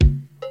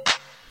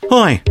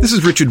Hi, this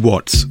is Richard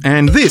Watts,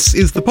 and this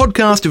is the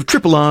podcast of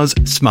Triple R's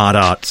Smart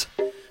Arts,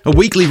 a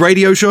weekly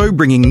radio show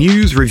bringing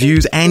news,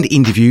 reviews and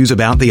interviews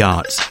about the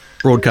arts.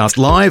 Broadcast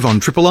live on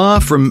Triple R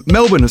from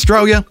Melbourne,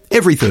 Australia,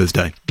 every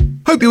Thursday.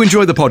 Hope you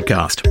enjoy the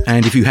podcast,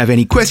 and if you have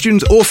any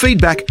questions or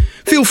feedback,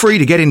 feel free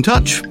to get in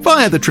touch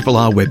via the Triple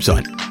R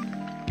website.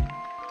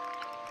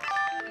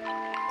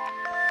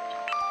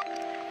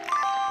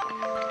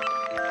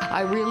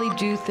 I really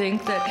do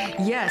think that,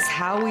 yes,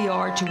 how we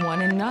are to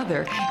one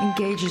another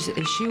engages the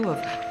issue of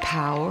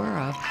power,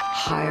 of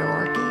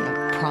hierarchy,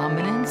 of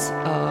prominence,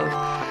 of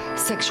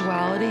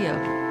sexuality, of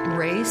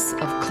race,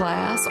 of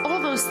class,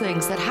 all those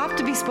things that have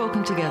to be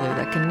spoken together,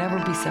 that can never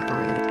be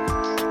separated.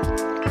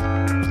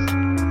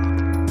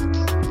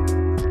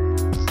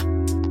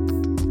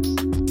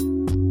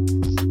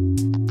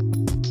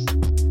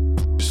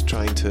 Just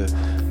trying to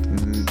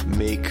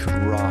make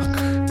rock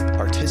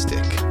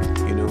artistic,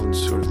 and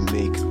sort of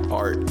make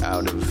art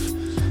out of,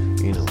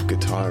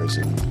 guitars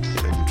and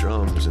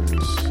drums and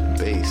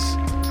bass.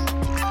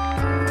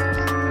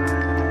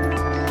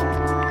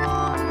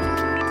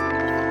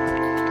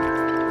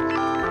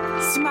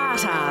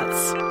 Smart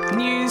Arts.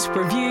 News,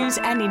 reviews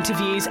and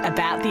interviews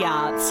about the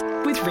arts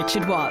with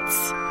Richard Watts.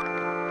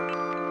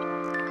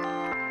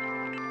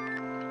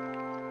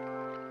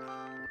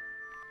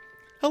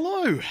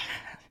 Hello.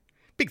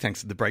 Big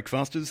thanks to the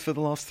Breakfasters for the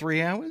last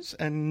 3 hours,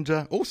 and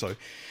also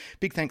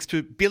big thanks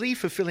to Billy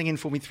for filling in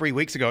for me 3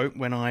 weeks ago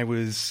when I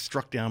was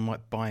struck down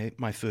by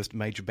my first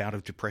major bout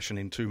of depression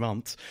in 2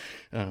 months.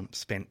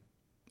 Spent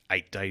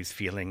 8 days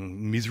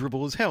feeling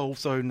miserable as hell,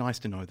 so nice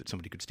to know that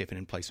somebody could step in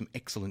and play some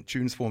excellent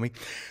tunes for me.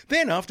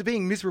 Then, after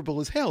being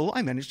miserable as hell,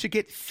 I managed to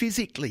get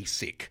physically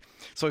sick.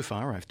 So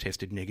far, I've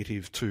tested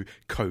negative to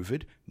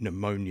COVID,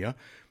 pneumonia,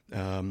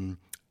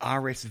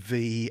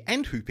 RSV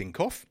and whooping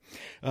cough,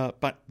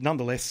 but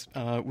nonetheless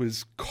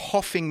was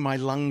coughing my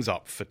lungs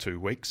up for 2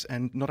 weeks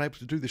and not able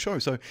to do the show.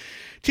 So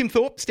Tim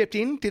Thorpe stepped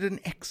in, did an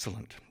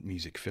excellent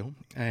music film,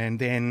 and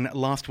then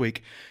last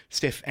week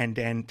Steph and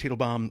Dan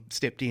Tittlebaum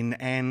stepped in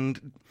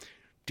and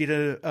did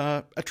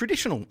a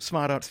traditional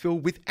Smart Arts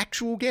film with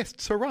actual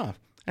guests. Hurrah!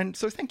 And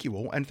so thank you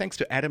all, and thanks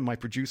to Adam, my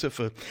producer,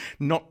 for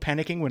not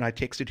panicking when I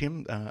texted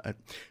him at,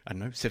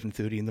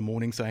 7:30 in the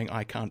morning saying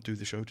I can't do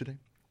the show today.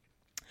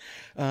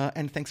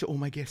 And thanks to all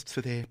my guests for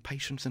their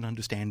patience and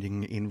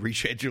understanding in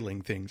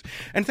rescheduling things.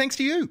 And thanks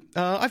to you.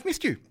 I've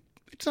missed you.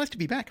 It's nice to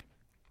be back.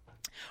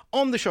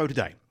 On the show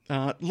today,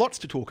 lots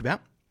to talk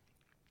about.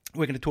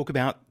 We're going to talk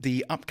about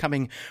the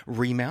upcoming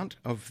remount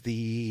of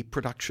the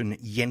production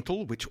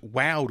Yentl, which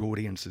wowed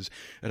audiences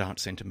at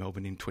Arts Centre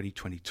Melbourne in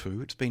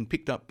 2022. It's been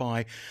picked up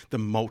by the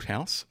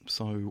Malthouse,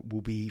 so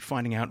we'll be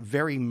finding out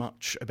very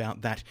much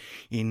about that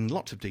in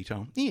lots of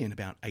detail in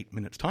about 8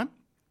 minutes' time.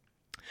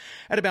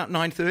 At about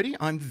 9:30,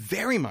 I'm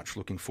very much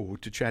looking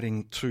forward to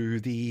chatting to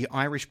the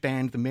Irish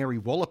band, the Mary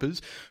Wallopers,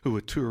 who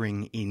are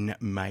touring in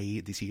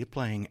May this year,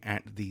 playing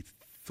at the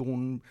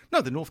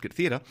Northcote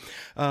Theatre.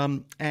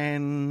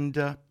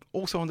 And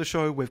also on the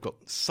show, we've got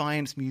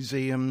Science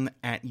Museum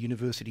at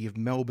University of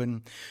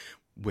Melbourne.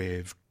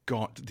 We've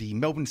got the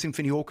Melbourne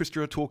Symphony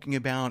Orchestra talking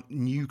about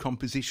new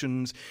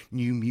compositions,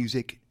 new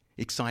music,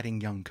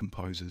 exciting young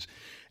composers,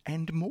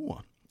 and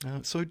more.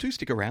 So do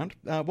stick around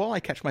while I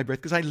catch my breath,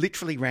 because I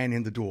literally ran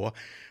in the door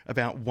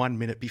about 1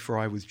 minute before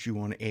I was due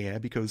on air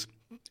because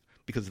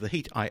of the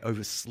heat. I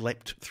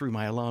overslept through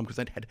my alarm because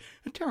I'd had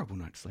a terrible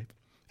night's sleep.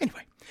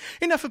 Anyway,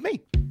 enough of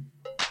me.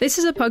 This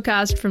is a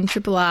podcast from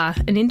Triple R,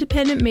 an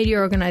independent media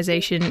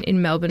organisation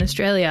in Melbourne,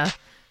 Australia.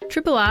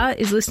 Triple R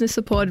is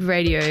listener-supported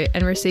radio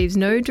and receives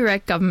no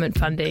direct government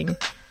funding.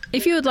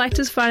 If you would like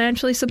to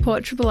financially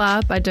support Triple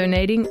R by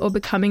donating or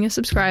becoming a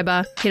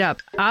subscriber, hit up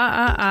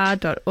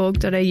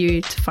rrr.org.au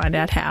to find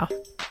out how.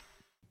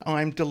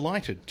 I'm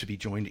delighted to be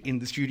joined in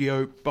the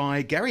studio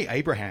by Gary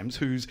Abrahams,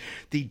 who's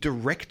the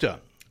director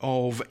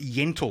of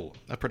Yentl,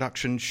 a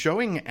production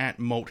showing at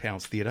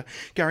Malthouse Theatre.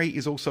 Gary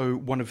is also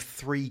one of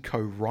 3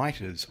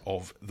 co-writers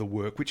of the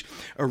work, which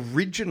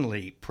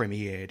originally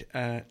premiered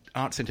at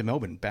Arts Centre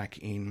Melbourne back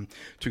in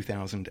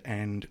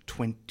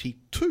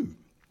 2022.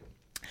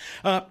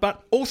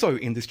 But also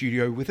in the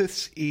studio with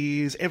us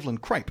is Evelyn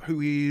Krape,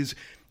 who is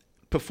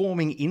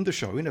performing in the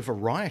show in a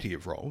variety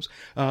of roles,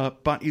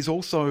 but is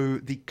also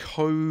the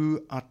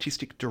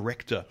co-artistic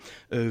director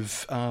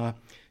of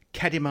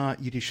Kadima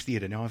Yiddish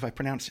Theatre. Now, have I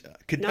pronounced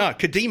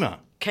Kadima?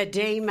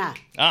 Kadima.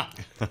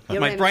 Your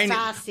my brain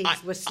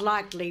emphases were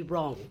slightly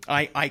wrong.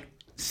 I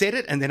said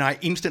it and then I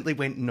instantly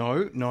went,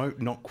 no,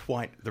 not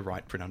quite the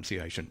right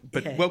pronunciation.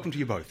 But welcome to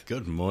you both.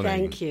 Good morning.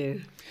 Thank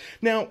you.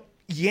 Now,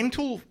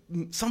 Yentl,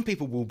 some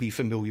people will be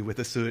familiar with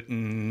a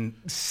certain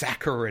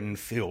saccharine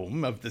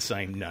film of the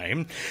same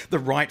name, the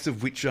rights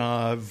of which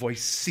are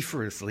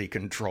vociferously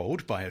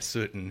controlled by a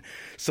certain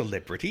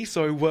celebrity.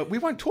 So we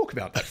won't talk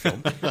about that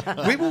film.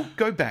 We will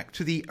go back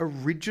to the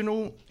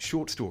original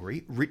short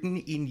story written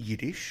in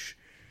Yiddish,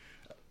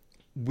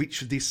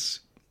 which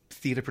this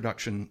theatre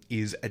production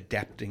is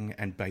adapting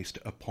and based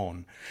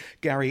upon.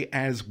 Gary,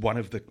 as one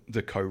of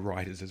the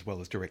co-writers as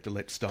well as director,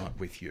 let's start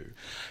with you.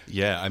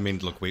 Yeah, I mean,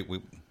 look, we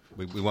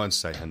we won't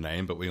say her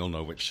name, but we all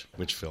know which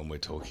film we're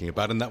talking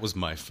about, and that was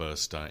my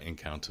first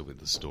encounter with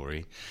the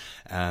story.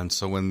 And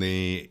so when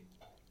the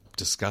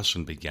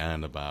discussion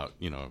began about,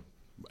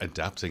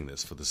 adapting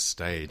this for the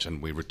stage, and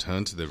we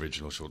returned to the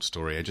original short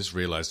story, I just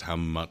realized how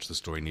much the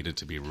story needed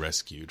to be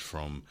rescued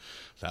from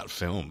that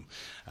film,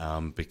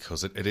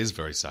 because it is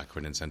very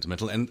saccharine and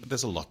sentimental, and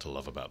there's a lot to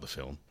love about the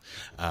film.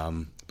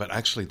 But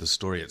actually the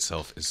story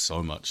itself is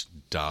so much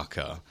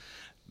darker,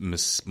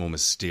 more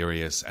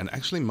mysterious, and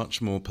actually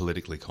much more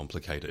politically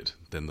complicated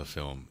than the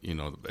film.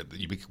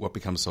 What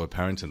becomes so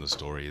apparent in the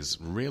story is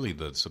really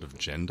the sort of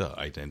gender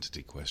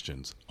identity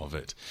questions of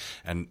it.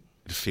 And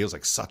it feels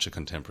like such a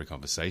contemporary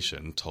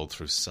conversation told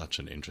through such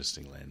an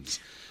interesting lens.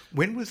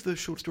 When was the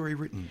short story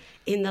written?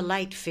 In the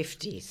late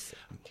 50s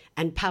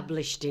and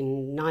published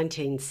in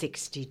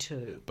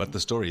 1962. But the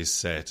story is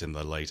set in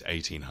the late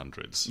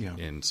 1800s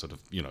in sort of,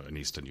 an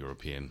Eastern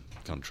European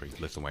country,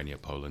 Lithuania,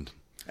 Poland.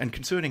 And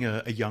concerning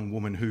a young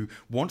woman who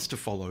wants to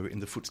follow in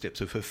the footsteps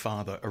of her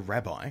father, a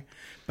rabbi,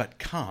 but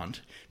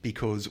can't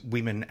because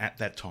women at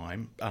that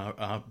time,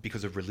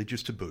 because of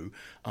religious taboo,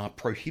 are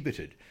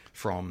prohibited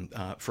from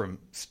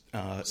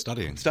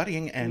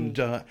studying.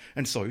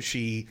 And so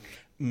she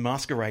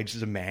masquerades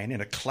as a man in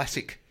a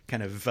classic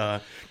kind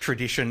of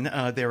tradition.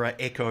 There are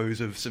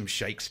echoes of some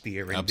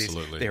Shakespeare in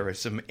Absolutely. this. There are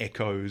some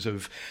echoes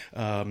of,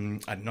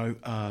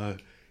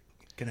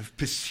 kind of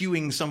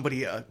pursuing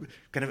somebody,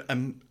 kind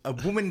of a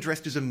woman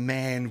dressed as a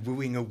man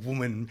wooing a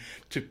woman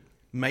to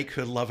make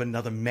her love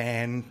another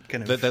man.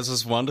 There's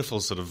this wonderful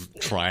sort of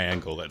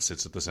triangle that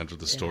sits at the centre of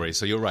the story. Yeah.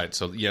 So you're right.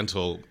 So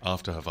Yentl,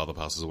 after her father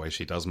passes away,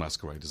 she does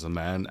masquerade as a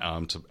man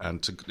to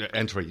enter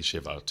a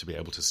yeshiva to be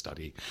able to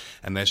study.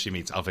 And there she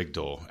meets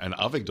Avigdor. And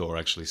Avigdor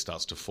actually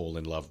starts to fall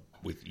in love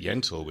with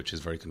Yentl, which is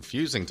very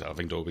confusing to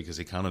Avigdor because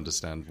he can't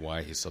understand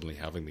why he's suddenly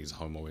having these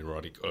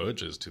homoerotic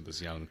urges to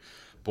this young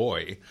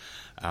boy,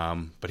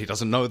 but he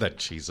doesn't know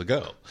that she's a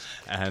girl.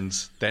 And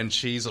then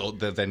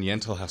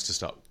Yentl has to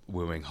start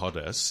wooing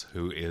Hodes,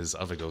 who is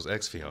Avigdor's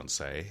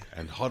ex-fiancée,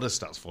 and Hodes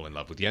starts falling in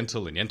love with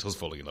Yentl, and Yentl's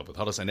falling in love with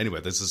Hodes. And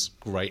anyway, there's this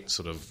great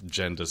sort of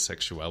gender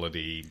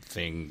sexuality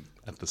thing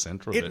at the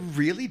centre of it. It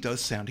really does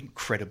sound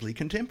incredibly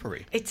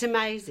contemporary. It's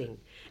amazing.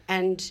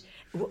 And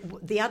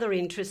the other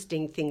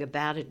interesting thing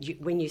about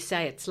it, when you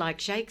say it's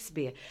like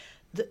Shakespeare,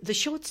 the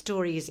short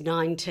story is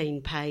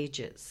 19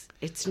 pages.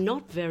 It's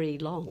not very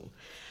long,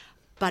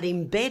 but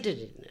embedded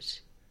in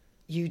it,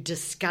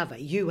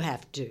 you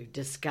have to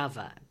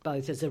discover,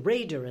 both as a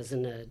reader, as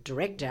a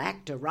director,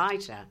 actor,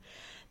 writer,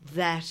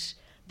 that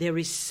there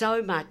is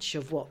so much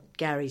of what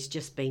Gary's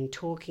just been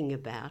talking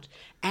about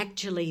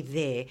actually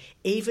there,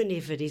 even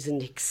if it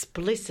isn't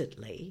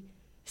explicitly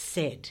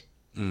said.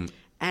 Mm.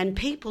 And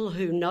people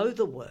who know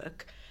the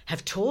work,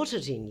 have taught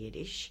it in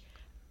Yiddish,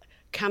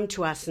 come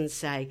to us and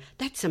say,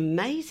 that's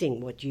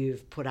amazing what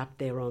you've put up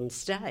there on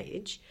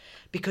stage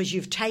because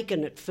you've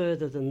taken it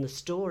further than the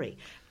story.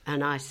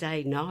 And I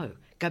say, no,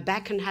 go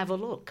back and have a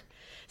look.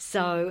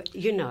 So,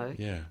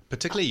 Yeah,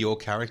 particularly your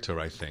character,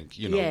 I think.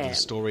 The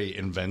story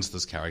invents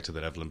this character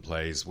that Evelyn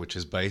plays, which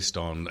is based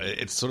on,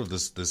 it's sort of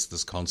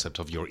this concept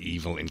of your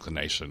evil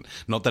inclination.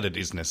 Not that it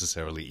is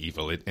necessarily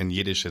evil. In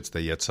Yiddish, it's the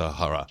Yetzer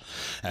Hara.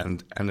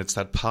 And it's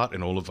that part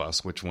in all of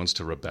us which wants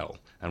to rebel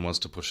and wants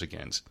to push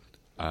against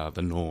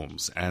the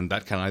norms, and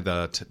that can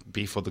either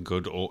be for the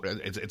good or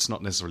it's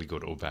not necessarily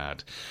good or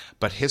bad.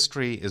 But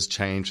history is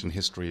changed and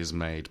history is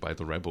made by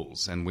the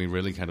rebels, and we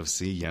really kind of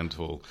see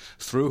Yentl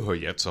through her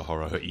Yetzer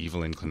Hara, her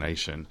evil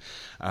inclination,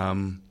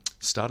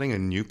 starting a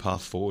new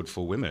path forward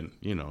for women,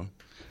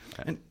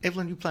 And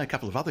Evelyn, you play a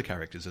couple of other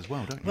characters as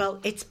well, don't you? Well,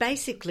 it's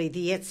basically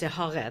the Yetzer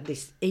Hara,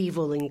 this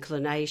evil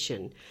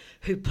inclination,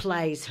 who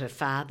plays her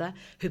father,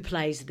 who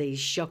plays these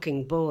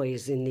shocking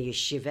boys in the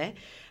yeshiva,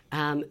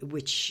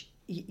 which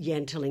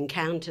Yentl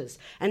encounters,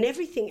 and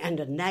everything, and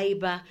a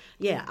neighbour.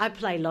 Yeah, I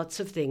play lots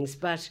of things,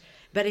 but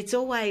it's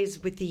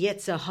always with the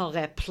Yetzer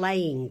Hara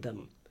playing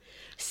them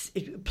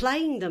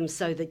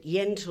so that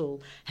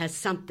Yentl has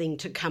something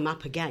to come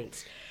up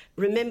against.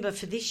 Remember,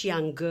 for this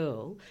young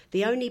girl,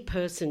 the only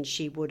person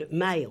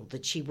male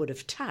that she would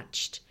have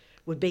touched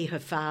would be her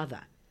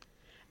father.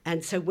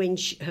 And so when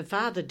her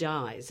father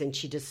dies and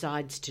she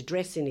decides to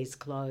dress in his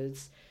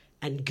clothes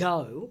and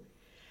go,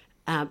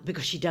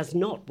 because she does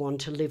not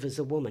want to live as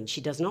a woman.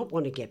 She does not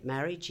want to get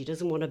married. She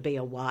doesn't want to be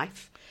a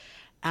wife.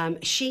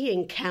 She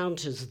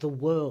encounters the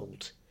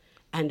world.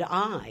 And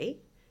I,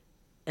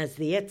 as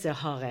the Yetzer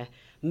Hara,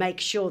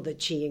 make sure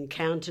that she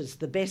encounters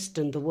the best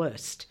and the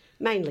worst.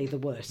 Mainly the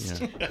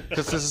worst.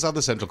 Because there's this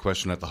other central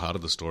question at the heart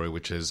of the story,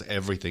 which is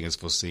everything is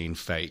foreseen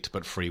fate,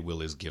 but free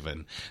will is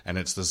given. And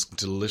it's this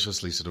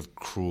deliciously sort of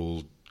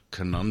cruel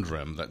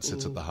conundrum that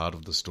sits at the heart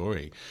of the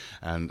story,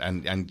 and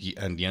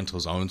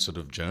Yentl's own sort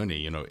of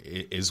journey.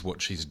 Is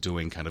what she's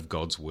doing kind of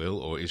God's will,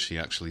 or is she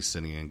actually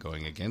sinning and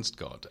going against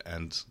God?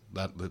 And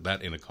that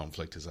inner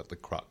conflict is at the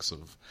crux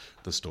of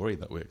the story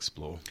that we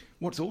explore.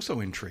 What's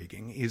also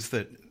intriguing is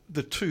that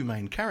the two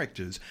main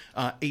characters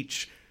are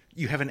each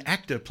you have an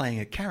actor playing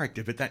a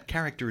character, but that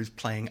character is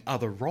playing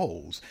other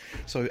roles.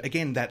 So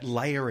again, that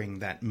layering,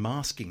 that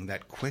masking,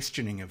 that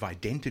questioning of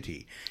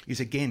identity is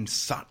again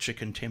such a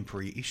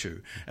contemporary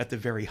issue at the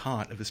very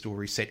heart of a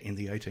story set in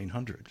the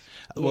 1800s.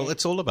 Well,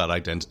 it's all about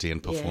identity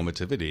and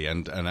performativity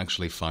and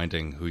actually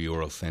finding who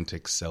your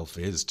authentic self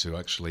is to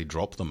actually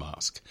drop the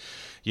mask.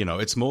 You know,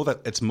 it's more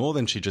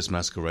than she just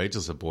masquerades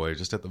as a boy.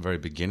 Just at the very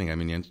beginning, I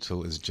mean,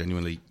 Yentl is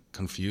genuinely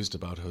confused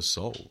about her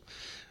soul.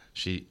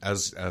 She,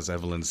 as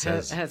Evelyn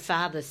says... Her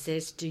father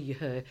says to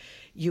her,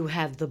 you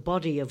have the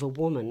body of a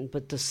woman,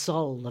 but the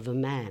soul of a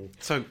man.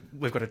 So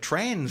we've got a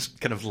trans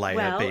kind of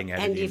layer being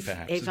added in,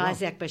 perhaps. If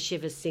Isaac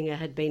Bashevis Singer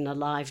had been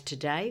alive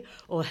today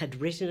or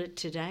had written it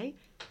today,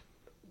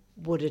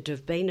 would it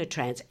have been a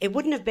trans? It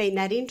wouldn't have been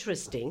that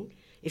interesting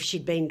if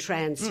she'd been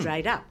trans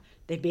straight up.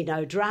 There'd be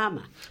no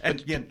drama.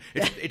 And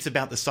it's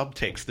about the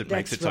subtext that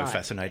makes it so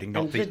fascinating,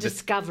 not and the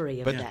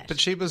discovery of that. But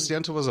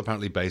Yentl was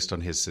apparently based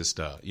on his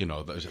sister. You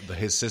know,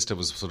 his sister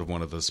was sort of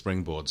one of the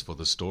springboards for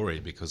the story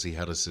because he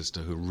had a sister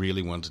who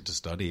really wanted to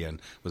study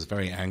and was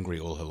very angry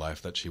all her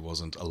life that she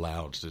wasn't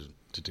allowed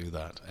to do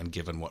that and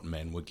given what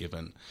men were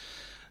given.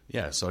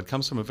 Yeah, so it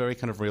comes from a very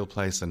kind of real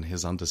place and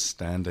his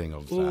understanding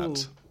of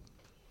that.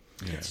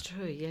 Yeah. That's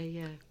true,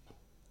 yeah.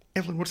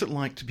 Evelyn, what's it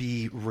like to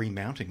be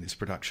remounting this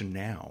production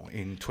now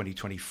in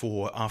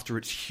 2024 after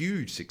its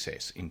huge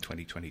success in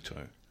 2022?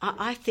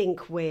 I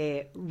think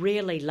we're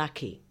really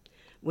lucky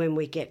when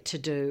we get to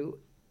do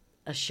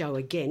a show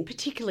again,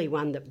 particularly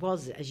one that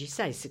was, as you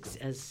say,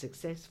 as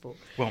successful.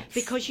 Well,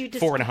 because you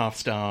 4.5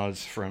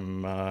 stars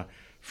from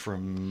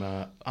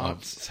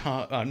Arts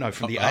Hub.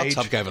 From the Age. Age. Arts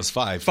Hub gave us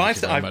 5.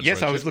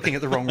 Yes, I was looking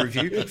at the wrong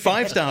review.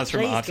 5 stars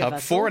from Arts Hub,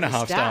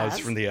 4.5 stars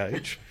from the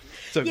Age.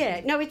 So,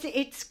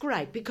 it's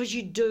great because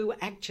you do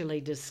actually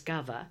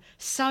discover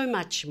so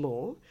much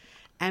more,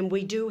 and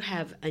we do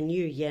have a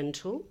new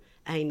Yentl,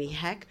 Amy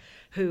Hack,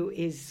 who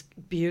is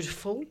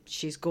beautiful.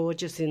 She's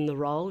gorgeous in the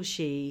role.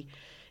 She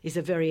is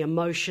a very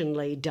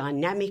emotionally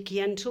dynamic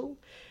Yentl.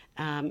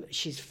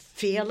 She's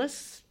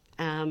fearless,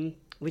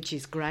 which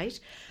is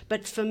great.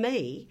 But for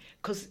me,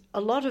 because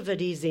a lot of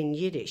it is in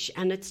Yiddish,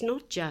 and it's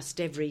not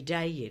just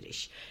everyday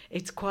Yiddish,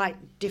 it's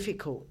quite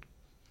difficult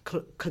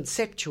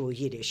conceptual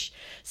Yiddish.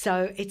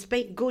 So it's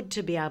been good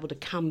to be able to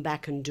come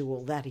back and do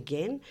all that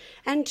again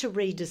and to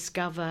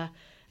rediscover,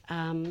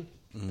 who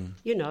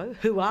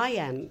I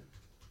am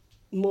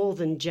more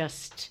than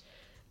just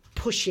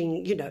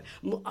pushing,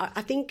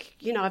 I think,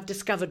 I've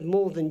discovered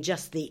more than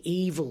just the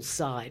evil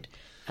side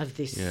of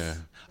this. Yeah.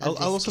 I'll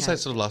also say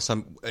sort of last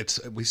time,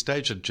 we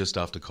staged it just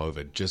after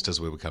COVID, just as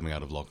we were coming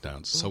out of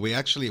lockdowns. So we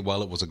actually,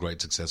 while it was a great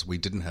success, we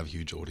didn't have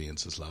huge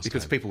audiences last time.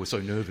 Because people were so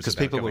nervous. Because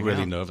people were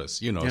really nervous,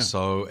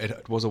 So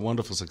it was a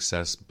wonderful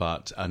success,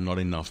 but not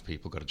enough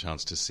people got a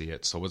chance to see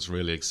it. So it's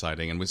really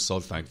exciting. And we're so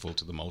thankful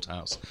to the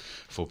Malthouse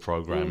for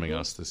programming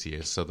us this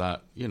year so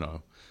that,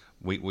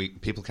 we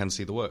people can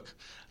see the work.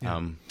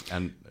 Yeah.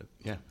 And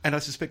I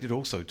suspect it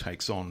also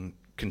takes on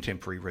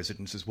contemporary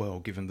residents as well,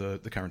 given the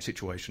current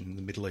situation in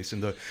the Middle East.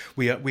 And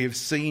we have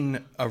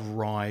seen a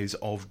rise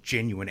of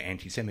genuine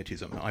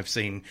anti-Semitism. I've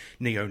seen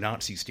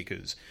neo-Nazi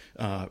stickers,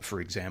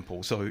 for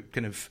example. So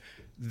kind of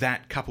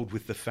that coupled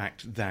with the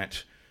fact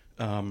that,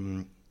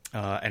 and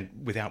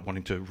without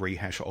wanting to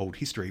rehash old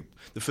history,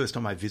 the first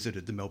time I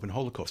visited the Melbourne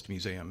Holocaust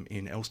Museum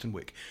in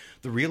Elstonwick,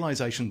 the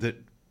realisation that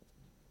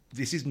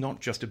this is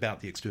not just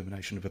about the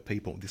extermination of a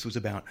people. This was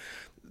about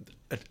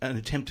an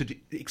attempt to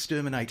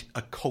exterminate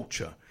a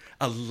culture,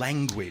 a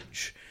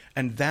language,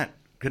 and that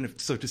kind of,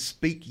 so to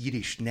speak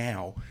Yiddish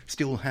now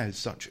still has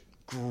such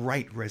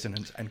great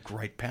resonance and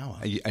great power.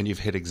 And you've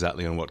hit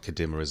exactly on what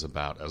Kadima is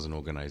about as an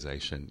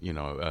organisation.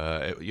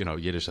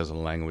 Yiddish as a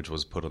language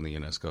was put on the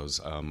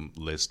UNESCO's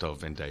list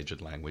of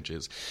endangered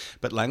languages.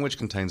 But language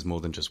contains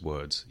more than just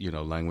words.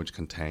 Language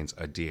contains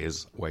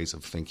ideas, ways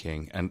of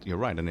thinking, and you're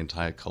right, an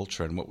entire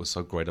culture. And what was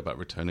so great about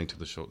returning to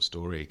the short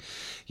story,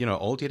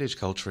 old Yiddish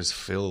culture is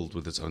filled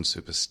with its own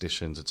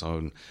superstitions, its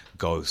own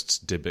ghosts,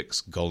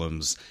 dibbiks,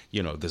 golems,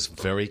 this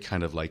very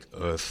kind of like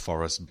earth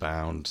forest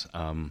bound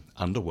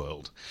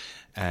underworld.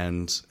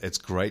 And it's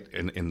great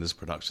in this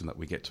production that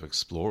we get to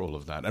explore all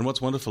of that. And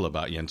what's wonderful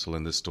about Yentl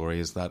in this story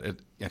is that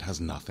it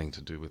has nothing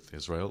to do with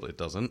Israel. It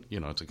doesn't,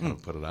 to kind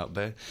of put it out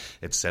there.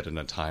 It's set in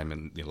a time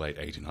in the late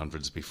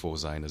 1800s before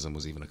Zionism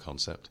was even a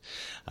concept.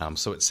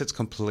 So it sits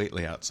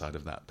completely outside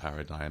of that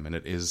paradigm, and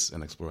it is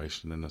an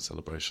exploration and a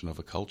celebration of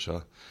a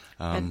culture.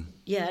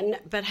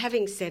 But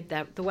having said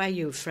that, the way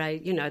you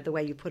phrase, the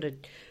way you put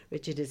it,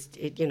 Richard,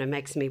 it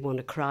makes me want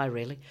to cry,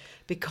 really,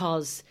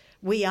 because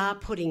we are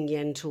putting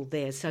Yentl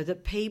there so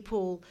that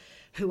people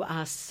who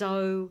are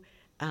so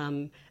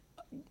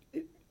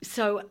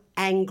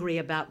angry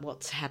about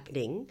what's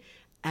happening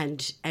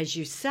and, as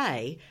you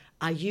say,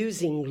 are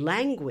using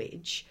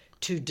language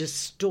to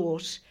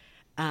distort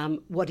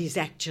what is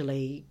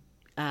actually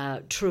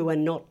true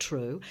and not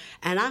true.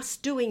 And us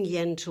doing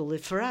Yentl,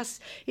 for us,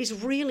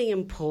 is really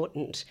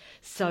important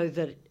so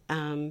that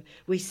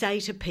we say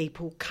to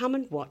people, come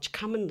and watch,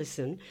 come and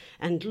listen,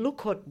 and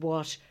look at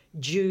what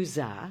Jews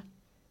are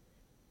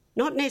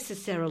not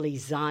necessarily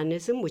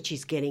Zionism, which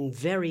is getting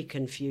very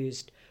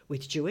confused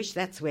with Jewish.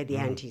 That's where the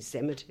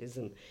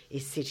anti-Semitism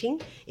is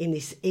sitting, in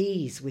this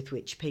ease with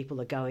which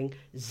people are going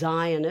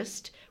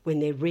Zionist when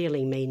they're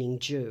really meaning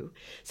Jew.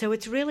 So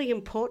it's really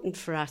important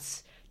for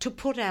us to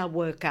put our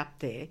work up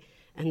there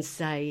and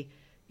say,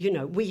 you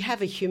know, we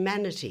have a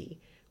humanity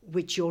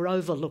which you're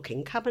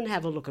overlooking. Come and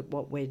have a look at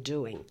what we're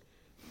doing.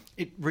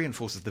 It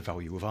reinforces the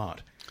value of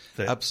art.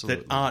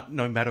 Absolutely. That art,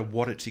 no matter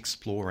what it's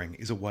exploring,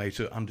 is a way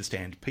to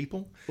understand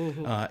people.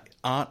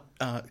 Art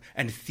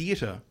and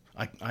theatre.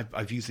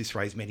 I've used this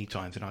phrase many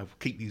times, and I'll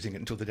keep using it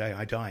until the day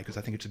I die because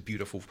I think it's a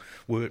beautiful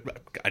word.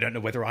 I don't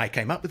know whether I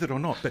came up with it or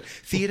not, but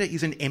theatre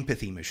is an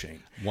empathy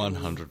machine.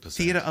 100%.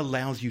 Theatre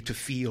allows you to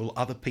feel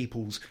other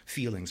people's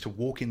feelings, to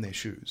walk in their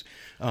shoes.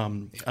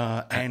 And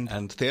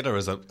theatre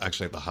is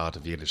actually at the heart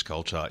of Yiddish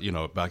culture. You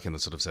know, back in the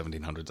sort of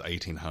 1700s,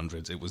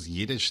 1800s, it was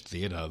Yiddish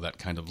theatre that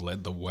kind of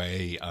led the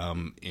way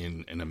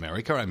in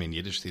America. I mean,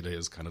 Yiddish theatre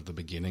is kind of the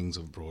beginnings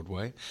of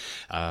Broadway.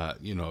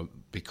 You know,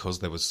 because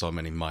there were so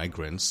many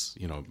migrants,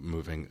 you know,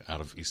 moving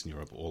out of Eastern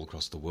Europe all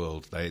across the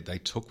world, they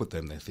took with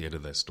them their theatre,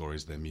 their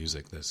stories, their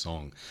music, their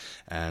song.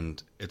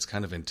 And it's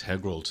kind of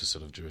integral to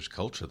sort of Jewish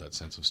culture, that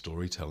sense of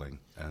storytelling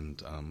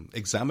and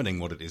examining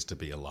what it is to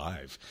be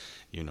alive,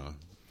 you know.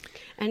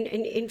 And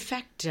in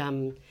fact,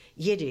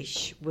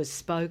 Yiddish was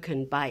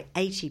spoken by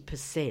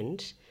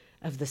 80%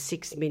 of the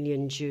 6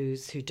 million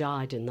Jews who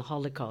died in the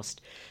Holocaust.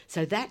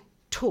 So that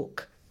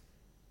took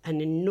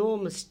an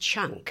enormous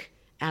chunk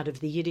out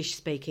of the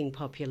Yiddish-speaking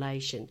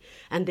population.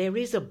 And there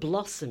is a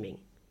blossoming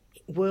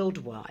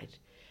worldwide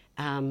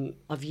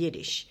of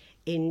Yiddish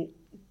in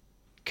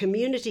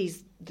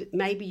communities that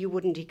maybe you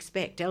wouldn't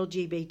expect.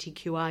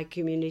 LGBTQI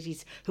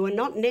communities who are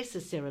not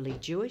necessarily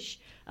Jewish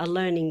are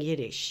learning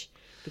Yiddish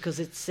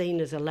because it's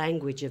seen as a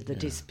language of the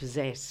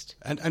dispossessed.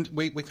 And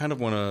we kind of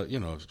want to,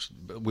 you know,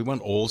 we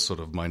want all sort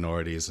of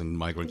minorities and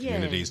migrant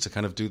communities to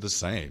kind of do the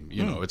same.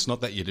 You know, it's not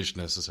that Yiddish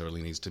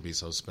necessarily needs to be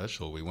so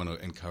special. We want to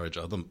encourage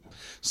other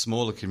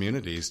smaller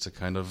communities to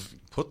kind of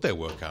put their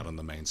work out on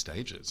the main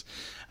stages.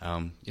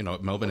 You know,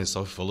 Melbourne is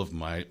so full of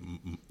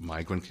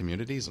migrant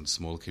communities and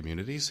small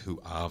communities who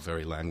are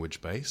very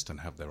language-based and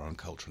have their own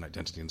culture and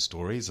identity and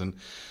stories, and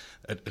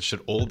it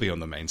should all be on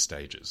the main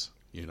stages,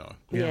 you know,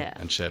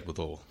 and shared with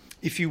all.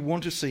 If you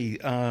want to see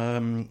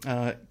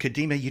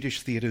Kadima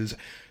Yiddish Theatre's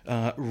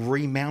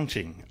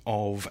remounting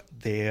of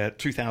their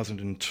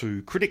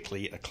 2002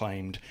 critically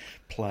acclaimed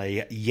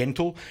play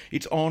Yentl,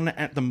 it's on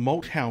at the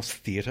Malthouse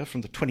Theatre from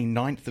the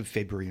 29th of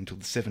February until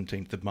the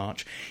 17th of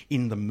March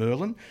in the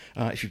Merlin.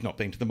 If you've not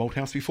been to the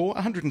Malthouse before,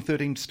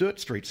 113 Sturt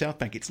Street, South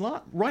Bank. It's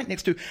right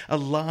next to a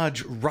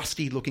large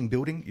rusty-looking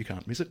building. You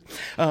can't miss it.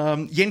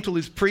 Yentl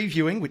is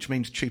previewing, which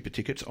means cheaper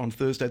tickets, on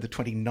Thursday the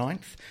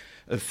 29th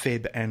of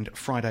Feb and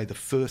Friday the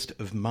 1st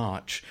of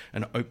March,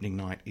 and opening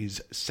night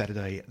is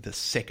Saturday the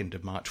 2nd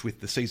of March,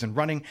 with the season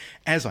running,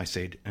 as I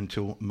said,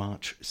 until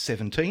March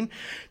 17.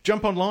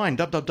 Jump online,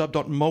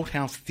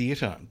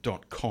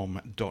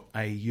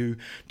 www.malthousetheatre.com.au,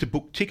 to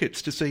book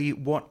tickets to see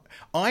what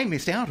I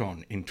missed out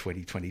on in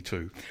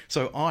 2022.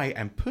 So I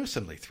am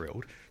personally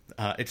thrilled.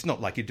 It's not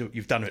like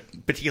you've done it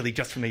particularly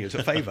just for me as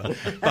a favour,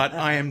 but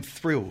I am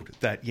thrilled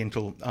that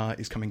Yentl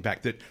is coming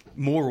back, that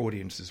more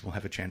audiences will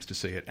have a chance to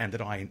see it, and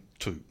that I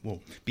too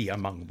will be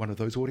among one of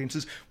those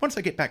audiences once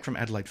I get back from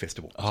Adelaide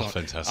Festival. Oh,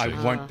 so fantastic.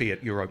 I won't be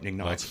at your opening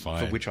night, That's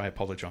fine. for which I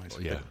apologise.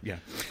 Yeah.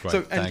 Great.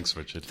 So, thanks,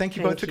 Richard. Thank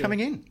you both for coming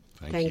in.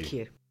 Thank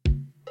you.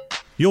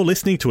 You're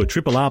listening to a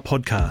Triple R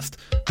podcast.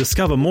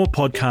 Discover more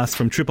podcasts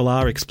from Triple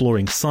R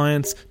exploring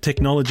science,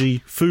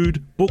 technology,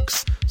 food,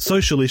 books,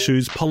 social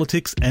issues,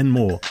 politics and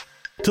more.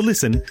 To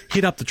listen,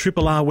 hit up the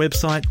Triple R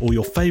website or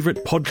your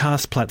favourite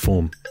podcast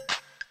platform.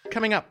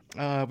 Coming up,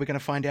 we're going to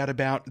find out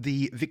about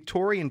the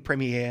Victorian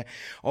premiere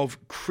of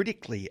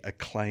critically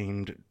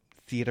acclaimed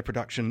theatre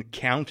production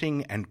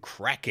Counting and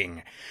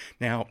Cracking.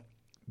 Now,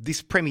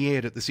 this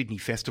premiered at the Sydney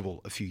Festival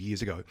a few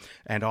years ago,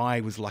 and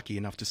I was lucky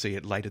enough to see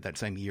it later that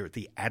same year at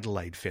the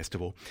Adelaide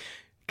Festival.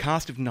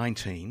 Cast of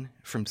 19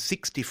 from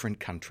 6 different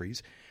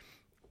countries,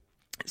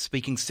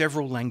 speaking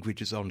several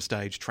languages on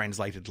stage,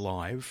 translated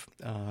live,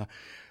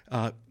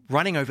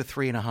 running over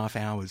 3.5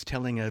 hours,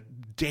 telling a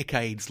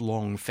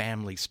decades-long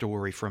family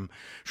story from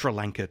Sri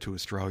Lanka to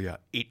Australia.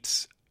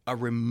 It's a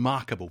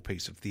remarkable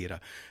piece of theatre,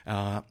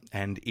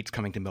 and it's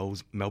coming to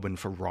Melbourne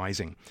for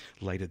Rising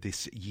later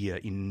this year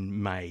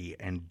in May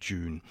and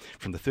June,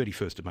 from the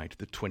 31st of May to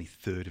the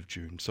 23rd of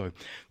June. So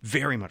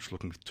very much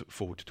looking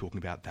forward to talking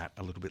about that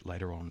a little bit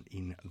later on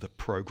in the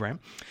program.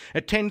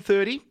 At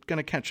 10:30, going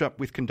to catch up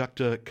with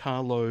conductor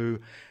Carlo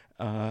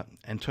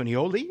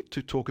Antonioli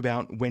to talk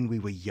about When We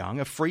Were Young,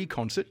 a free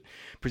concert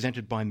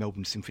presented by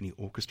Melbourne Symphony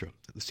Orchestra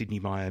at the Sidney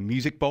Myer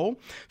Music Bowl,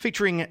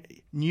 featuring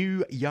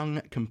new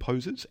young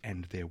composers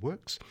and their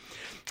works.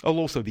 I'll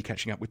also be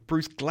catching up with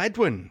Bruce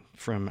Gladwin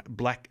from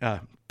Back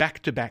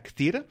to Back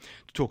Theatre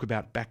to talk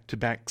about Back to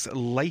Back's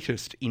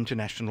latest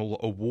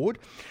international award.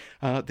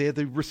 They're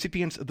the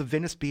recipients of the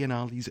Venice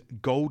Biennale's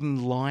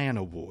Golden Lion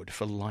Award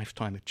for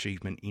Lifetime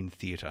Achievement in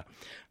Theatre.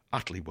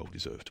 Utterly well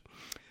deserved.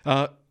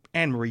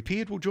 Anne-Marie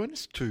Peard will join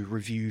us to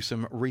review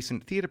some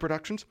recent theatre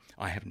productions.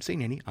 I haven't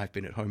seen any. I've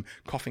been at home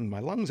coughing my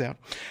lungs out.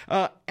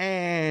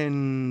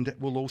 And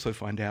we'll also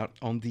find out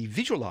on the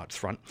visual arts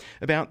front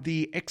about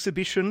the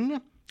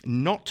exhibition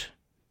Not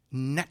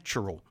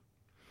Natural,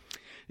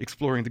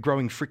 exploring the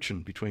growing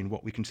friction between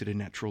what we consider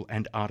natural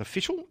and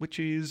artificial, which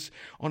is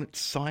on its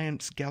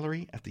Science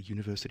Gallery at the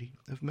University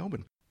of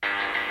Melbourne.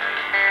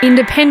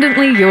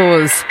 Independently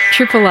yours,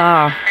 Triple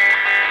R.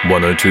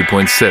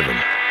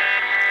 102.7.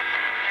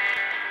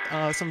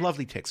 Some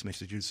lovely text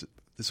messages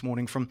this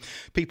morning from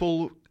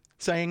people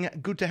saying,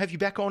 good to have you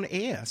back on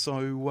air.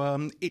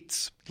 So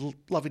it's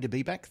lovely to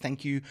be back.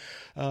 Thank you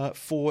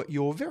for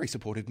your very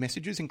supportive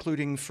messages,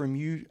 including from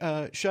you,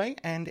 Shay,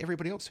 and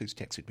everybody else who's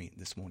texted me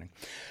this morning.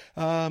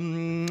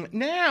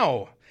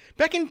 Now,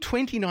 back in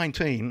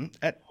 2019,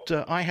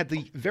 I had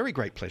the very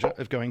great pleasure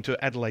of going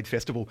to Adelaide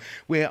Festival,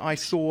 where I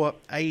saw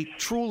a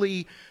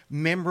truly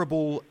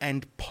memorable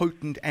and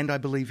potent and, I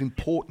believe,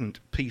 important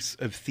piece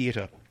of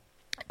theatre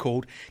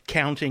called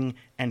Counting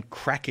and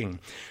Cracking.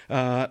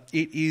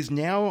 It is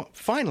now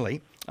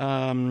finally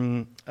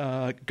going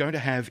to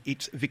have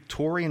its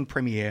Victorian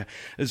premiere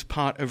as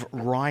part of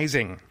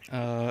Rising,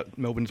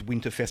 Melbourne's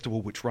winter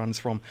festival, which runs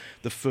from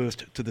the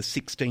 1st to the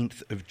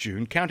 16th of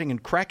June. Counting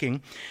and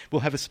Cracking will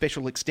have a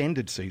special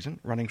extended season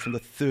running from the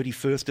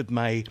 31st of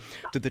May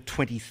to the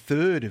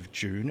 23rd of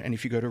June. And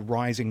if you go to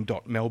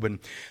rising.melbourne,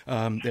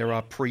 there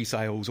are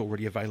pre-sales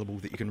already available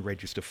that you can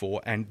register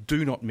for. And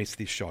do not miss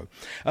this show.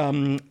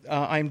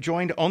 I'm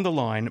joined on the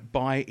line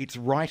by its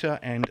writer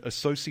and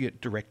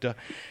associate director,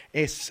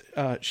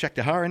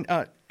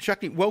 S.Shakthidharan.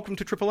 Shakti, welcome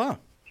to Triple R.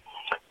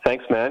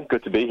 Thanks, man.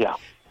 Good to be here.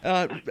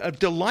 A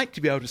delight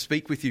to be able to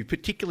speak with you,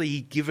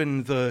 particularly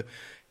given the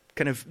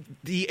kind of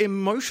the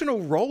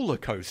emotional roller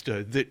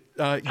coaster that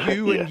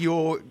you and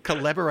your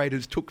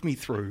collaborators took me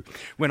through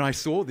when I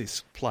saw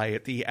this play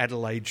at the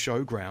Adelaide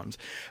Showgrounds.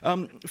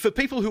 For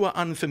people who are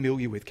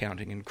unfamiliar with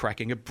Counting and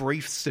Cracking, a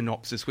brief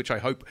synopsis, which I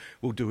hope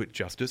will do it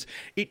justice.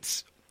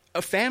 It's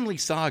a family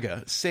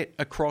saga set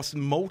across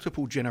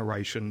multiple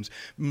generations,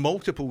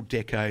 multiple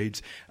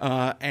decades,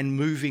 and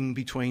moving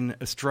between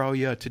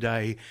Australia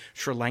today,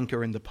 Sri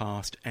Lanka in the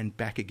past, and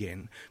back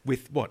again,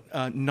 with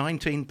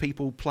 19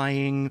 people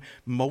playing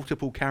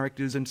multiple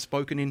characters and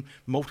spoken in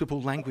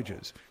multiple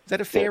languages. Is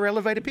that a fair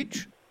elevator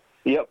pitch?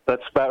 Yep,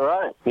 that's about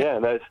right. Yeah,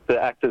 the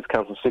actors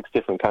come from 6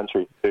 different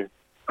countries too.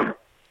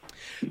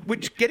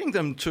 Which, getting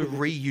them to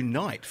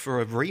reunite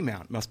for a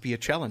remount must be a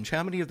challenge.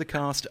 How many of the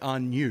cast are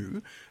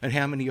new, and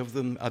how many of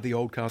them are the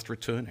old cast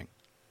returning?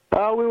 We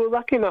were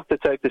lucky enough to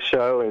take the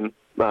show in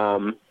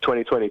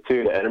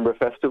 2022 to Edinburgh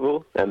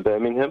Festival and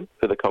Birmingham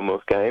for the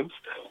Commonwealth Games.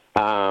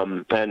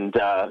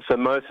 So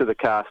most of the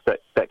cast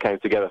that came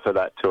together for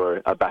that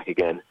tour are back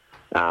again.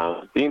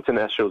 The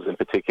internationals in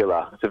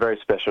particular, it's a very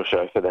special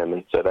show for them,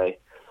 and so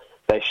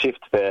they shift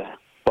their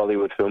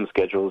Bollywood film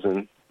schedules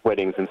and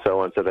weddings and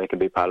so on so they can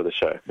be part of the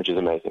show, which is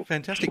amazing.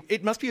 Fantastic.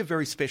 It must be a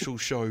very special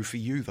show for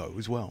you, though,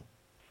 as well.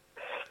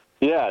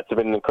 Yeah, it's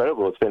been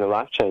incredible. It's been a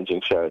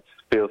life-changing show. It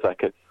feels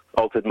like it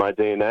altered my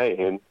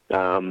DNA.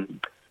 And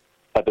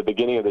at the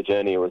beginning of the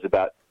journey, it was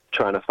about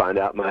trying to find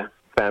out my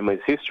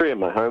family's history and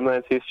my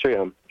homeland's history.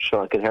 I'm Sri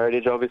Lankan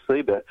heritage,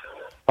 obviously, but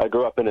I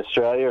grew up in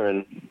Australia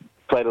and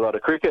played a lot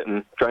of cricket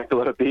and drank a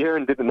lot of beer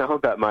and didn't know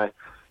about my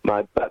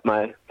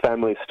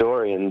family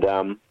story.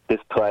 And this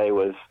play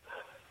was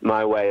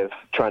my way of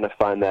trying to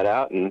find that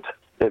out, and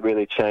it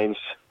really changed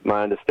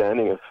my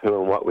understanding of who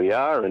and what we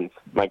are. And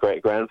my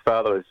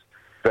great-grandfather was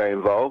very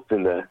involved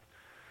in the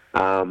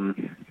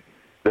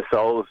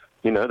soul of,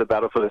 the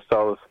battle for the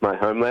soul of my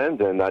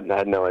homeland, and I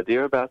had no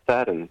idea about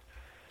that, and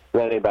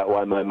learning about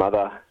why my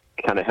mother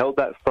kind of held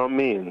that from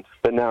me.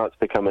 But now it's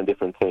become a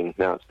different thing.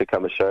 Now it's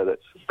become a show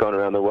that's gone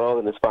around the world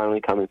and is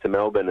finally coming to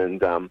Melbourne,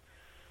 and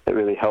it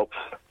really helps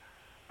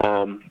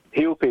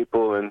heal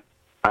people and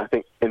I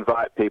think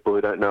invite people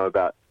who don't know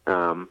about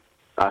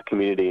our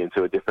community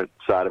into a different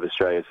side of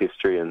Australia's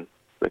history and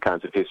the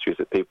kinds of histories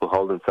that people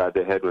hold inside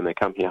their head when they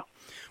come here.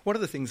 One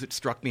of the things that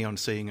struck me on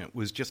seeing it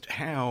was just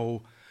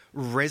how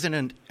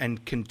resonant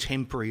and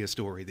contemporary a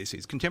story this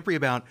is. Contemporary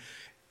about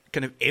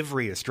kind of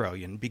every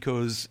Australian,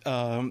 because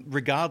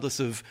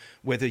regardless of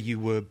whether you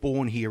were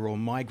born here or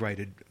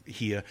migrated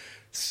here,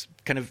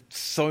 kind of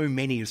so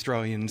many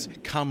Australians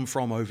come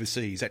from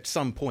overseas at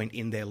some point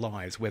in their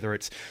lives, whether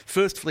it's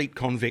First Fleet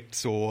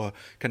convicts or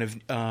kind of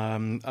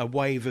a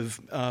wave of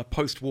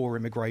post-war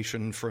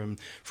immigration from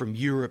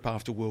Europe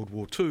after World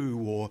War II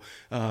or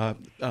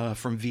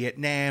from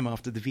Vietnam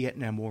after the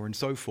Vietnam War and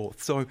so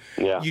forth. So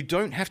you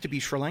don't have to be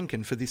Sri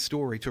Lankan for this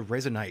story to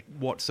resonate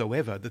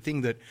whatsoever. The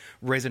thing that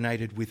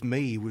resonated with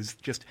me was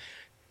just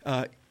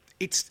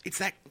it's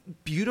that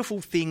beautiful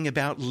thing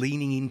about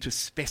leaning into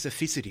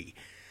specificity.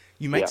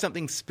 You make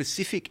something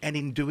specific, and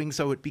in doing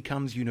so, it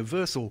becomes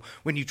universal.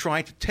 When you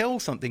try to tell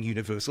something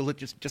universal, it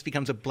just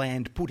becomes a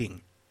bland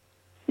pudding.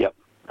 Yep,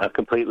 I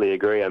completely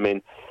agree. I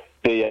mean,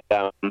 I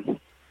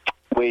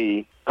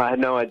had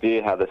no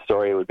idea how the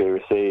story would be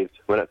received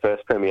when it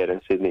first premiered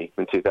in Sydney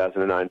in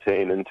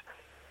 2019, and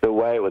the the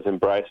way it was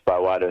embraced by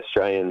white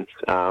Australians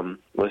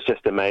was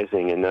just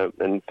amazing,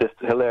 and just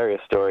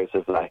hilarious stories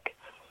of like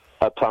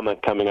a plumber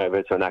coming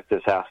over to an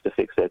actor's house to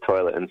fix their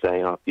toilet and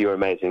saying, "Oh, you were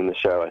amazing in the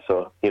show. I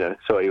saw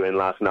you in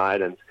last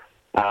night." And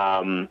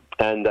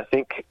I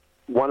think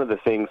one of the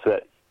things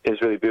that is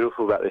really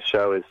beautiful about this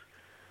show is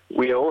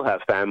we all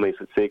have families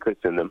with secrets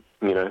in them,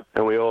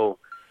 and we all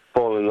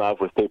fall in love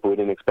with people we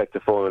didn't expect to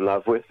fall in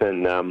love with,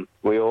 and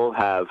we all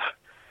have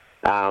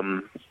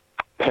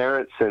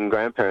parents and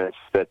grandparents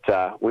that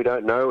we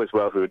don't know as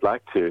well as we would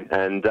like to,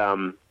 and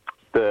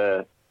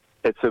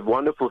it's a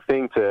wonderful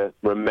thing to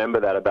remember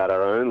that about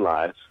our own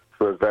lives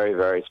for a very,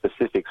 very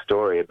specific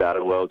story about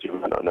a world you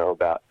might not know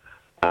about.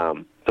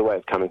 The way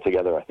of coming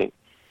together, I think.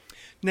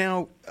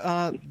 Now,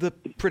 the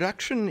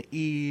production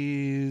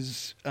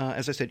is,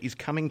 as I said, is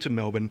coming to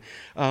Melbourne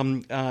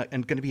and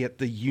going to be at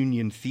the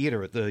Union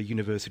Theatre at the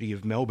University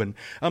of Melbourne.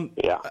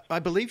 I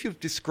believe you've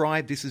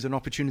described this as an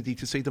opportunity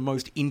to see the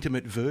most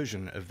intimate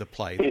version of the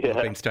play that has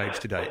been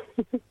staged to date.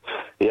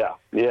 Yeah.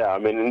 I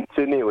mean, in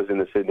Sydney, it was in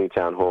the Sydney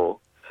Town Hall,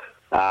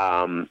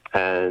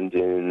 and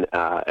in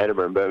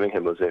Edinburgh and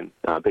Birmingham was in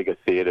bigger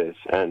theatres.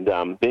 And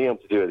being able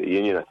to do it at the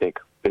Union, I think,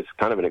 is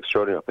kind of an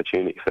extraordinary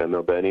opportunity for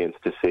Melburnians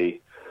to see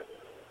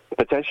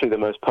potentially the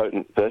most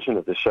potent version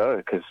of the show,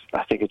 because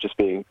I think it'd just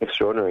be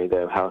extraordinary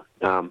there how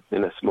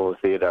in a smaller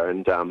theatre.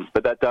 And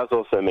but that does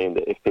also mean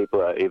that if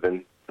people are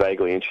even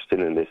vaguely interested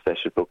in this, they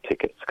should book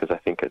tickets, because I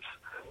think it's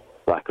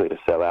likely to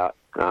sell out.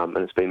 And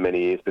it's been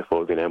many years before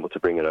we've been able to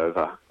bring it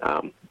over.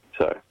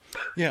 But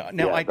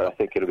I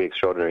think it'll be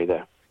extraordinary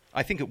there.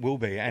 I think it will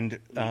be, and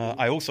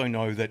I also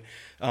know that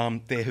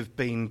there have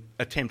been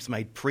attempts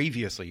made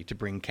previously to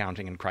bring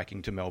Counting and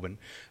Cracking to Melbourne.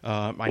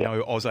 I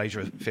know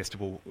Asia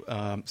Festival,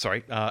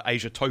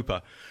 Asia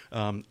Topa,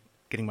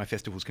 getting my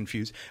festivals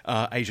confused.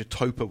 Asia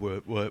Topa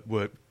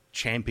were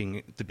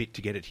champing the bit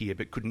to get it here,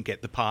 but couldn't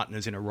get the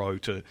partners in a row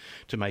to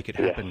make it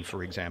happen,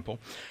 for example.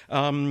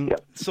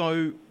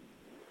 So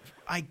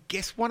I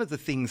guess one of the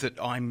things that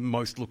I'm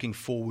most looking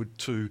forward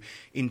to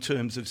in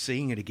terms of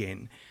seeing it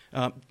again,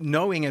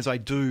 knowing as I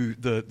do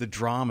the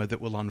drama that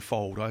will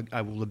unfold,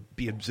 I will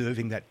be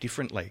observing that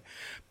differently.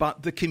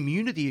 But the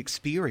community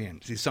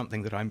experience is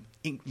something that I'm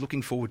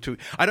looking forward to.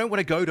 I don't want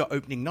to go to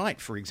opening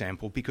night, for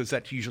example, because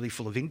that's usually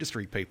full of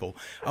industry people.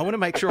 I want to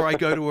make sure I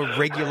go to a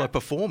regular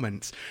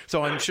performance.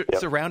 So I'm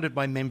surrounded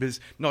by members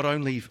not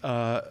only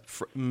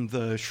from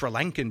the Sri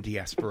Lankan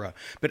diaspora,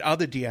 but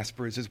other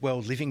diasporas as well,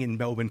 living in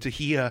Melbourne, to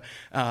hear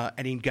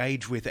and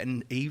engage with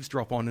and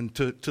eavesdrop on, and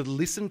to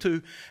listen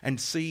to and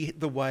see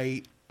the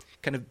way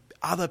kind of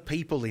other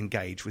people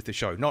engage with the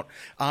show, not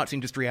arts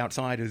industry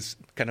outsiders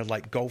kind of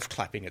like golf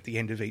clapping at the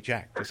end of each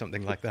act or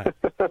something like that.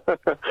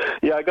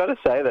 Yeah, I got to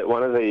say that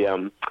one of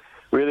the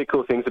really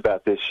cool things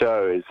about this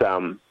show is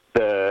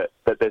that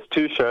there's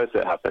two shows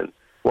that happen.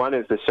 One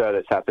is the show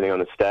that's happening on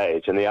the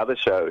stage, and the other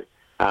show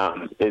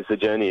is the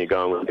journey you're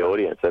going with the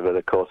audience over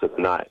the course of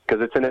the night,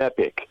 because it's an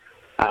epic.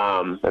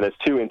 And there's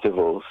two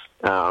intervals,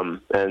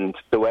 and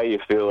the way you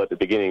feel at the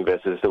beginning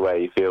versus the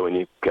way you feel when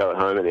you go at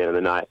home at the end of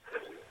the night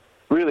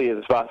really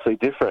is vastly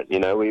different.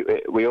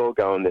 We all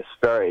go on this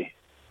very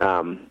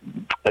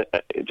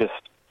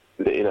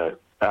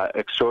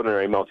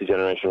extraordinary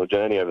multi-generational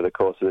journey over the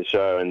course of the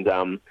show,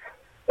 and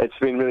it's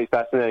been really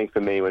fascinating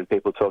for me when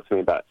people talk to me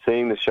about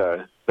seeing the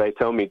show. They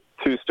tell me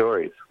two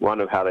stories,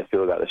 one of how they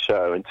feel about the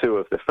show, and two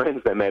of the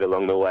friends they made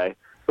along the way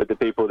with the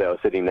people they were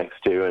sitting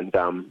next to. And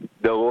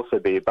there'll also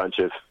be a bunch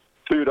of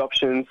food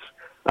options,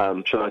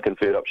 Sri Lankan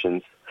food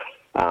options,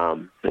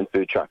 and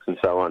food trucks and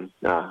so on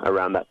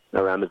around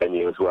the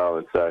venue as well.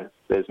 And so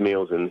there's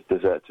meals and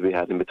dessert to be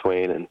had in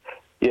between. And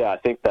I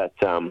think that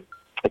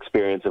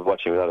experience of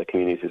watching with other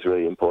communities is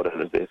really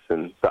important of this.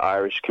 And the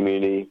Irish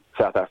community,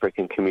 South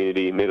African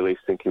community, Middle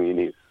Eastern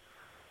communities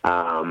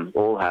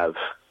all have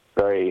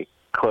very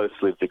close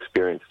lived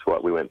experience to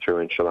what we went through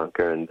in Sri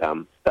Lanka. And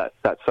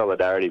that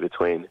solidarity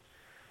between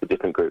the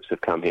different groups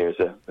that come here is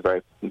a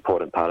very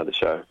important part of the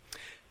show.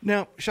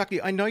 Now,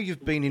 Shakti, I know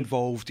you've been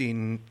involved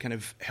in kind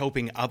of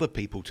helping other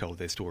people tell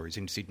their stories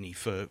in Sydney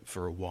for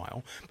a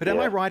while, but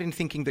am I right in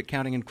thinking that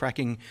Counting and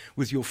Cracking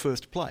was your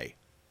first play?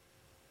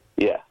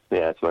 Yeah,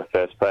 it's my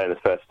first play and the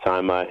first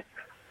time I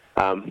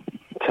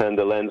turned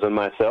the lens on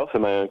myself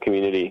and my own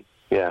community.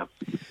 Yeah.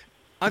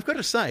 I've got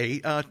to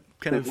say,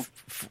 kind of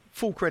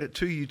full credit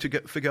to you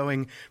for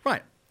going,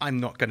 right, I'm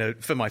not going to,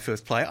 for my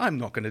first play, I'm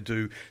not going to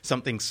do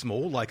something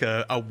small like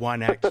a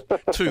one-act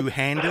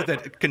two-hander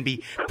that can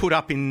be put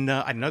up in,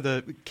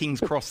 the King's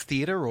Cross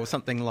Theatre or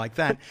something like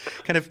that.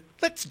 Kind of,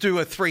 let's do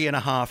a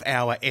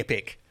 3.5-hour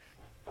epic.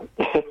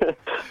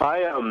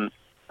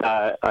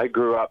 I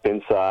grew up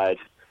inside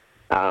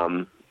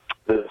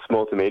the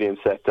small to medium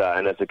sector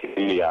and as a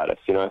community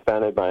artist. I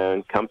founded my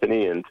own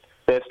company, and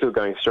they're still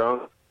going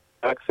strong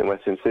in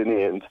Western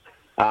Sydney, and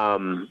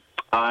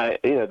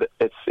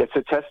it's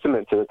a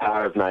testament to the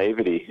power of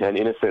naivety and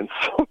innocence,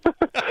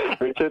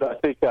 Richard. I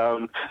think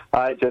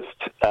I just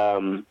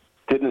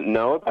didn't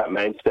know about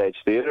main stage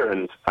theatre,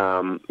 and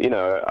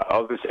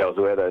obviously I was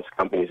aware those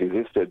companies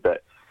existed,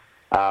 but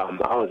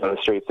I was on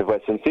the streets of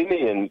Western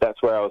Sydney, and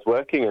that's where I was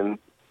working and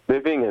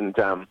living, and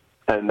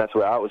that's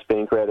where art was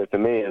being created for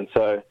me. And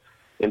so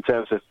in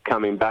terms of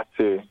coming back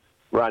to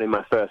writing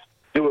my first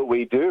Do What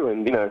We Do,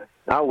 and, you know,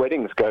 our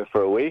weddings go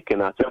for a week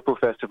and our temple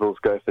festivals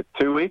go for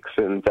 2 weeks,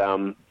 and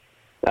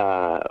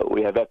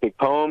we have epic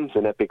poems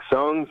and epic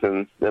songs,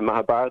 and the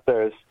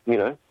Mahabharata is, you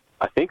know,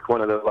 I think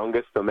one of the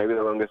longest or maybe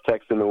the longest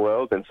text in the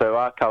world. And so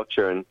our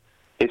culture and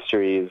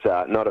history is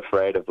not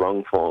afraid of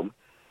long form.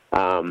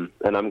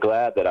 And I'm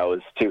glad that I was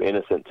too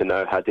innocent to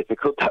know how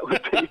difficult that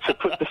would be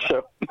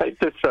to make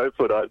the show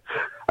put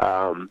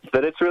on.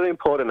 But it's really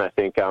important, I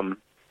think,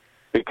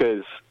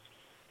 because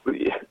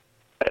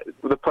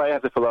the play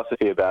has a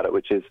philosophy about it,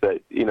 which is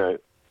that, you know,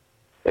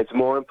 it's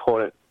more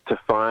important to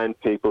find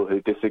people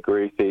who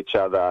disagree with each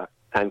other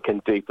and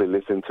can deeply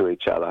listen to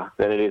each other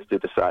than it is to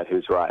decide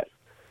who's right.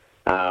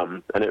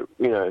 And it,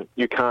 you know,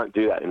 you can't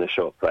do that in a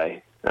short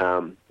play.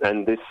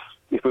 And this,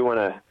 if we want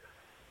to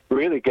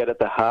really get at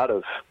the heart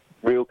of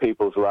real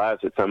people's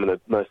lives with some of the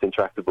most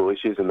intractable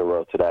issues in the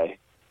world today,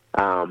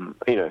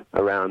 you know,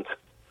 around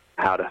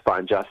how to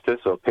find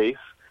justice or peace,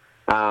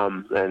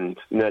 and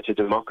nurture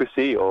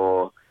democracy,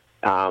 or,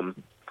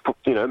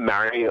 you know,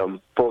 marry or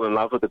fall in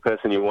love with the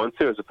person you want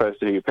to as opposed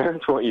to who your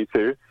parents want you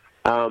to,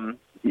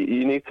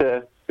 you need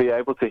to be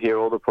able to hear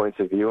all the points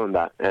of view on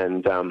that.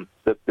 And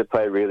the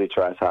play really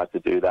tries hard to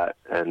do that.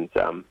 And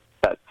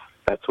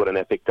that's what an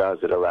epic does.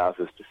 It allows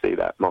us to see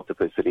that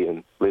multiplicity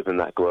and live in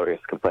that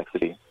glorious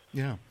complexity.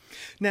 Yeah.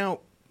 Now,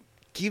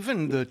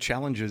 given the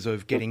challenges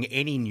of getting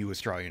any new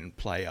Australian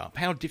play up,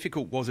 how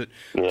difficult was it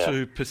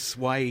to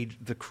persuade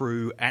the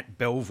crew at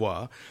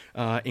Belvoir,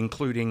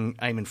 including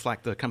Eamon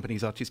Flack, the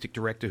company's artistic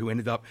director, who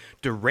ended up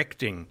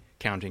directing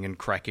Counting and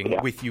Cracking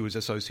with you as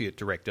associate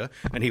director,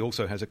 and he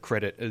also has a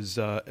credit as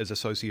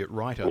associate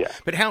writer. Yeah.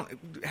 But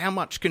how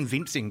much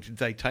convincing did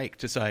they take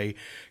to say,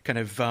 kind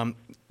of,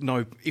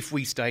 no, if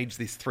we stage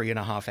this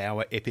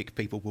 3.5-hour epic,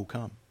 people will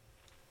come?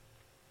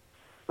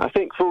 I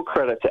think full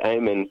credit to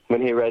Eamon.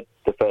 When he read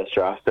the first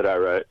draft that I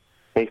wrote,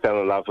 he fell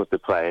in love with the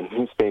play, and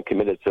he's been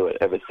committed to it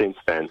ever since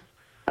then.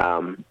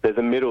 There's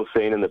a middle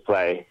scene in the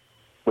play,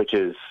 which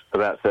is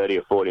about 30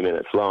 or 40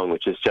 minutes long,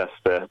 which is just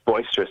the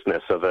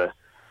boisterousness of a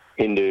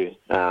Hindu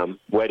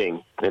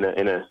wedding in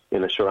a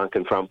Sri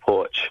Lankan front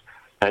porch,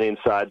 and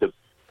inside the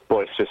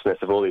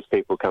boisterousness of all these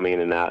people coming in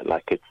and out,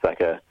 like it's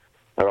like a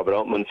Robert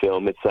Altman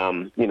film. It's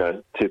you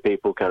know, two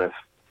people kind of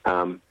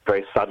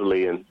very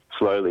subtly and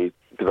slowly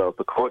develop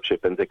a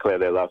courtship and declare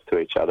their love to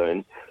each other.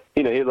 And,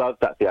 you know, he loved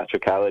that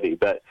theatricality.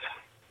 But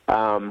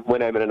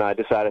when Eamon and I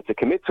decided to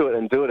commit to it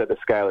and do it at the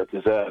scale it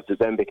deserved, it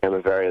then became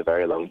a very,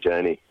 very long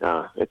journey.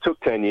 It took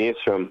 10 years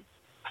from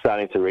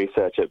starting to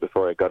research it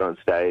before it got on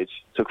stage.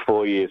 It took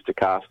 4 years to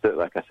cast it.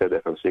 Like I said,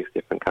 they're from 6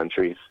 different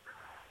countries.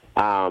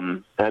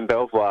 And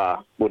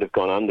Belvoir would have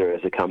gone under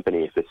as a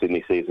company if the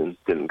Sydney season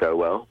didn't go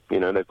well. You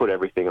know, they put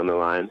everything on the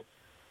line.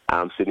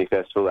 Sydney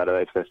Festival,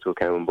 Adelaide Festival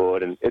came on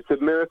board, and it's a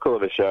miracle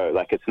of a show.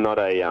 Like, it's not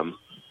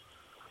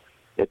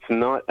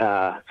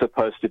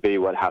supposed to be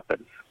what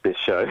happens, this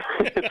show.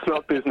 It's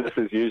not business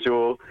as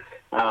usual,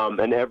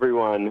 and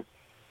everyone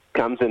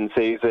comes and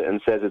sees it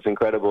and says it's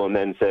incredible and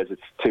then says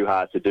it's too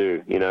hard to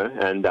do, you know.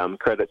 And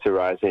credit to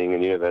Rising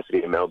and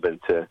University of Melbourne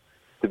to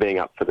being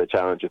up for the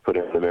challenge of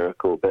putting on a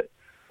miracle. But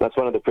that's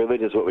one of the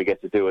privileges what we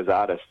get to do as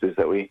artists, is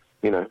that we,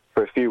 you know,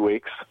 for a few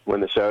weeks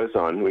when the show's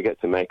on, we get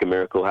to make a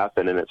miracle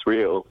happen, and it's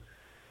real.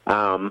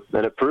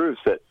 And it proves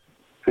that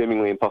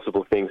seemingly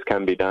impossible things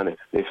can be done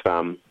if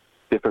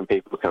different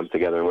people come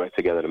together and work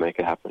together to make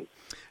it happen.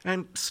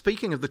 And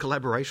speaking of the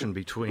collaboration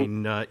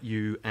between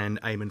you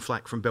and Eamon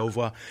Flack from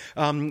Belvoir,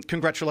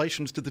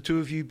 congratulations to the two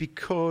of you,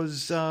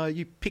 because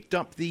you picked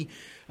up the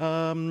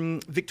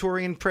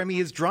Victorian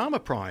Premier's Drama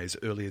Prize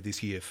earlier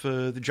this year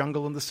for The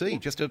Jungle and the Sea,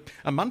 just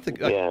a month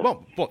ago. Yeah.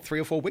 Well, what, 3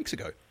 or 4 weeks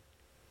ago?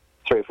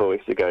 3 or 4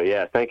 weeks ago,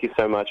 yeah. Thank you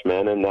so much,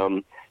 man.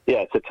 And, yeah,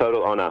 it's a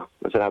total honour.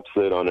 It's an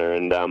absolute honour.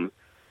 And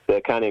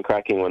the Counting and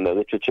Cracking won the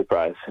Literature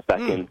Prize back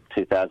in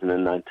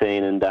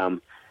 2019.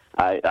 And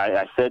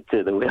I said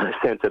to the Wheeler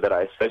Centre that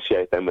I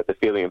associate them with the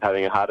feeling of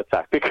having a heart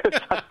attack, because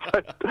I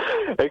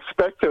don't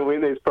expect to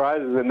win these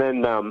prizes. And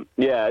then,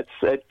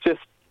 it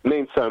just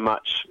means so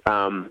much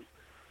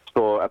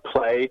for a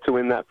play to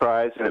win that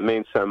prize, and it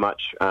means so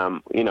much.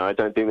 You know, I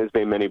don't think there's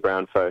been many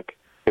brown folk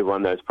who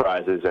won those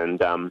prizes, and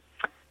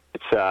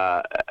it's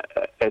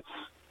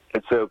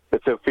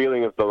a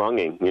feeling of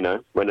belonging, you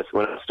know, when a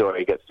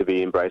story gets to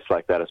be embraced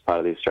like that as part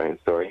of the Australian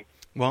story.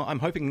 Well, I'm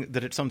hoping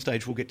that at some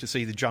stage we'll get to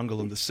see The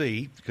Jungle and the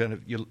Sea, kind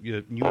of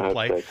your newer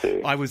play. So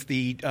I was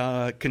the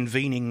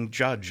convening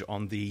judge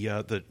on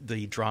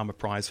the drama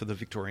prize for the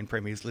Victorian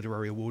Premier's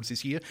Literary Awards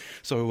this year,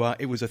 so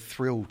it was a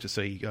thrill to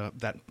see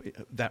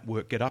that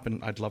work get up,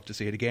 and I'd love to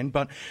see it again.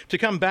 But to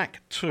come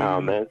back to...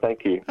 Oh, man,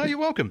 thank you. Oh, you're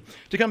welcome.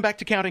 To come back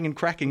to Counting and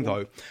Cracking,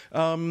 though,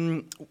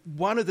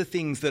 one of the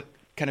things that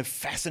kind of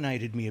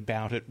fascinated me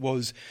about it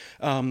was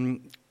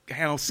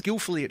how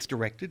skillfully it's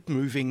directed,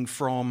 moving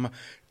from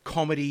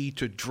comedy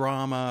to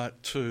drama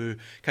to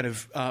kind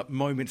of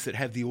moments that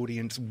have the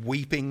audience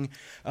weeping.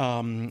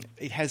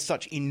 It has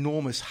such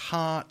enormous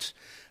heart.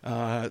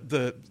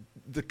 The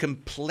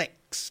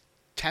complex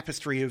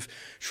tapestry of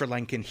Sri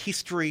Lankan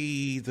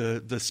history,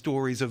 the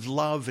stories of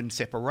love and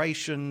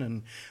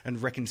separation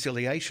and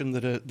reconciliation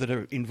that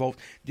are involved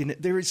in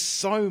it. There is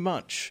so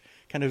much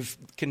kind of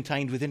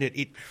contained within it.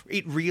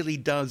 It really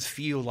does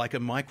feel like a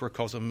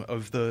microcosm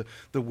of the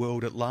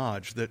world at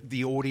large, that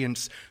the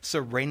audience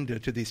surrender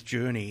to this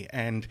journey,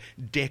 and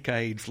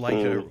decades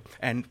later,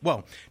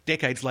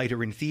 decades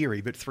later in theory,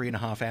 but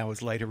 3.5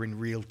 hours later in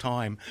real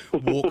time,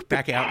 walk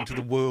back out into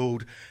the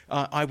world,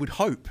 I would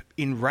hope,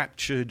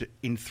 enraptured,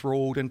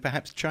 enthralled, and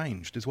perhaps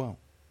changed as well.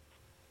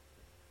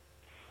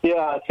 Yeah,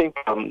 I think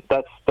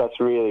that's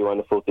really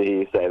wonderful to hear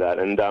you say that.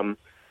 And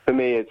for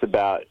me, it's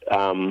about...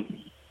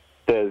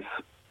 there's,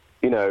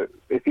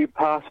 if you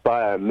pass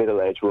by a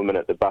middle-aged woman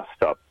at the bus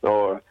stop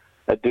or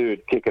a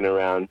dude kicking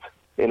around,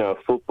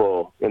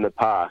 football in the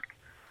park,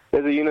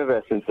 there's a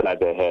universe inside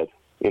their head,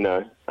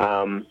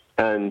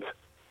 and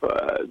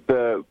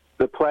the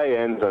play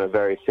ends on a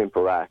very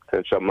simple act,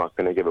 which I'm not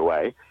going to give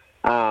away.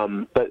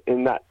 But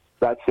in that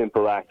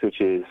simple act,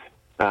 which is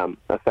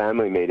a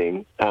family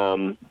meeting,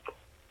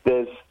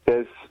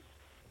 there's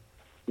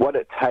what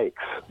it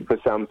takes for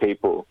some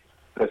people,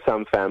 for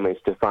some families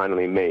to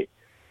finally meet,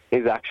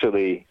 is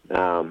actually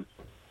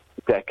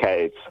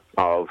decades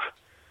of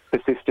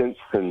persistence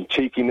and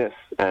cheekiness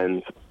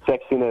and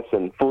sexiness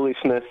and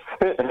foolishness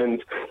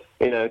and,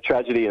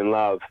 tragedy and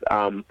love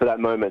for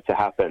that moment to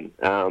happen.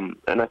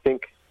 And I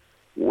think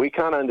we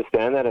can't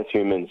understand that as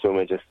humans when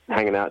we're just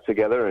hanging out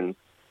together and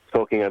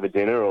talking over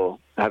dinner or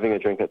having a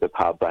drink at the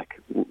pub. Like,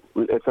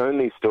 it's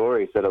only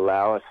stories that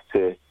allow us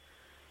to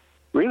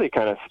really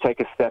kind of take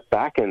a step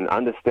back and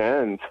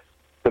understand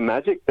the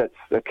magic that's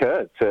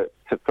occurred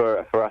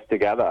for us to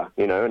gather,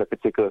 in a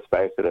particular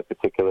space at a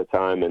particular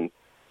time. And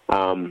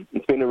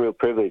it's been a real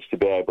privilege to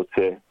be able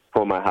to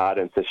pour my heart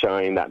into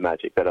showing that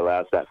magic that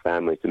allows that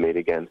family to meet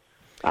again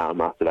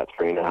after that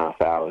 3.5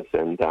 hours.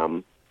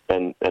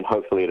 And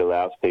hopefully it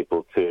allows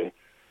people to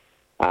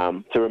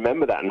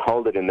remember that and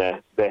hold it in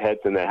their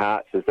heads and their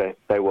hearts as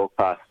they walk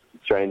past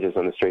strangers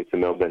on the streets of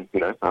Melbourne,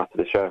 after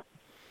the show.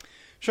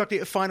 Shakti,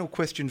 a final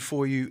question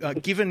for you.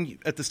 Given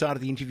at the start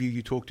of the interview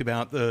you talked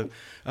about the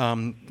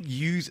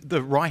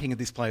writing of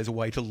this play as a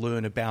way to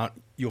learn about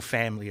your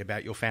family,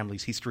 about your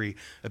family's history,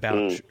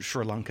 about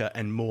Sri Lanka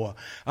and more,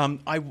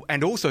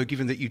 and also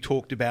given that you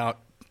talked about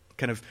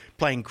kind of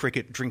playing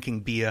cricket,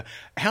 drinking beer,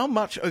 how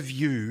much of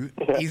you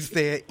is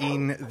there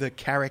in the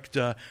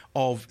character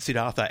of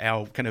Siddhartha,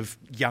 our kind of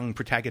young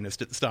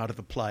protagonist at the start of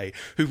the play,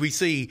 who we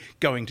see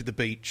going to the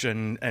beach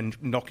and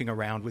knocking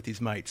around with his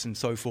mates and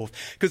so forth?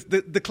 Because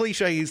the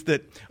cliche is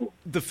that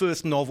the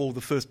first novel,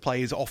 the first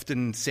play is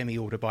often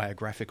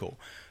semi-autobiographical.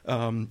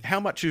 How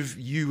much of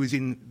you is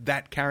in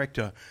that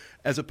character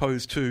as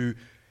opposed to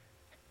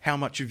how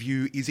much of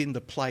you is in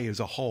the play as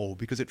a whole?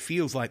 Because it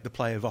feels like the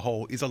play as a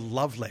whole is a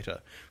love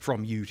letter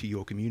from you to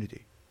your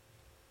community.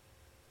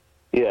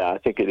 Yeah, I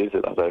think it is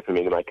a love letter from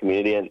me to my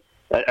community, and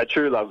a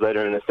true love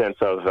letter in a sense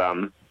of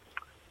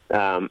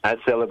as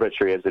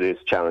celebratory as it is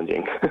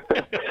challenging.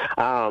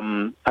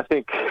 I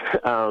think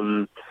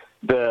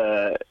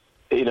the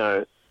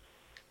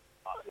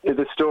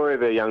story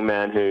of a young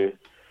man who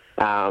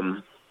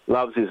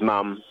loves his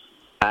mum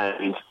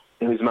and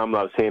whose mum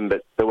loves him,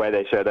 but the way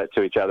they show that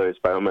to each other is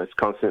by almost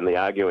constantly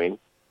arguing,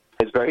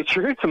 is very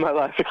true to my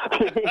life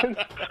experience.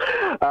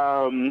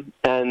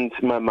 And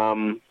my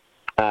mum,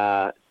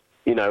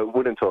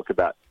 wouldn't talk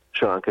about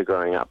Sri Lanka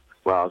growing up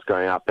while I was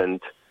growing up,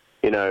 and,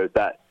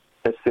 that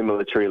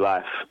assimilatory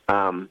life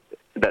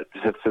that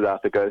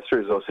Siddhartha goes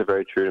through is also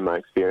very true to my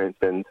experience.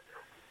 And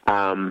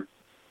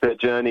the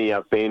journey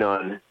I've been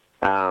on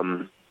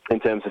in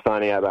terms of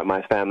finding out about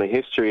my family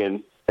history,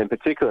 and in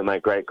particular my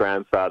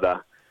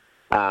great-grandfather,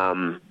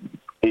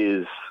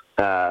 is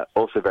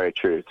also very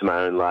true to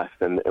my own life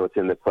and what's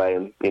in the play.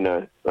 And,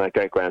 my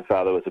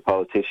great-grandfather was a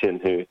politician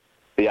who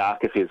the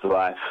arc of his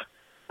life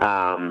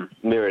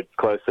mirrored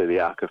closely the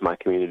arc of my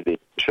community,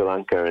 Sri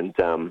Lanka. And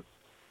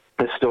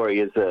the story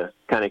is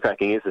Kani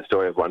Cracking is the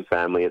story of one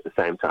family at the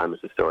same time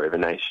as the story of a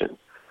nation.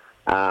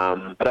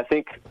 But I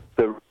think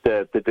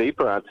the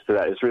deeper answer to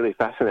that is really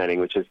fascinating,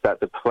 which is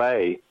that the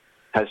play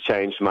has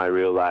changed my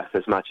real life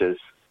as much as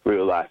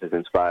real life has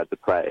inspired the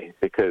play,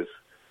 because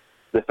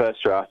the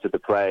first draft of the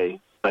play,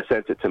 I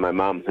sent it to my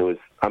mum, who was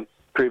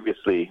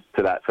previously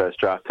to that first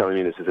draft telling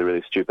me this is a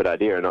really stupid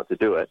idea and not to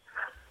do it.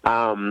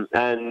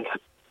 And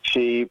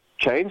she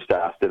changed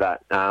after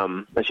that,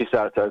 and she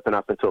started to open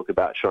up and talk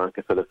about Sri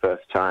Lanka for the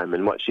first time.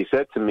 And what she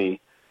said to me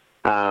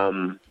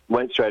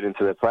went straight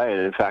into the play,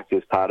 and in fact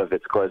is part of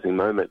its closing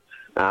moments.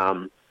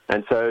 And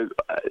so,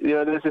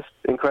 there's this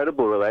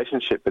incredible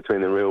relationship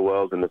between the real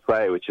world and the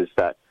play, which is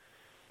that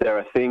there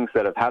are things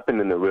that have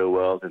happened in the real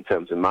world in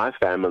terms of my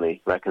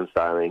family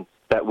reconciling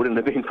that wouldn't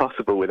have been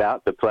possible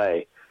without the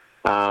play.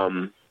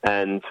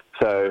 And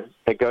so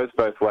it goes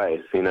both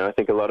ways. I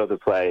think a lot of the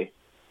play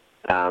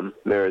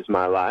mirrors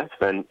my life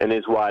and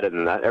is wider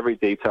than that. Every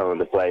detail in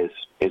the play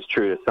is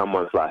true to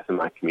someone's life in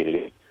my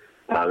community.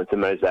 It's a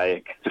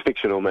mosaic, it's a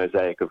fictional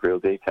mosaic of real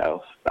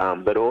details.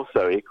 But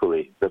also,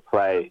 equally, the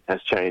play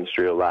has changed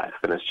real life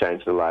and has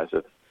changed the lives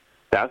of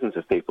thousands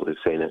of people who've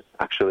seen it,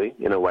 actually,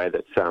 in a way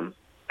that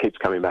keeps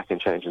coming back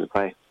and changing the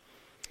play.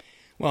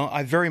 Well,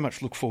 I very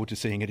much look forward to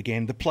seeing it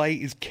again. The play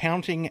is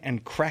Counting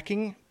and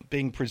Cracking,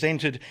 being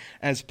presented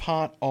as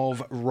part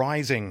of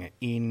Rising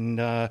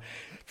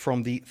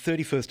from the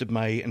 31st of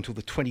May until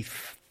the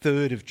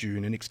 23rd of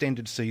June, an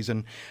extended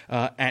season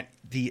at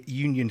the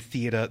Union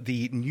Theatre,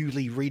 the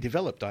newly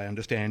redeveloped, I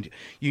understand,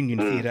 Union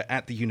Theatre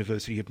at the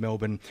University of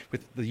Melbourne,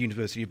 with the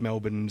University of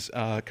Melbourne's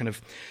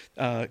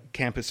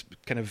campus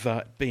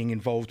being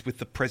involved with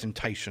the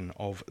presentation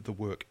of the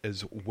work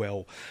as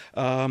well.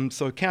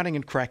 So Counting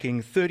and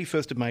Cracking,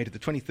 31st of May to the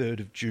 23rd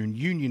of June,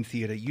 Union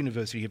Theatre,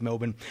 University of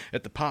Melbourne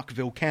at the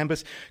Parkville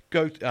campus.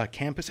 Go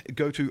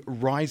to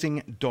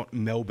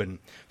rising.melbourne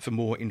for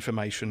more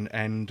information,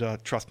 and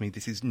trust me,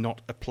 this is not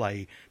a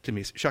play to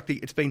miss. Shakti,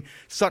 it's been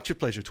such a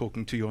pleasure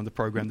talking to you on the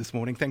program this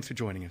morning. Thanks for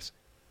joining us.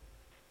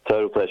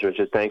 Total pleasure,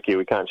 Richard. Thank you.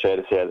 We can't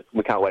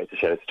wait to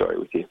share the story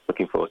with you.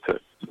 Looking forward to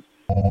it.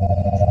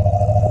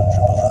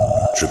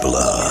 Triple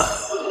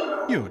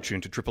R. You're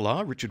tuned to Triple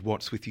R. Richard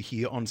Watts with you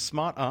here on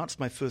Smart Arts,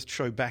 my first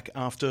show back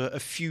after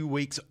a few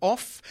weeks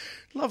off.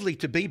 Lovely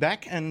to be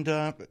back, and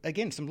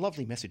again, some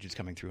lovely messages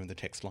coming through in the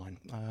text line.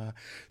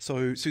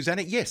 So,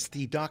 Susanna, yes,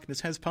 the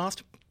darkness has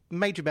passed.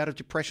 Major bout of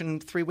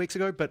depression 3 weeks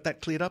ago, but that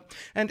cleared up.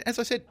 And as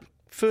I said,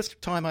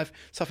 first time I've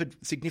suffered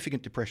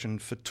significant depression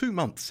for 2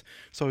 months.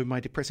 So my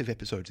depressive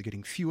episodes are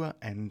getting fewer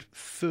and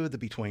further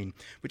between,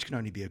 which can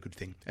only be a good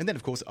thing. And then,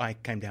 of course, I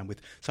came down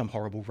with some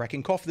horrible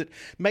racking cough that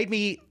made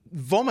me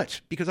vomit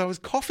because I was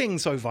coughing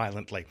so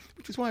violently,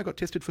 which is why I got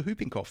tested for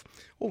whooping cough.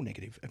 All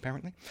negative,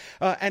 apparently.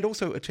 And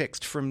also a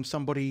text from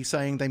somebody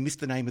saying they missed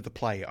the name of the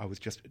play I was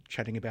just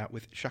chatting about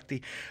with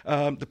Shakti.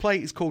 The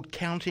play is called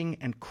Counting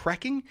and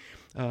Cracking.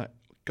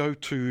 Go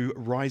to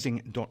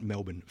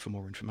rising.melbourne for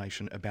more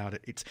information about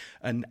it. It's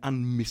an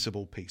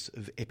unmissable piece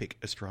of epic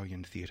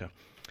Australian theatre.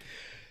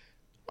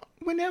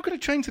 We're now going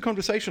to change the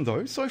conversation,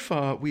 though. So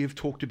far, we have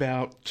talked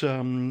about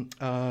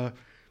we've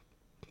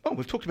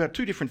talked about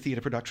 2 different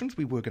theatre productions.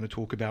 We were going to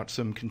talk about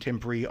some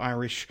contemporary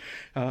Irish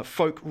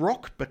folk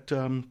rock, but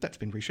that's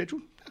been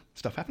rescheduled.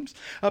 Stuff happens.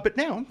 But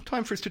now,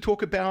 time for us to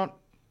talk about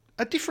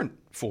a different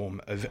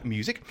form of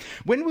music.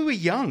 When We Were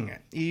Young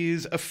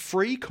is a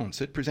free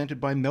concert presented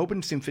by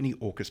Melbourne Symphony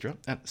Orchestra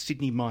at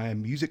Sidney Myer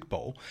Music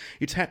Bowl.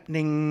 It's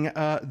happening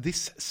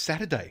this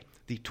Saturday,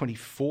 the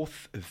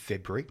 24th of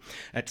February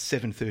at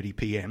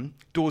 7:30pm.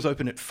 Doors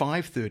open at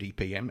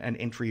 5:30pm and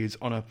entry is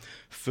on a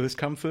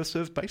first-come,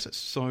 first-served basis.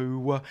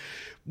 So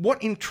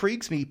what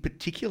intrigues me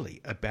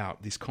particularly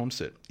about this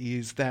concert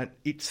is that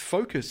its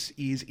focus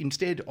is,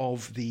 instead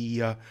of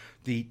the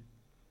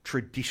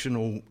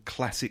traditional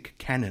classic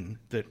canon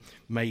that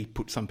may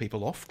put some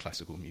people off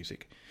classical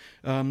music,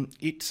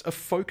 it's a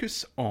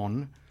focus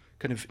on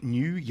kind of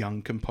new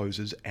young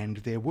composers and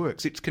their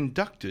works. It's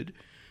conducted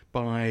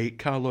by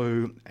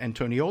Carlo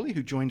Antonioli,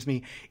 who joins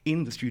me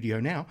in the studio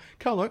now.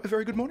 Carlo, a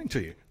very good morning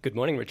to you. Good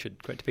morning,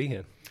 Richard. Great to be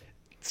here.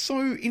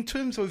 So, in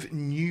terms of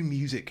new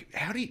music,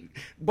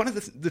 one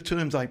of the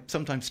terms I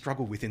sometimes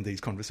struggle with in these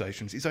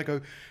conversations is I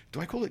go, do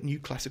I call it new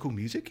classical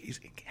music?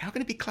 How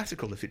can it be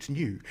classical if it's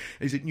new?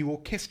 Is it new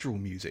orchestral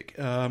music?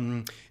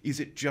 Is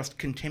it just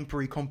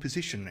contemporary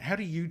composition? How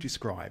do you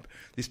describe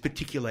this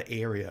particular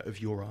area of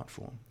your art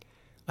form?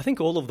 I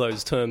think all of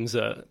those terms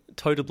are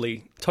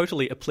totally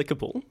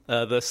applicable.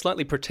 The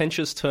slightly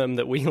pretentious term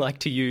that we like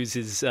to use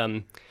is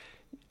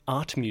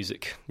art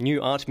music,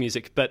 new art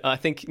music. But I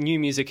think new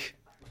music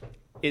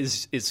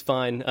is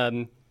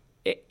fine.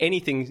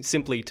 Anything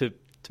simply to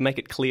make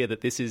it clear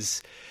that this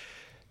is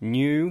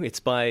new.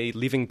 It's by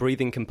living,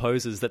 breathing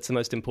composers. That's the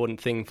most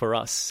important thing for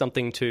us.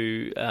 Something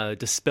to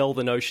dispel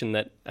the notion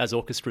that as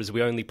orchestras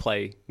we only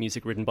play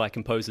music written by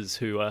composers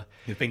who are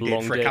You've been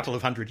dead for a couple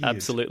of hundred years.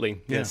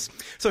 Absolutely, yeah. Yes.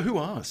 So who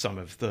are some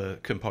of the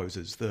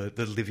composers, the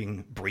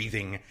living,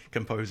 breathing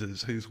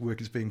composers whose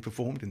work is being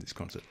performed in this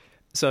concert?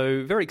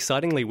 So very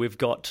excitingly, we've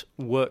got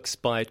works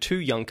by 2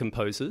 young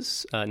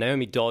composers,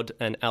 Naomi Dodd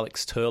and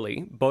Alex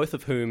Turley, both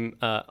of whom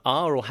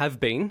are or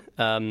have been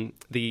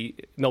the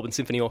Melbourne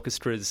Symphony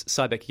Orchestra's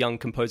Cybeck Young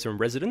Composer in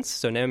Residence.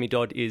 So Naomi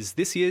Dodd is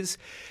this year's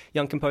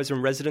Young Composer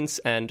in Residence,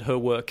 and her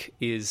work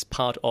is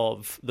part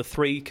of the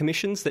 3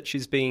 commissions that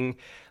she's being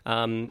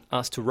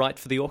asked to write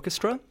for the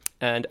orchestra.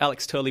 And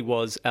Alex Turley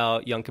was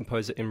our Young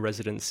Composer in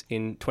Residence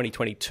in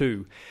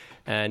 2022.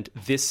 And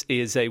this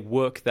is a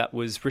work that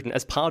was written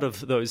as part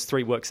of those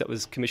 3 works that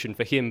was commissioned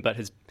for him, but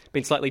has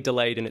been slightly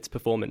delayed in its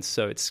performance.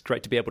 So it's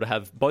great to be able to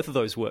have both of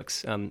those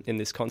works in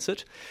this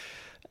concert.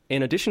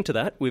 In addition to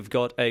that, we've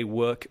got a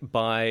work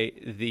by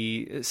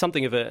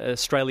something of an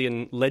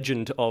Australian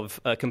legend of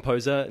a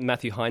composer,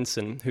 Matthew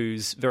Heinsohn,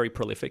 who's very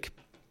prolific.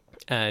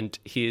 And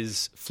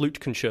his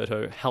flute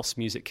concerto, House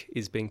Music,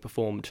 is being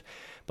performed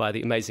by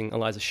the amazing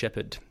Eliza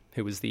Shepherd.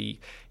 who was the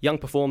Young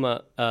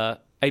Performer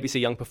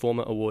ABC Young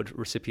Performer Award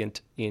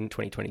recipient in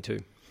 2022.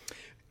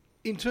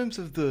 In terms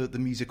of the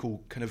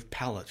musical kind of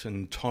palette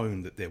and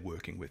tone that they're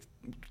working with,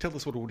 tell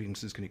us what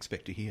audiences can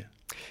expect to hear.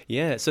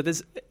 Yeah, so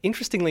there's,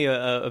 interestingly,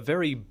 a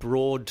very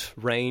broad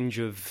range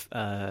of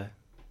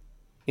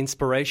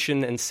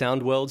inspiration and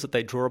sound worlds that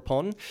they draw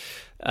upon.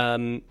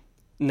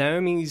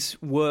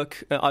 Naomi's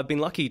work, I've been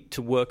lucky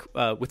to work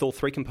with all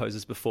three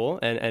composers before,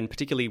 and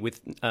particularly with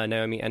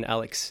Naomi and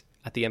Alex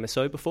at the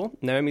MSO before.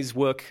 Naomi's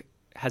work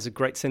has a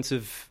great sense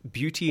of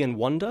beauty and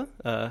wonder.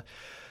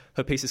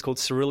 Her piece is called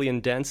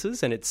Cerulean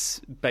Dances, and it's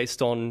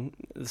based on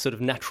the sort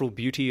of natural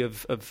beauty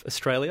of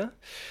Australia.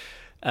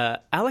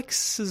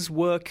 Alex's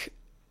work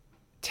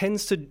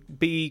tends to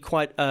be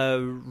quite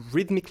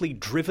rhythmically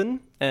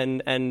driven,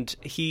 and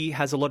he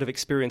has a lot of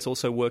experience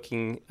also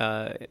working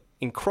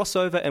in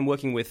crossover and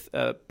working with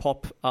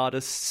pop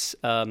artists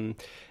and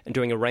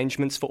doing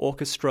arrangements for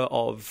orchestra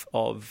of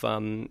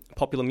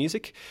popular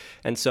music.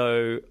 And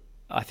so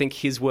I think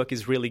his work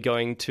is really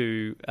going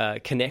to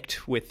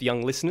connect with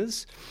young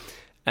listeners.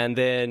 And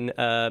then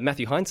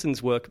Matthew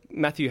Heinsohn's work,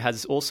 Matthew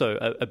has also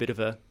a bit of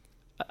a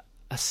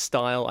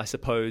style, I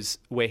suppose,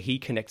 where he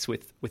connects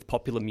with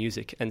popular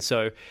music. And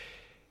so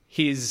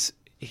his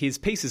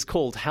piece is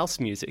called House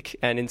Music,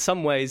 and in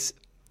some ways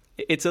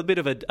it's a bit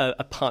of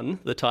a pun,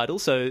 the title.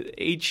 So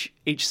each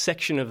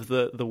section of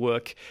the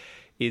work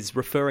is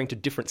referring to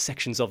different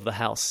sections of the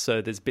house.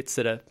 So there's bits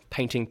that are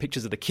painting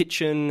pictures of the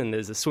kitchen, and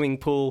there's a swimming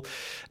pool.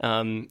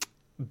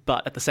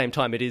 But at the same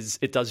time,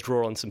 it does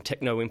draw on some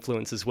techno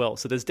influence as well.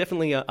 So there's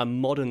definitely a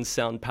modern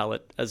sound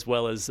palette as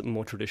well as a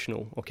more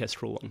traditional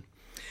orchestral one.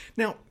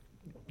 Now,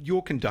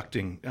 you're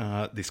conducting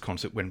this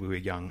concert When We Were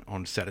Young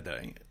on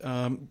Saturday.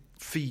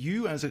 For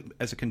you as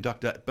a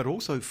conductor, but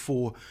also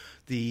for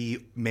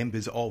the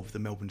members of the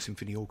Melbourne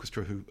Symphony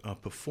Orchestra who are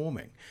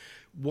performing,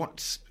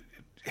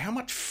 how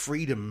much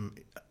freedom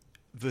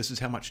versus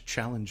how much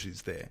challenge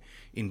is there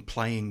in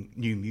playing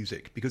new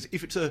music? Because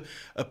if it's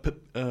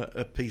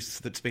a piece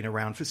that's been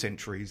around for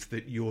centuries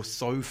that you're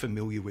so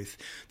familiar with,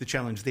 the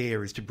challenge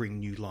there is to bring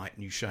new light,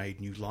 new shade,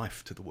 new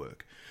life to the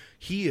work.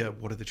 Here,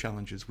 what are the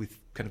challenges with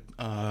kind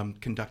of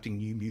conducting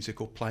new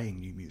music or playing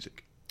new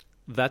music?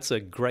 That's a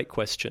great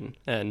question,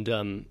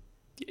 and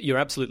you're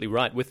absolutely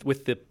right.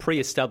 With the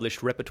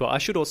pre-established repertoire, I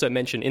should also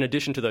mention, in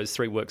addition to those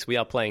three works, we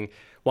are playing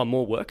one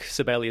more work,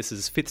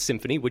 Sibelius's Fifth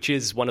Symphony, which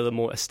is one of the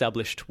more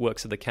established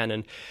works of the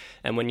canon.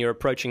 And when you're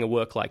approaching a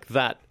work like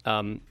that,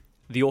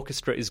 the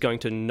orchestra is going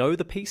to know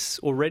the piece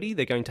already.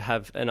 They're going to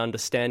have an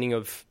understanding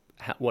of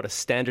what a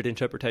standard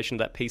interpretation of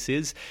that piece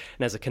is.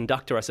 And as a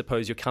conductor, I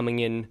suppose you're coming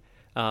in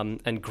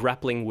and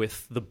grappling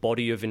with the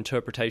body of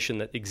interpretation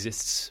that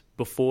exists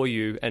before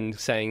you and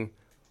saying,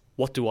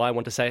 what do I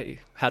want to say?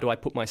 How do I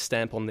put my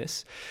stamp on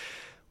this?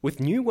 With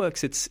new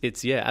works, it's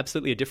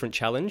absolutely a different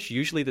challenge.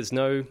 Usually there's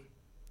no,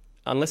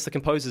 unless the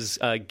composer's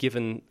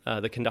given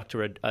the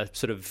conductor a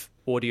sort of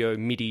audio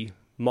MIDI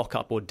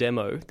mock-up or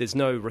demo, there's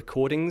no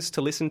recordings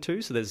to listen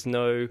to, so there's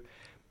no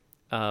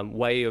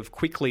way of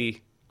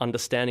quickly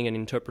understanding and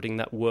interpreting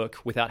that work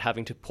without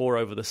having to pore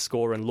over the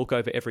score and look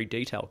over every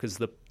detail because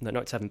the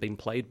notes haven't been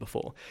played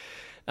before.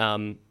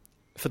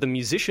 For the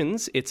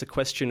musicians, it's a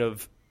question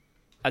of,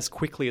 as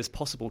quickly as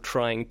possible,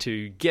 trying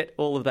to get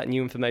all of that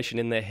new information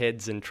in their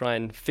heads and try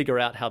and figure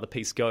out how the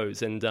piece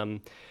goes.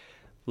 And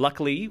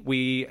luckily,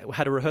 we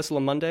had a rehearsal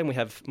on Monday and we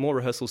have more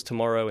rehearsals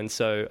tomorrow. And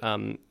so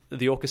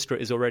the orchestra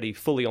is already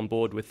fully on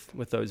board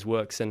with those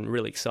works and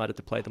really excited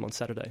to play them on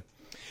Saturday.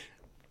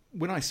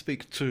 When I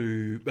speak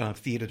to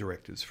theatre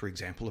directors, for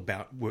example,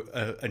 about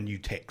a new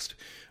text,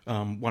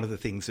 one of the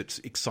things that's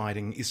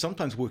exciting is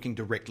sometimes working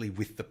directly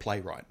with the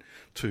playwright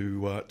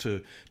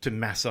to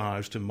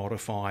massage, to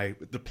modify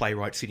the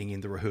playwright sitting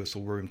in the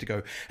rehearsal room to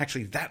go,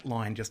 actually, that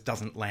line just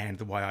doesn't land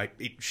the way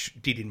it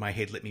did in my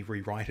head. Let me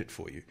rewrite it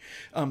for you.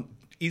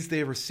 Is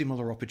there a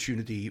similar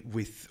opportunity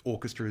with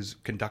orchestras,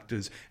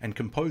 conductors and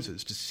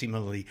composers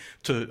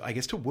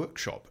to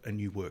workshop a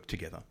new work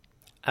together?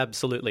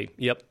 Absolutely,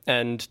 yep.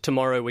 And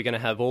tomorrow we're going to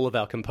have all of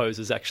our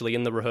composers actually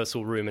in the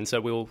rehearsal room, and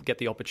so we'll get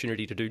the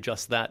opportunity to do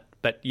just that.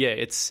 But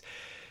yeah,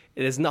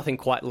 there's nothing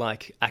quite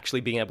like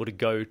actually being able to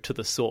go to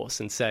the source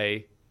and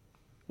say,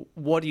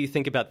 what do you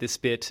think about this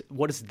bit?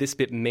 What does this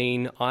bit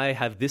mean? I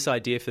have this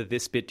idea for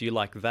this bit. Do you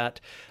like that?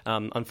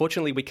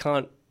 Unfortunately, we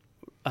can't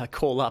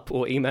call up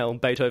or email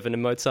Beethoven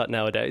and Mozart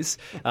nowadays,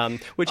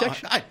 which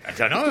actually... I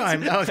don't know.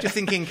 I was just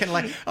thinking,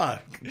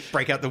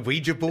 break out the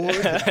Ouija board?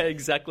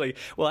 Exactly.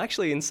 Well,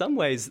 actually, in some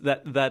ways,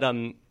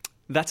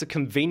 that's a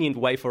convenient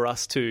way for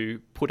us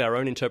to put our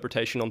own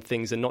interpretation on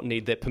things and not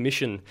need their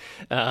permission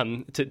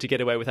to get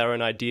away with our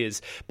own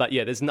ideas. But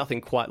yeah, there's nothing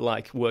quite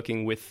like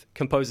working with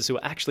composers who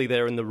are actually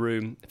there in the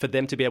room, for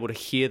them to be able to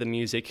hear the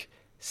music,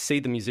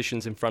 see the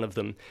musicians in front of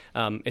them.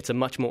 It's a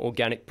much more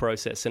organic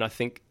process, and I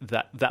think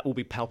that will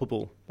be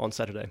palpable on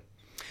Saturday.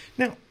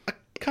 Now,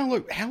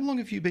 Carlo, how long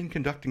have you been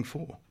conducting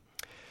for?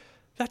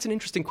 That's an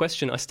interesting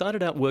question. I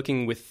started out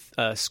working with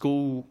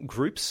school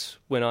groups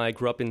when I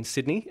grew up in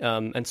Sydney,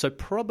 and so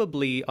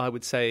probably I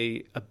would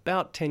say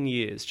about 10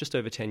 years, just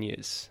over 10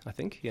 years, I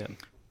think, yeah.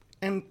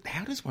 And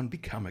how does one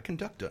become a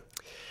conductor?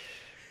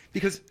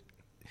 Because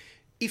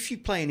if you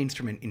play an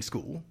instrument in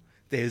school,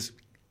 there's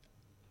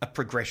a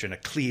progression, a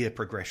clear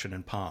progression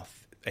and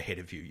path ahead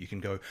of you. You can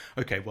go,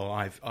 okay, well,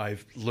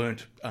 I've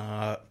learnt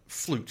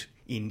flute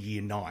in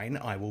year 9,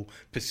 I will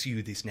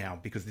pursue this now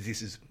because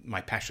this is my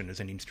passion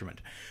as an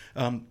instrument.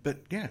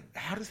 But yeah,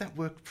 how does that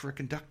work for a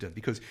conductor?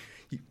 Because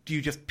do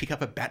you just pick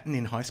up a baton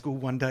in high school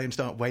one day and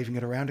start waving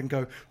it around and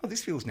go, oh,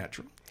 this feels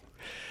natural?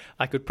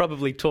 I could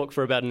probably talk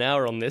for about an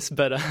hour on this,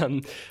 but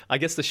I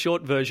guess the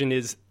short version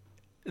is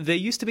there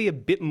used to be a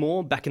bit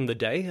more back in the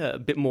day, a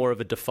bit more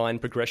of a defined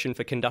progression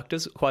for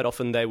conductors. Quite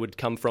often they would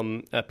come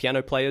from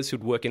piano players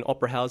who'd work in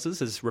opera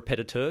houses as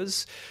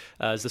repetiteurs,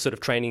 as the sort of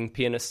training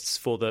pianists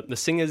for the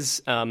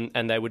singers,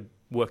 and they would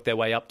work their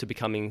way up to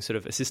becoming sort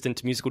of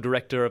assistant musical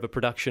director of a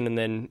production, and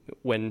then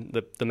when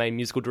the main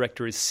musical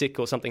director is sick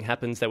or something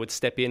happens, they would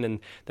step in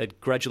and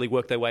they'd gradually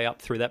work their way up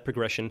through that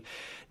progression.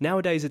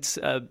 Nowadays it's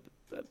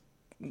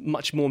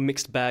much more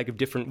mixed bag of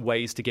different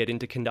ways to get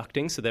into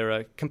conducting. So there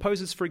are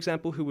composers, for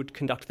example, who would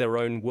conduct their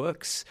own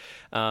works,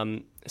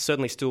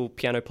 certainly still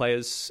piano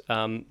players,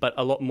 but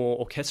a lot more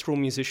orchestral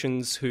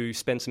musicians who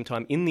spend some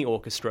time in the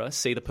orchestra,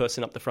 see the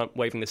person up the front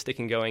waving the stick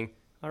and going,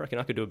 I reckon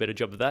I could do a better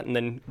job of that, and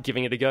then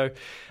giving it a go.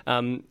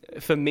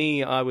 For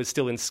me, I was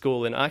still in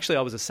school, and actually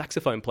I was a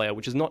saxophone player,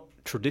 which is not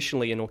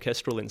traditionally an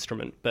orchestral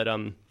instrument, but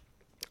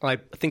I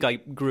think I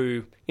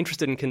grew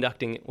interested in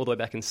conducting all the way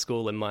back in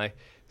school, and my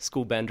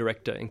school band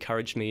director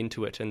encouraged me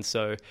into it. And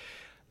so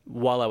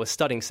while I was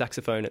studying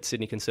saxophone at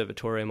Sydney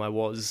Conservatorium, I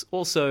was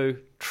also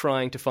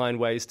trying to find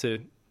ways to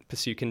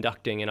pursue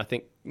conducting, and I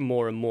think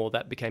more and more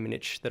that became an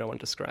itch that I wanted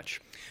to scratch.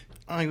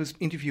 I was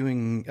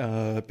interviewing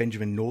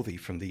Benjamin Northey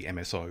from the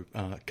MSO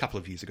a couple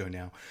of years ago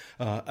now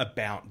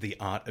about the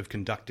art of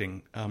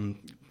conducting.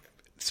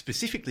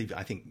 Specifically,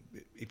 I think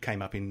it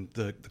came up in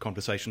the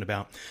conversation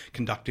about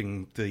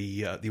conducting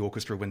the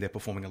orchestra when they're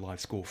performing a live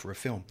score for a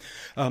film.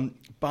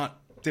 But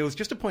there was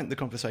just a point in the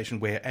conversation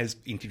where, as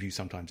interviews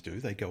sometimes do,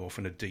 they go off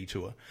on a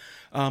detour.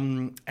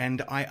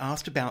 And I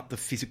asked about the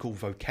physical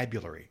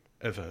vocabulary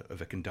of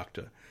a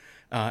conductor.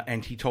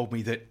 And he told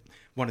me that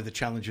one of the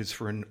challenges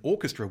for an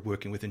orchestra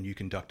working with a new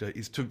conductor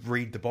is to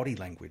read the body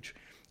language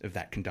of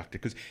that conductor,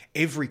 because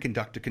every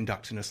conductor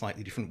conducts in a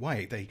slightly different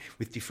way,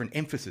 with different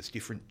emphasis,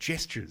 different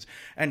gestures.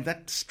 And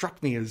that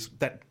struck me as,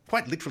 that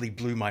quite literally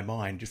blew my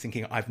mind, just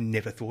thinking, I've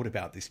never thought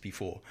about this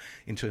before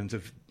in terms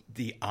of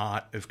the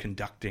art of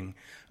conducting,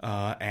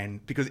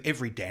 and because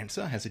every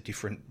dancer has a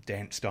different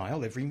dance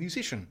style, every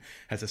musician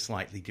has a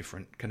slightly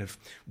different kind of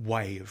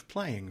way of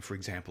playing, for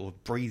example,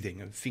 of breathing,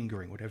 of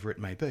fingering, whatever it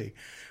may be.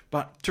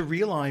 But to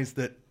realise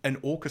that an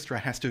orchestra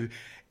has to,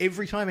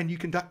 every time a new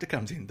conductor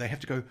comes in, they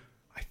have to go,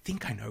 I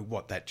think I know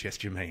what that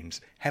gesture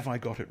means. Have I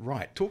got it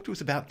right? Talk to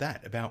us about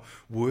that, about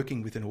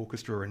working with an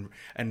orchestra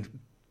and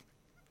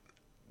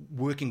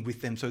working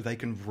with them so they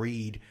can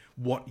read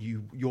what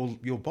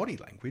your body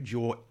language,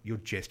 your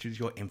gestures,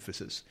 your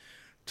emphasis,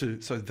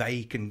 so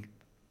they can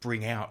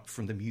bring out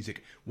from the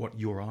music what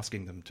you're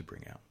asking them to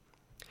bring out.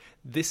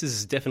 This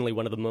is definitely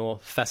one of the more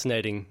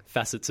fascinating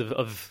facets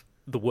of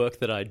the work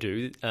that I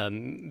do,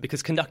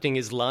 because conducting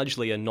is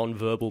largely a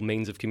non-verbal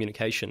means of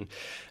communication.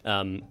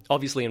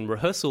 Obviously in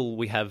rehearsal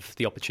we have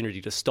the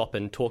opportunity to stop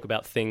and talk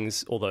about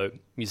things, although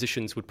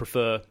musicians would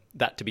prefer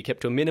that to be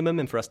kept to a minimum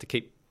and for us to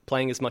keep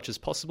playing as much as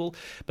possible.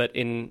 But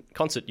in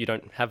concert you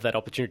don't have that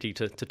opportunity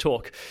to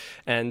talk.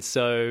 And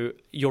so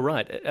you're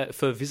right,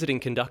 for visiting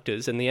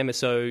conductors, and the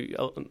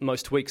MSO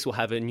most weeks will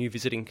have a new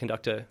visiting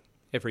conductor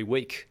every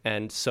week,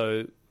 and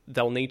so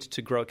they'll need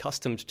to grow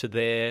accustomed to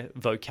their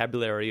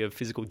vocabulary of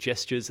physical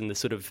gestures and the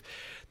sort of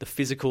the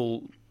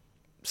physical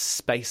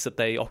space that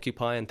they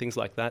occupy and things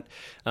like that.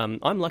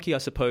 I'm lucky, I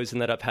suppose, in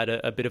that I've had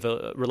a bit of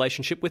a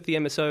relationship with the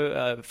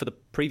MSO. For the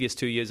previous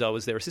 2 years I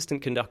was their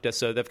assistant conductor,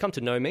 so they've come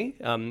to know me.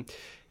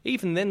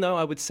 Even then, though,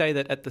 I would say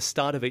that at the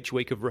start of each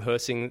week of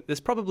rehearsing, there's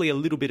probably a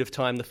little bit of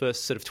time, the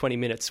first sort of 20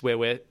 minutes, where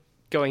we're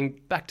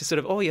going back to sort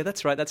of, oh yeah,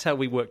 that's right, that's how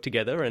we work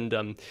together.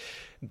 And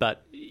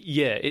but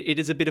yeah, it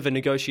is a bit of a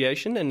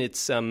negotiation, and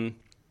it's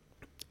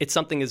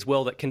something as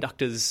well that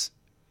conductors,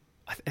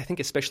 I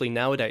think especially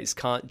nowadays,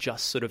 can't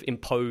just sort of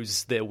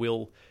impose their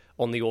will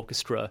on the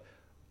orchestra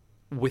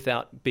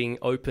without being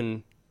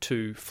open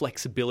to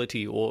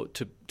flexibility or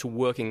to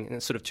working in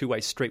a sort of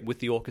two-way street with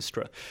the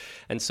orchestra.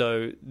 And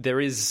so there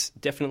is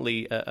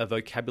definitely a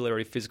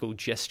vocabulary of physical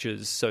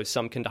gestures. So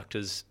some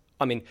conductors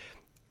come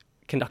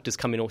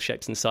in all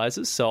shapes and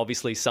sizes. So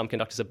obviously some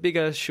conductors are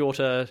bigger,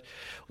 shorter,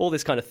 all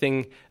this kind of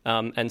thing.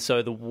 And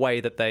so the way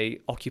that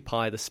they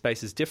occupy the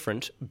space is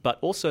different, but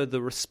also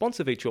the response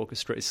of each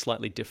orchestra is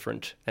slightly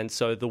different. And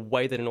so the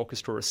way that an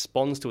orchestra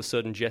responds to a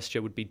certain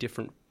gesture would be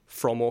different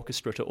from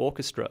orchestra to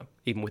orchestra,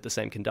 even with the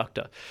same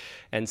conductor.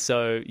 And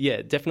so,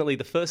 yeah, definitely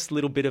the first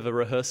little bit of a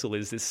rehearsal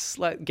is this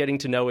getting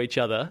to know each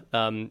other,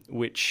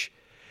 which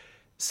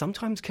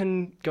sometimes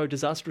can go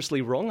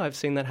disastrously wrong. I've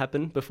seen that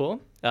happen before.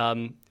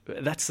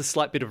 That's a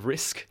slight bit of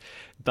risk,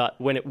 but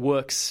when it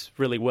works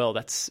really well,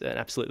 that's an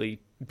absolutely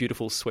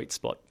beautiful sweet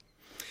spot.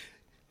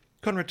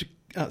 Conrad,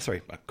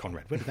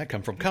 where did that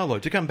come from? Carlo,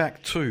 to come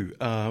back to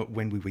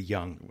When We Were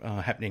Young,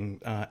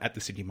 happening at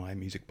the Sidney Myer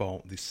Music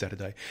Bowl this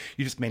Saturday.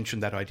 You just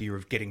mentioned that idea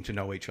of getting to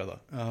know each other.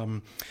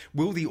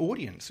 Will the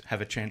audience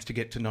have a chance to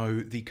get to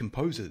know the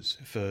composers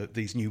for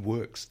these new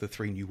works, the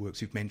 3 new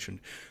works you've mentioned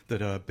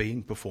that are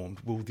being performed?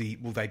 Will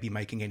they be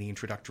making any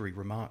introductory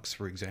remarks,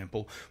 for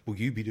example? Will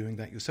you be doing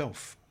that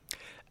yourself?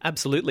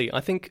 Absolutely.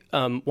 I think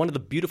one of the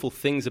beautiful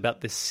things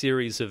about this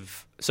series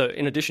of... So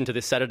in addition to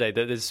this Saturday,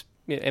 there's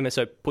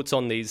MSO puts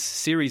on these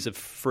series of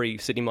free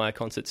Sidney Myer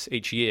concerts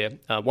each year,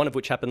 one of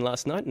which happened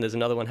last night, and there's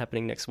another one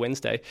happening next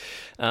Wednesday.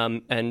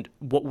 And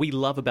what we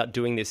love about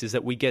doing this is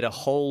that we get a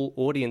whole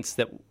audience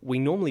that we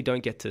normally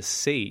don't get to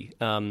see.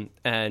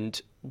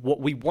 And what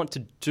we want to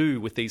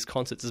do with these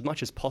concerts as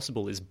much as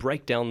possible is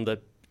break down the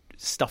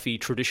stuffy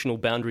traditional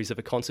boundaries of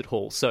a concert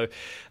hall. So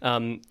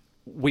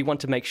we want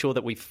to make sure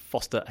that we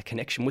foster a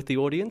connection with the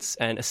audience,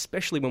 and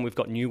especially when we've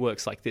got new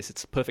works like this,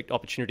 it's a perfect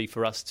opportunity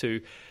for us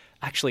to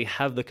actually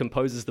have the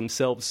composers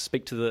themselves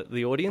speak to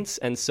the audience.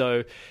 And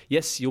so,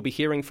 yes, you'll be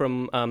hearing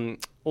from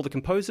all the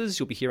composers,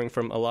 you'll be hearing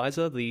from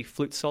Eliza, the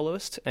flute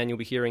soloist, and you'll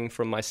be hearing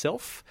from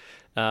myself,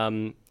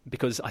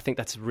 because I think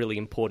that's a really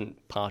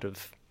important part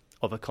of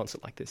a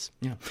concert like this.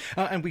 Yeah.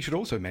 And we should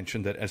also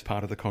mention that as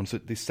part of the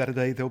concert this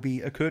Saturday, there'll be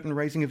a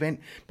curtain-raising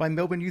event by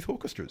Melbourne Youth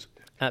Orchestras.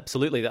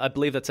 Absolutely. I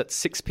believe that's at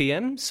 6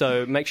 p.m,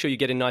 so make sure you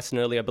get in nice and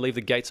early. I believe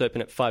the gates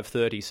open at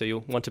 5:30, so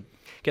you'll want to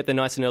get there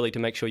nice and early to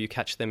make sure you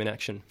catch them in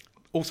action.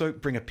 Also,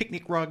 bring a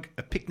picnic rug,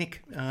 a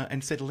picnic,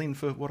 and settle in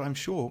for what I'm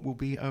sure will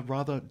be a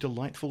rather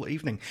delightful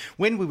evening.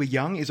 When We Were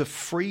Young is a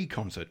free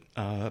concert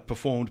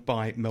performed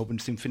by Melbourne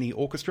Symphony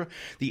Orchestra,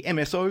 the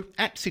MSO,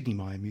 at Sidney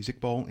Myer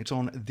Music Bowl. It's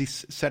on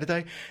this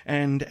Saturday.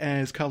 And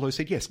as Carlo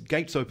said, yes,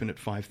 gates open at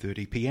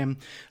 5:30 p.m.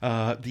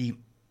 The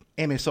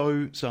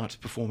MSO starts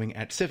performing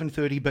at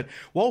 7:30, but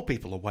while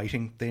people are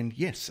waiting, then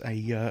yes,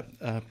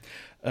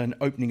 an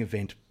opening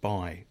event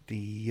by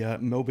the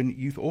Melbourne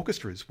Youth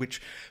Orchestras,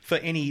 which for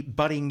any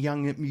budding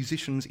young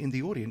musicians in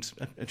the audience,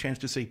 a chance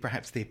to see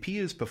perhaps their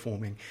peers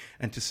performing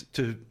and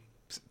to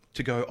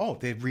go, oh,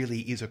 there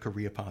really is a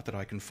career path that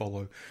I can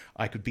follow.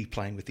 I could be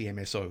playing with the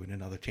MSO in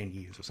another 10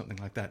 years or something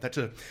like that. That's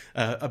a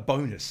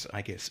bonus,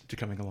 I guess, to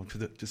coming along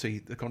to see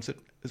the concert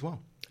as well.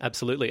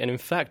 Absolutely. And in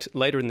fact,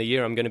 later in the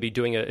year, I'm going to be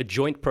doing a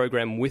joint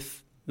program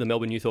with the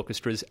Melbourne Youth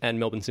Orchestras and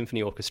Melbourne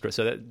Symphony Orchestra.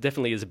 So that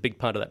definitely is a big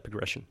part of that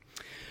progression.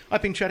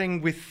 I've been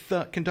chatting with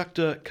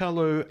conductor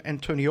Carlo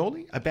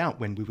Antonioli about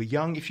When We Were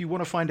Young. If you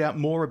want to find out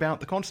more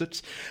about the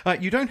concerts,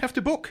 you don't have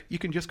to book. You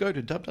can just go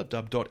to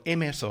www.mso.com.au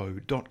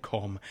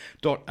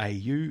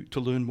to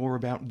learn more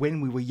about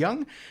When We Were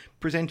Young,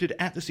 presented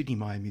at the Sidney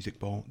Myer Music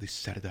Bowl this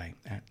Saturday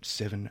at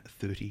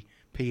 7:30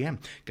 p.m.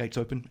 Gates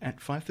open at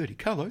 5:30.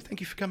 Carlo,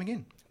 thank you for coming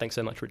in. Thanks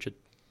so much, Richard.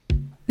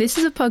 This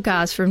is a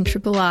podcast from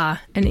Triple R,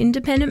 an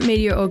independent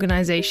media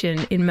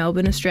organisation in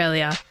Melbourne,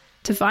 Australia.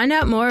 To find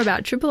out more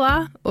about Triple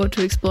R or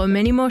to explore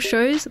many more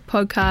shows,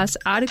 podcasts,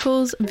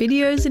 articles,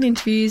 videos and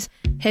interviews,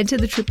 head to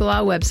the Triple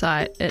R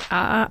website at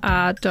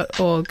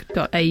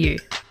rrr.org.au.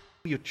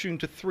 You're tuned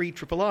to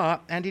 3RRR,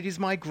 and it is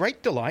my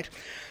great delight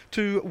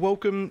to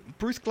welcome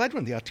Bruce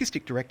Gladwin, the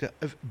Artistic Director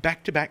of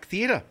Back to Back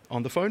Theatre,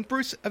 on the phone.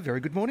 Bruce, a very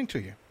good morning to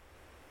you.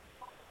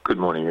 Good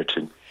morning,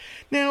 Richard.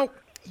 Now,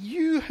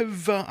 you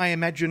have, I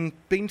imagine,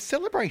 been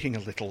celebrating a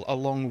little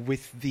along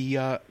with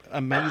the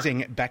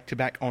amazing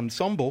Back-to-Back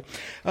ensemble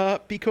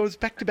because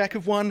Back-to-Back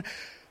have won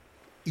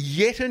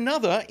yet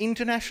another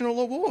international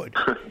award.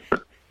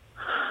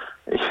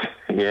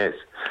 Yes.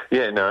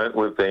 Yeah, no,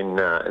 we've been,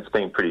 it's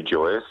been pretty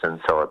joyous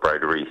and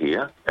celebratory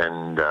here,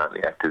 and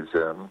the actors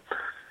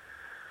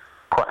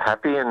quite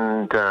happy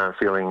and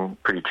feeling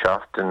pretty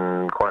chuffed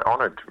and quite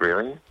honoured,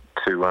 really,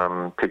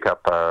 to pick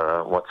up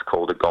what's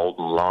called a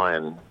Golden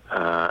Lion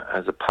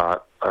as a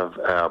part of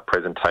our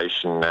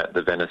presentation at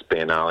the Venice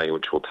Biennale,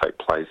 which will take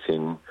place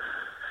in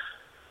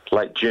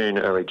late June,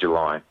 early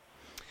July.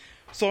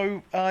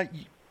 So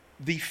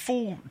the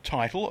full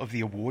title of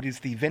the award is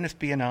the Venice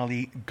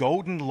Biennale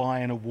Golden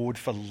Lion Award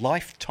for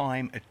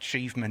Lifetime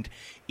Achievement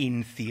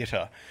in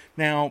Theatre.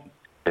 Now,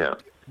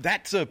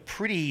 that's a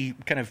pretty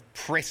kind of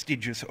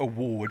prestigious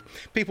award.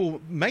 People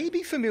may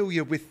be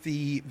familiar with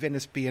the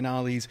Venice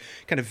Biennale's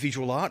kind of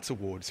visual arts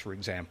awards, for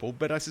example,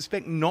 but I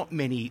suspect not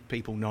many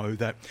people know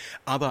that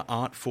other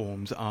art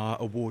forms are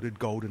awarded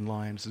Golden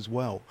Lions as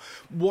well.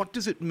 What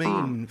does it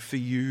mean for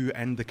you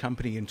and the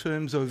company in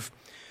terms of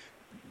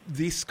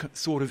this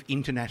sort of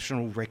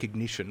international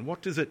recognition?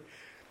 What does it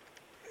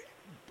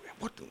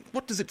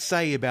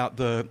say about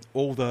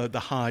all the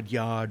hard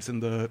yards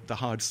and the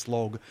hard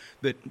slog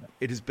that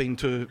it has been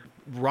to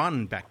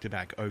run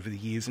Back-to-Back over the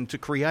years and to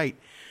create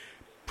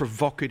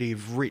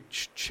provocative,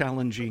 rich,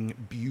 challenging,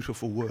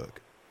 beautiful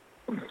work?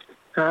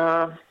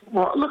 Well,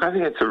 look, I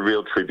think it's a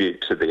real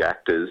tribute to the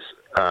actors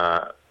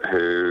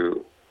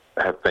who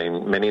have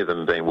been, many of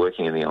them been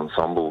working in the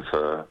ensemble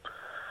for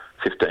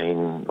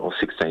 15 or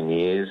 16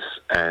 years,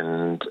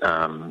 and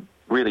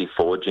really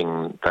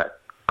forging that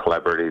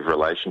collaborative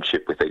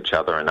relationship with each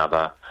other and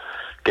other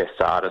guest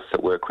artists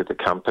that work with the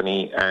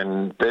company.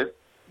 And they've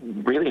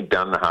really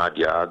done the hard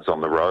yards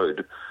on the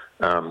road,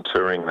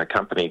 touring. The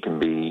company can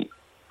be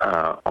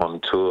on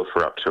tour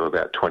for up to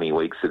about 20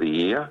 weeks of the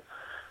year.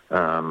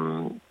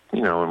 And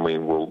we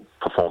will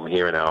perform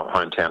here in our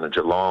hometown of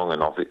Geelong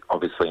and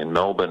obviously in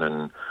Melbourne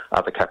and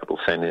other capital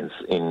centres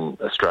in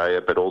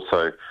Australia, but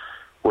also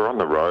we're on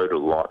the road a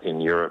lot in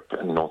Europe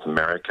and North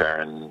America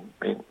and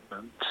in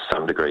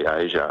some degree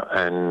Asia,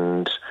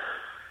 and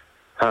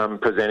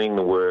presenting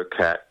the work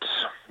at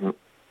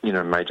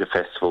major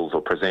festivals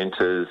or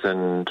presenters,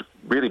 and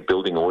really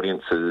building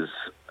audiences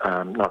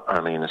not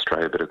only in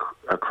Australia but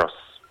across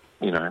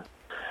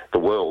the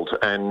world.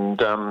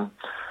 And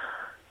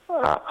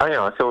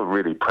I feel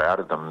really proud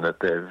of them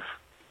that they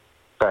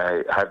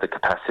have the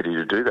capacity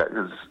to do that,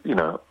 because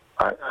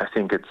I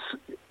think it's,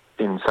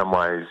 in some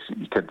ways,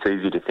 it's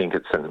easy to think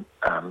it's an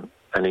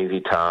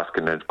easy task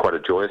and it's quite a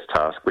joyous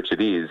task, which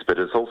it is, but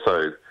it's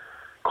also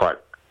quite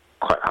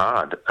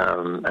hard.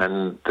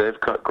 And they've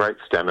got great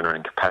stamina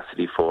and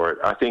capacity for it.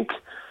 I think,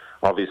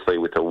 obviously,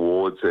 with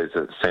awards, there's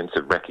a sense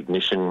of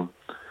recognition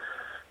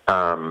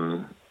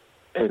in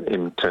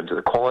terms of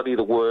the quality of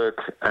the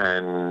work,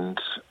 and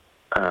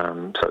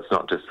so it's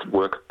not just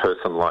work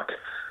person-like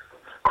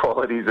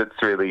qualities.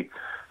 It's really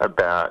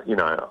about,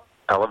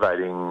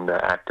 elevating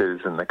the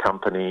actors and the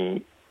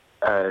company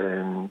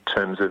in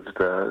terms of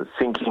the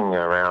thinking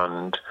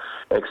around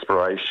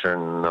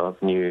exploration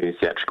of new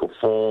theatrical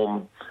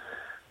form,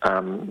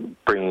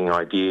 bringing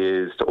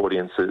ideas to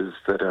audiences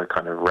that are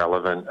kind of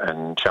relevant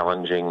and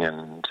challenging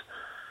and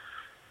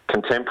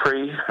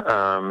contemporary. It's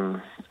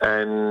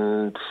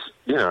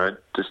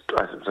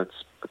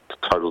a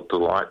total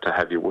delight to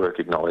have your work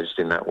acknowledged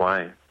in that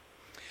way.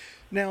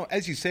 Now,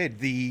 as you said,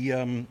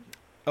 the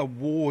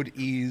award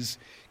is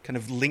kind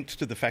of linked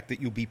to the fact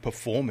that you'll be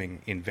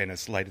performing in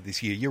Venice later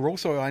this year. You're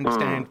also, I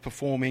understand,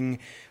 performing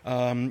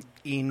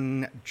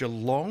in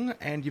Geelong,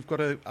 and you've got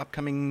an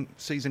upcoming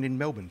season in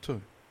Melbourne too.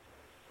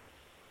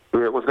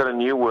 We've got a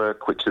new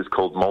work which is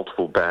called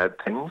Multiple Bad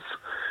Things,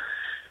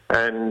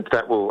 and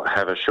that will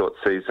have a short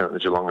season at the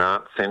Geelong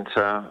Arts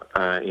Centre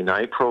in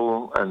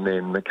April, and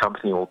then the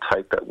company will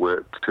take that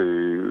work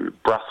to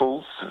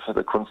Brussels for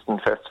the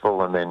Kunsten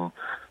Festival, and then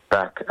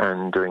back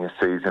and doing a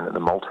season at the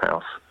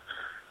Malthouse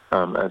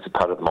as a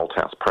part of the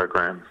Malthouse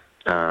program,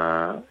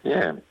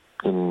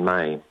 in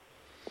May.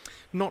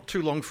 Not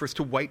too long for us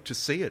to wait to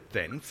see it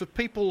then. For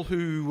people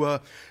who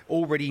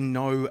already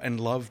know and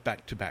love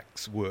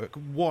Back-to-Back's work,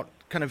 what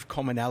kind of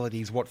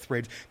commonalities, what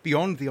threads,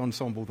 beyond the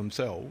ensemble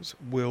themselves,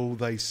 will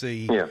they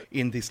see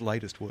in this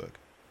latest work?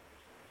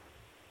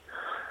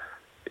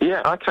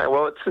 Yeah, okay.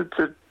 Well,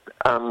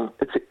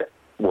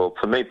 well,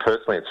 for me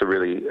personally, it's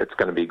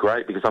going to be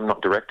great, because I'm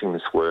not directing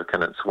this work,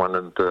 and it's one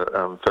of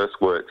the first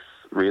works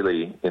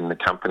really in the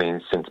company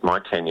since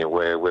my tenure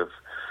where we're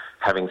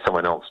having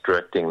someone else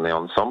directing the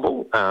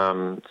ensemble.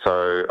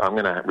 So I'm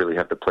going to really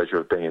have the pleasure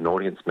of being an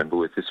audience member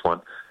with this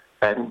one.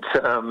 And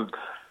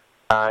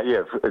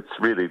it's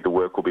really, the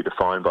work will be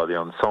defined by the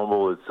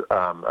ensemble as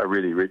a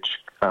really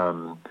rich,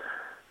 the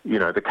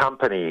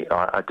company,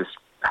 I just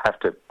have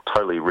to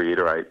totally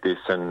reiterate this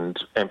and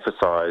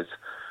emphasise,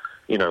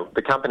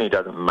 the company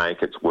doesn't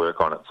make its work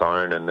on its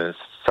own, and there's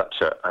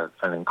such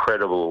an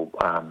incredible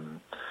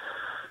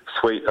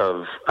suite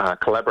of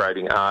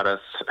collaborating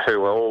artists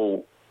who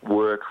all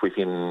work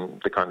within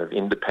the kind of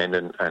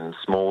independent and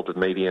small to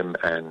medium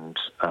and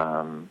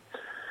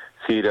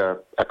theatre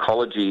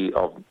ecology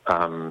of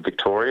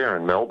Victoria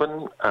and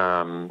Melbourne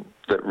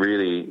that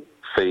really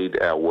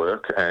feed our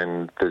work.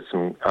 And there's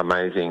some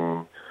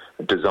amazing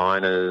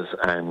designers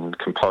and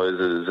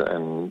composers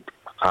and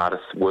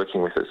artists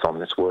working with us on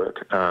this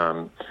work.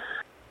 I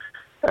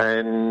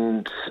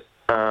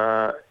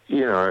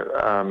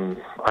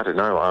don't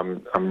know,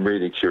 I'm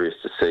really curious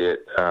to see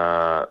it.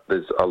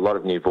 There's a lot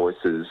of new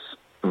voices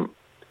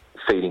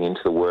feeding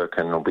into the work,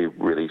 and it'll be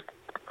really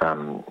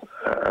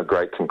a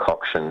great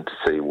concoction to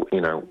see,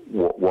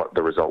 what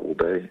the result will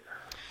be.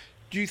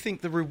 Do you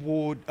think the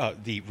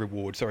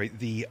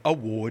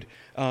award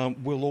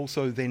will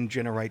also then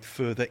generate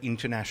further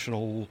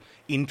international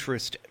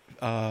interest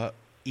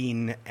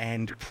in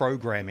and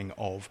programming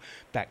of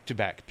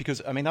Back-to-Back?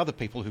 Because, other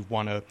people who've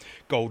won a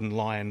Golden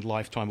Lion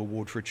Lifetime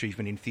Award for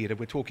Achievement in Theatre,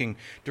 we're talking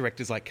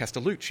directors like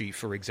Castellucci,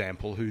 for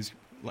example, who's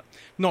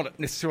not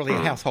necessarily a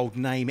household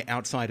name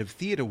outside of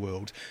theatre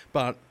world,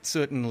 but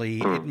certainly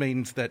it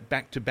means that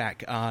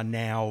Back-to-Back are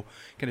now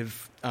kind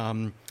of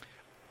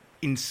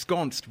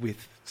ensconced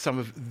with some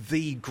of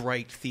the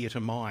great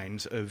theatre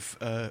minds of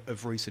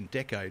recent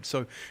decades.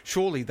 So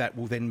surely that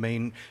will then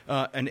mean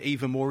an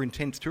even more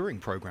intense touring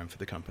program for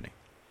the company.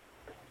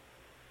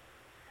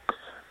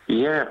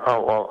 Yeah.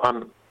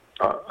 I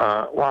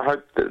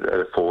hope that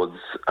it affords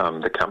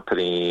the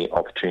company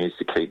opportunities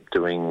to keep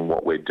doing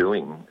what we're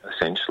doing,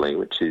 essentially,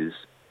 which is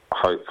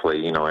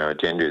hopefully, our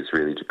agenda is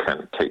really to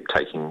kind of keep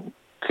taking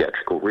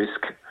theatrical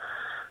risk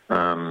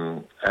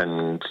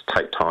and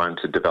take time time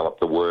to develop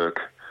the work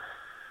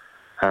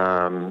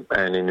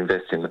and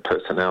invest in the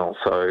personnel.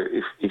 So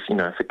if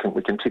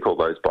we can tick all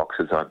those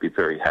boxes, I'd be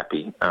very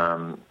happy.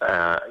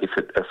 If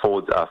it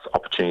affords us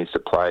opportunities to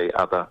play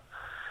with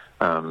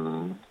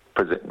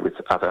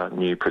other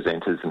new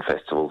presenters and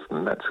festivals,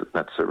 and that's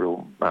a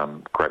real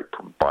great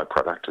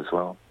byproduct as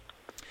well.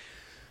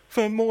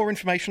 For more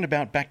information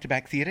about Back to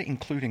Back Theatre,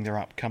 including their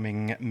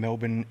upcoming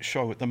Melbourne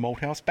show at the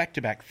Malthouse,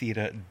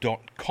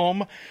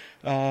 backtobacktheatre.com.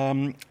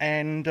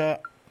 And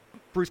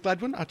Bruce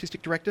Gladwin,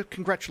 Artistic Director,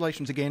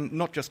 congratulations again,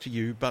 not just to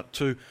you, but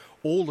to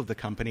all of the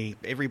company,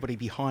 everybody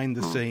behind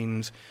the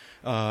scenes,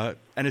 and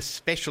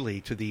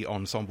especially to the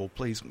ensemble.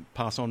 Please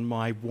pass on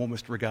my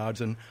warmest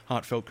regards and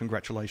heartfelt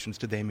congratulations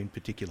to them in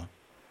particular.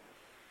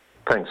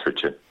 Thanks,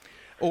 Richard.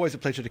 Always a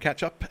pleasure to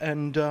catch up,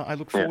 and I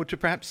look forward to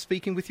perhaps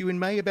speaking with you in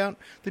May about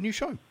the new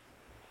show.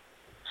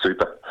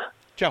 Super.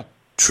 Ciao.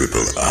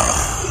 Triple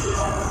R.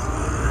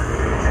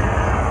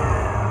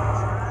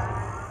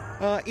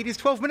 It is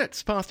 12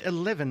 minutes past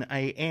 11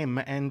 a.m.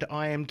 and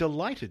I am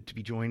delighted to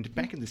be joined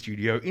back in the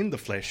studio in the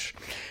flesh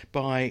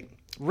by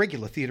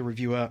regular theatre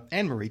reviewer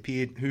Anne-Marie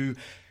Peard, who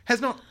has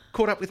not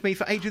caught up with me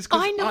for ages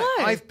because I know.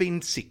 I've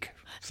been sick.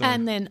 So.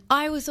 And then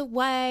I was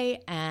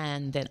away,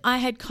 and then I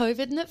had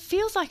COVID, and it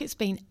feels like it's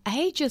been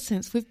ages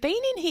since we've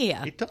been in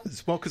here. It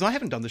does. Well, because I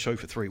haven't done the show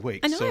for 3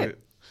 weeks. I know. So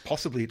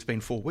possibly it's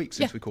been 4 weeks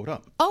since we caught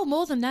up. Oh,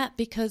 more than that,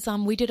 because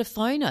we did a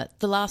phoner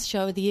the last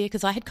show of the year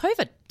because I had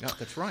COVID. Oh,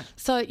 that's right.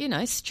 So,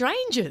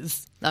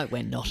 strangers. No,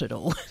 we're not at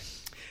all.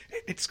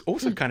 It's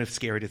also kind of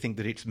scary to think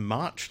that it's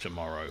March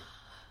tomorrow.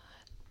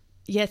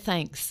 Yeah,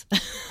 thanks.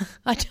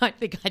 I don't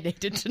think I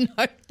needed to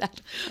know that.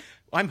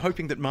 I'm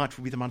hoping that March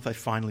will be the month I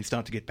finally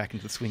start to get back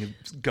into the swing of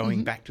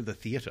going back to the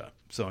theatre.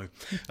 So,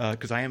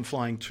 because I am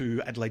flying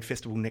to Adelaide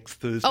Festival next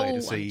Thursday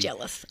to see... I'm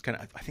jealous.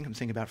 I think I'm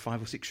seeing about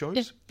 5 or 6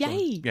 shows. Yeah.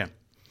 Yay. So, yeah.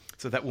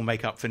 So that will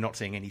make up for not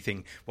seeing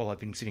anything while I've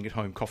been sitting at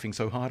home coughing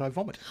so hard I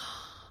vomit.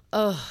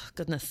 Oh,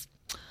 goodness.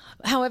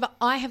 However,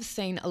 I have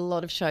seen a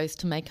lot of shows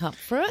to make up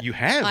for it. You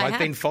have. I've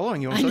been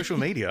following you on social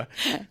media.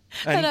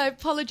 And I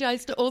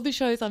apologise to all the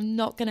shows I'm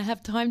not going to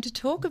have time to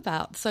talk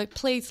about. So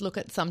please look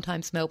at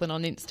Sometimes Melbourne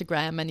on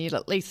Instagram and you'll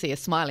at least see a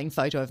smiling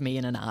photo of me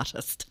and an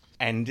artist.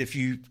 And if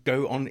you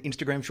go on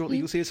Instagram shortly,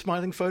 you'll see a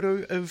smiling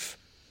photo of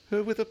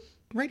her with a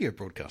radio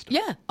broadcaster.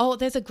 Yeah. Oh,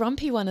 there's a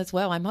grumpy one as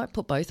well. I might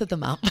put both of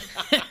them up.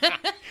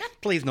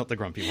 Please, not the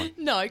grumpy one.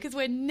 No, because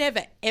we're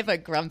never, ever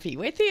grumpy.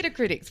 We're theatre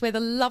critics. We're the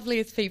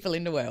loveliest people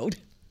in the world.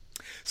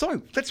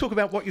 So, let's talk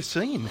about what you've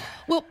seen.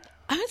 Well,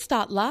 I'm going to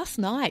start. Last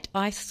night,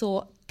 I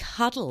saw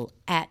Cuddle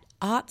at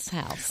Arts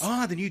House.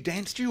 Ah, the new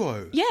dance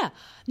duo. Yeah.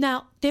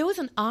 Now, there was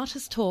an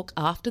artist talk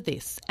after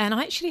this, and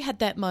I actually had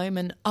that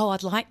moment,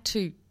 I'd like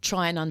to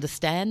try and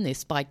understand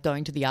this by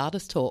going to the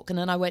artist talk. And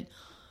then I went,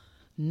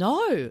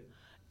 no,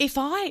 if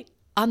I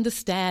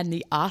understand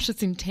the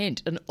artist's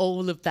intent and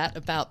all of that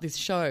about this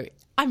show,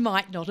 I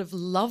might not have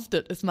loved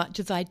it as much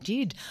as I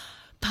did.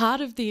 Part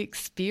of the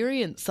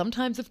experience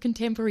sometimes of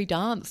contemporary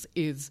dance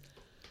is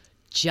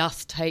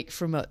just take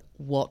from it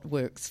what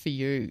works for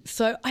you.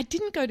 So I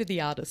didn't go to the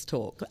artist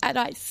talk and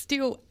I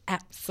still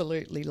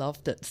absolutely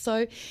loved it.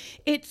 So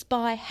it's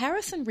by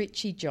Harrison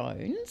Ritchie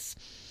Jones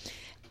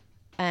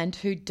and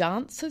who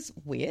dances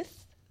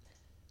with,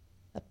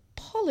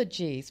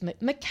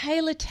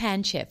 Michaela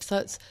Tanchev. So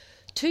it's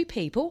 2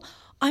 people.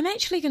 I'm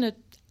actually going to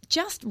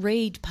just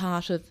read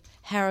part of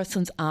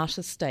Harrison's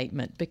artist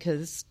statement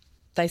because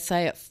they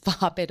say it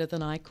far better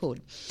than I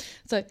could.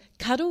 So,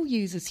 Cuddle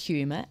uses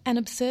humour and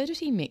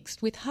absurdity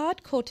mixed with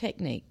hardcore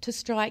technique to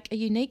strike a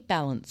unique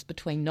balance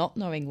between not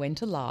knowing when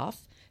to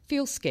laugh,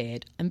 feel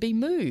scared and be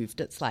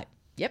moved. It's like,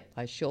 yep,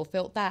 I sure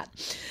felt that.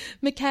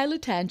 Michaela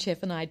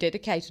Tanchev and I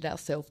dedicated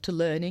ourselves to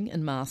learning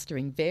and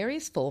mastering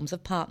various forms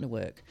of partner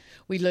work.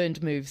 We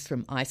learned moves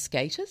from ice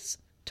skaters,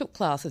 took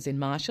classes in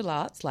martial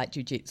arts like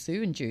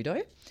jiu-jitsu and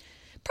judo,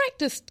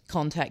 practiced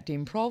contact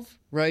improv,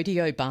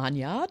 rodeo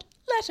barnyard,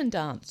 Latin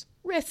dance,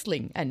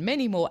 wrestling and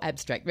many more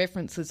abstract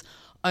references,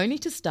 only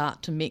to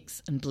start to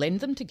mix and blend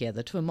them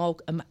together to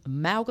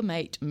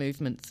amalgamate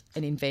movements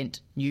and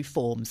invent new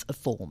forms of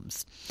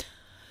forms.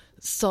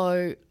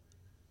 So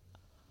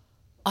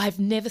I've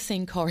never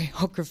seen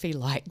choreography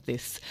like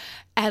this.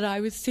 And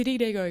I was sitting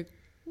there going,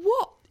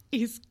 what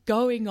is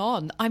going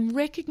on? I'm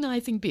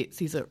recognising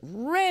bits. Is it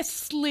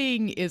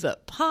wrestling? Is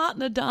it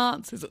partner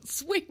dance? Is it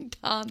swing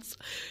dance?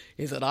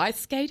 Is it ice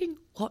skating?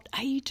 What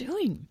are you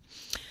doing?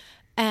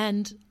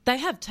 And they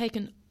have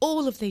taken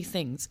all of these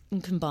things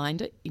and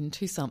combined it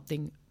into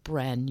something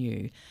brand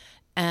new.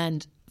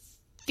 And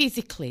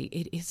physically,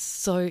 it is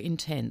so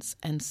intense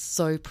and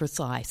so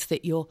precise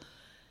that you're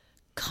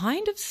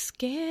kind of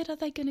scared, are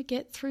they going to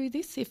get through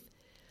this? If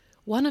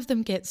one of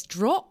them gets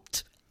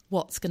dropped,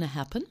 what's going to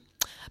happen?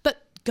 But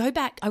go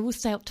back, I will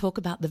talk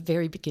about the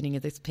very beginning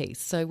of this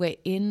piece. So we're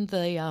in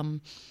the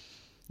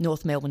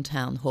North Melbourne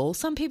Town Hall.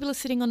 Some people are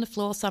sitting on the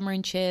floor, some are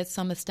in chairs,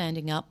 some are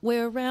standing up.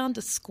 We're around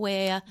a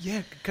square.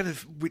 Yeah, kind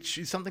of, which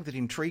is something that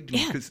intrigued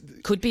me. Yeah,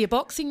 could be a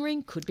boxing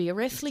ring, could be a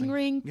wrestling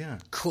ring,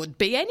 could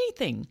be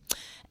anything.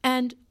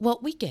 And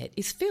what we get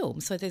is film.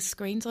 So there's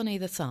screens on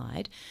either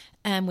side,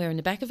 and we're in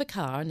the back of a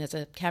car, and there's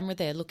a camera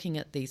there looking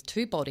at these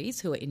two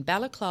bodies who are in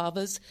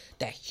balaclavas.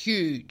 They're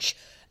huge,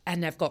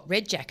 and they've got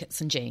red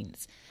jackets and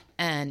jeans.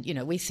 And, you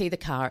know, we see the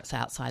car, it's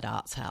outside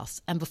Arts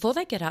House. And before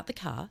they get out the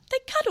car, they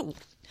cuddle.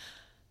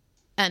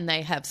 And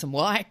they have some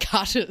wire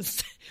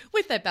cutters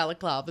with their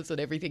balaclavas and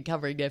everything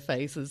covering their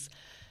faces.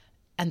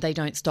 And they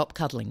don't stop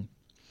cuddling.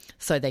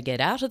 So they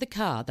get out of the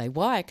car, they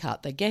wire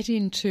cut, they get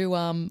into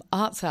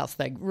Arts House,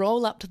 they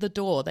roll up to the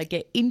door, they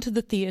get into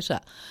the theatre.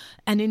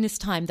 And in this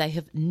time, they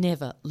have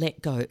never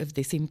let go of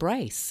this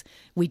embrace.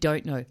 We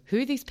don't know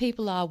who these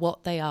people are,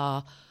 what they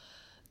are.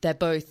 They're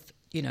both,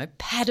 you know,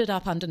 padded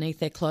up underneath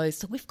their clothes,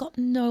 so we've got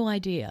no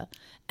idea.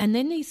 And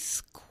then these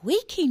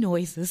squeaky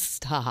noises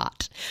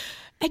start.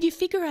 And you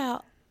figure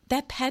out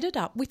they're padded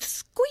up with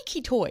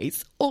squeaky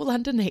toys all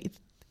underneath.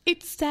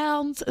 It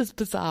sounds as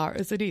bizarre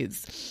as it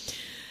is.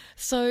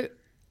 So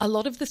a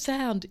lot of the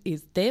sound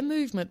is their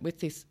movement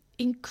with this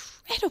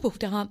incredible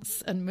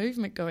dance and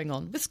movement going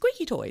on with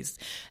squeaky toys.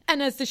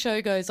 And as the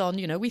show goes on,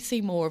 you know, we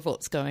see more of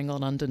what's going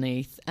on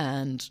underneath,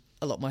 and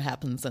a lot more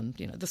happens, and,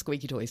 you know, the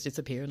squeaky toys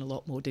disappear and a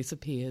lot more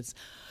disappears.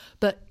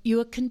 But you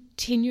are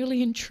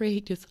continually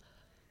intrigued as,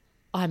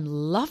 I'm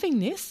loving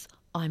this.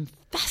 I'm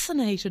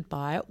fascinated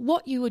by it.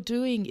 What you are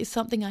doing is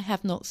something I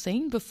have not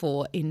seen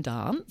before in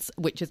dance,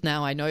 which is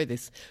now I know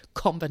this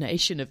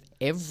combination of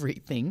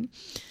everything.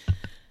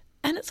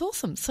 And it's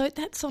awesome. So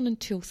that's on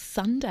until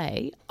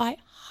Sunday. I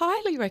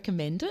highly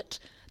recommend it.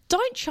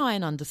 Don't try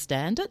and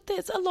understand it.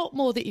 There's a lot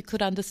more that you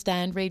could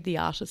understand, read the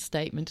artist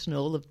statement and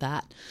all of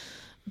that.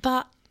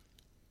 But,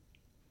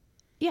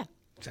 yeah.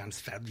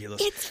 Sounds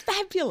fabulous. It's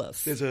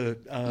fabulous. There's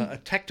a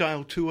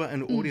tactile tour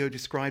and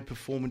audio-described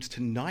performance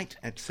tonight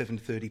at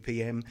 7:30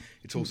 p.m.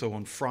 It's also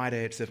on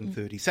Friday at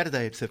 7:30,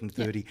 Saturday at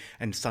 7:30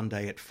 and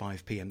Sunday at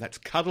 5 p.m. That's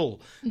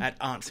Cuddle at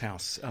Arts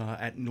House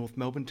at North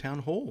Melbourne Town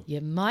Hall. You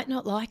might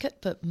not like it,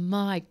 but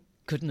my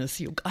goodness,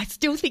 I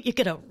still think you're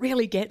going to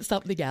really get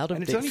something out of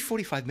this. And it's only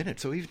 45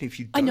 minutes, so even if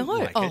you don't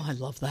like it... I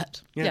love that.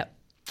 Yeah.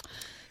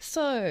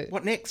 So,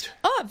 what next?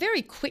 Oh,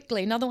 very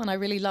quickly, another one I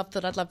really love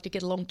that I'd love to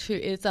get along to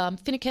is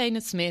Finucane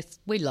and Smith.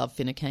 We love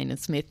Finucane and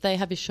Smith. They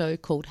have a show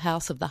called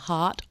House of the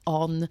Heart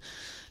on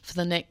for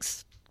the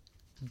next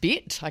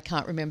bit. I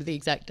can't remember the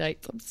exact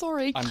dates. I'm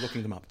sorry. I'm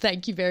looking them up.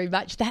 Thank you very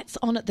much. That's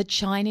on at the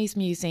Chinese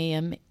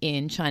Museum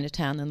in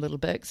Chinatown and Little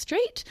Bourke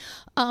Street.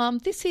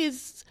 This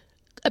is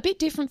a bit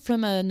different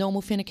from a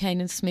normal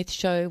Finucane and Smith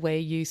show we're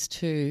used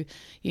to,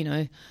 you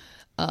know,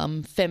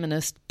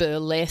 feminist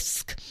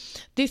burlesque.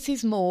 This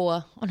is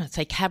more, I don't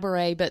say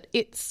cabaret, but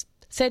it's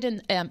set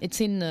in,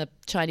 it's in the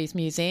Chinese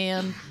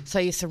Museum, so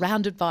you're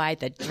surrounded by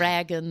the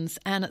dragons,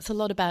 and it's a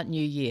lot about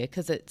New Year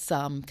because it's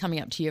coming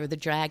up to Year of the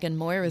Dragon.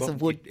 Moira is a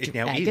wood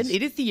dragon.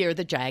 It is the Year of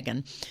the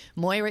Dragon.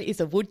 Moira is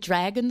a wood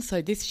dragon,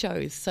 so this show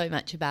is so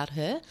much about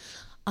her.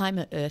 I'm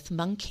an earth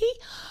monkey.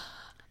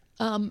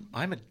 I'm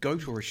a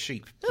goat or a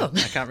sheep. I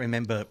can't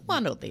remember.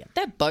 One or the other.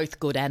 They're both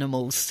good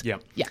animals. Yeah.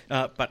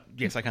 But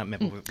yes, I can't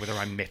remember whether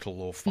I'm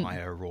metal or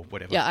fire or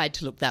whatever. Yeah, I had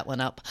to look that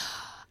one up.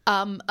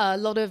 A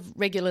lot of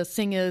regular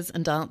singers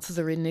and dancers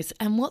are in this,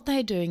 and what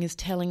they're doing is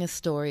telling us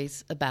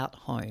stories about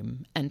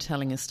home and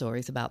telling us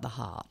stories about the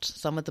heart.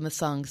 Some of them are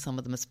sung, some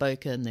of them are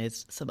spoken.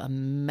 There's there's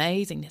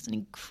an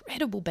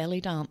incredible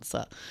belly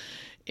dancer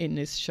in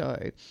this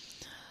show.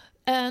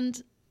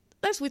 And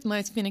as with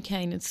most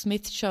Finucane and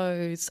Smith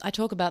shows, I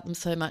talk about them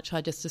so much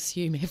I just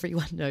assume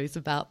everyone knows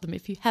about them.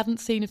 If you haven't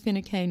seen a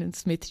Finucane and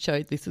Smith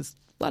show, this is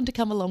one to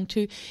come along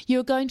to.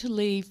 You're going to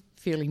leave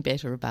feeling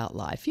better about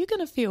life. You're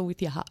going to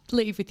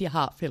leave with your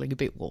heart feeling a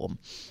bit warm.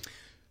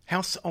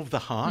 House of the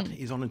Heart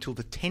is on until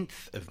the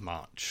 10th of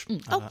March.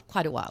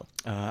 Quite a while.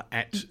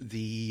 At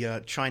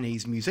the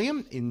Chinese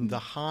Museum in the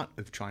heart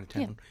of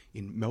Chinatown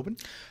in Melbourne.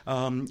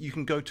 You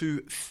can go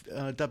to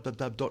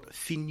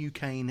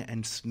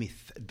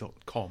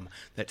www.finucaneandsmith.com.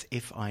 That's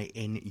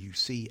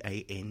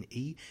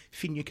FINUCANE,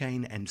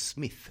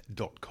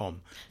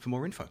 finucaneandsmith.com for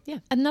more info. Yeah.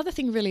 Another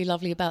thing really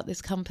lovely about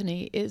this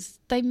company is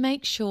they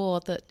make sure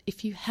that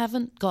if you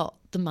haven't got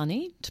the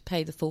money to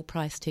pay the full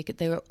price ticket,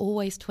 there are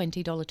always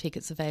 $20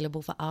 tickets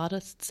available for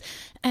artists,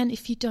 and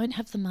if you don't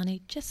have the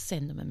money, just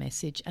send them a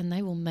message and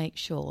they will make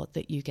sure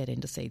that you get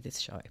in to see this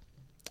show.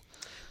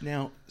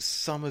 Now,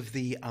 some of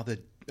the other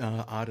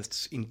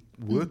artists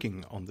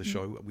working on the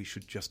show we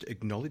should just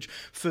acknowledge.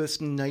 First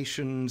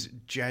Nations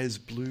jazz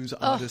blues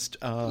artist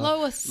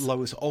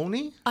Lois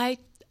Olney.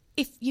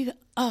 You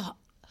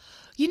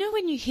know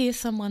when you hear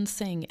someone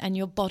sing and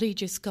your body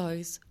just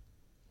goes,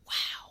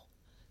 wow,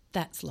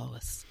 that's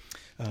Lois.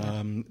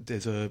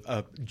 There's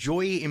a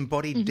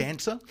joy-embodied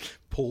dancer,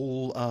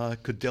 Paul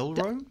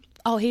Codelro.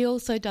 He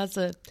also does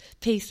a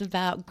piece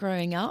about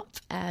growing up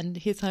and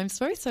his home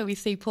story, so we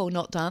see Paul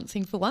not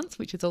dancing for once,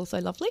 which is also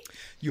lovely.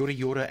 Yorta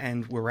Yorta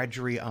and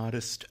Wiradjuri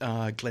artist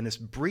Glenys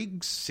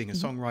Briggs,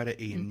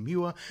 singer-songwriter Ian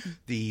Muir.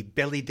 The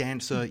belly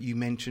dancer you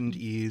mentioned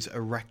is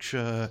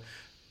Araksha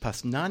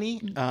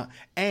Pasnani,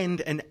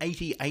 and an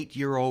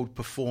 88-year-old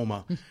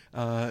performer,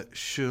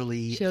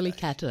 Shirley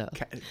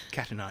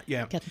Katana.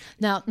 Yeah.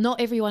 Now, not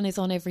everyone is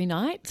on every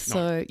night,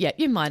 so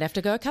you might have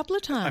to go a couple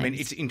of times. I mean,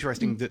 it's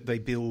interesting that they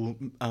bill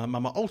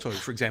Mama Alto,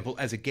 for example,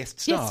 as a guest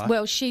star. Yes,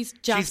 well, she's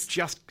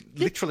just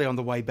literally on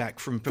the way back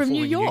from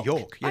performing in New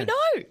York. Yeah. I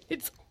know.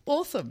 It's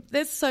awesome.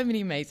 There's so many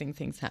amazing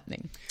things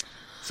happening.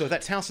 So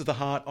that's House of the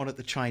Heart on at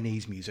the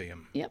Chinese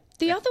Museum. Yep.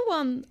 The other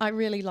one I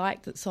really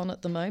like that's on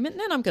at the moment, and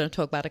then I'm going to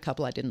talk about a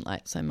couple I didn't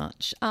like so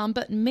much,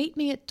 but Meet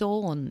Me at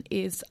Dawn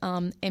is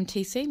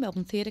MTC,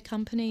 Melbourne Theatre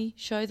Company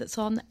show that's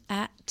on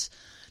at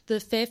the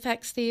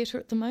Fairfax Theatre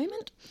at the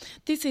moment.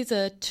 This is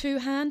a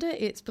two-hander.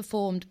 It's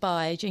performed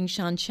by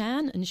Jingshan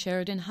Chan and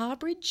Sheridan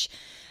Harbridge.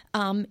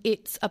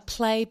 It's a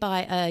play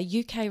by a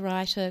UK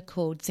writer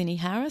called Zinnie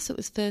Harris. It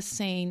was first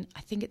seen,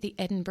 I think, at the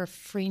Edinburgh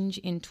Fringe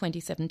in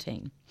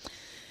 2017.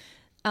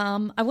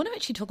 I want to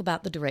actually talk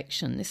about the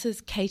direction. This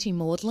is Katie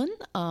Maudlin.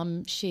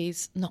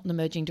 She's not an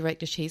emerging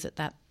director. She's at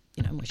that,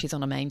 she's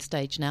on a main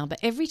stage now. But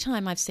every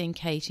time I've seen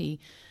Katie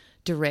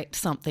direct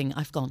something,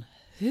 I've gone,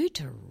 who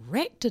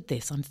directed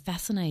this? I'm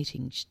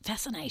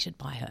fascinated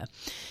by her.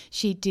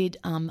 She did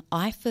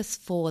eith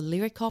for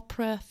lyric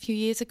opera a few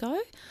years ago.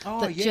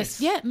 Oh,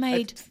 yes.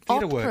 Made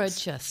opera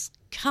just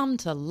come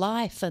to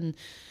life and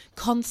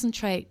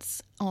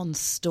concentrates on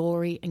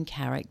story and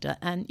character.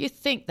 And you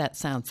think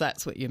that's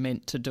what you're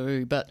meant to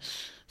do, but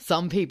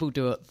some people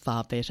do it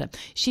far better.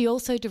 She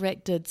also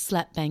directed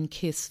Slap Bang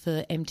Kiss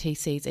for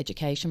MTC's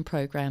education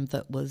program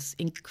that was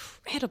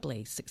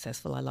incredibly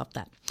successful. I love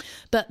that.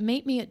 But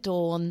Meet Me at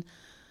Dawn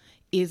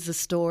is the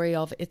story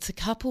of, it's a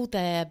couple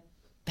there.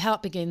 How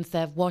it begins,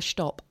 they've washed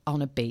up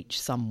on a beach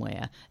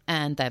somewhere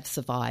and they've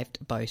survived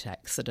a boat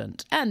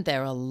accident and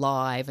they're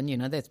alive and,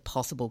 there's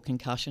possible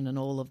concussion and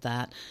all of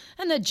that.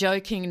 And they're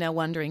joking and they're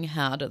wondering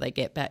how do they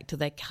get back to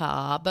their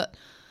car. But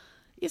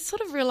you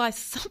sort of realise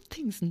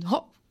something's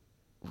not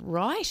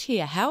right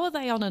here. How are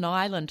they on an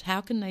island?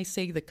 How can they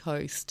see the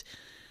coast?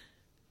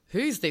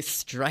 Who's this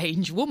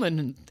strange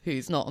woman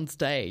who's not on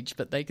stage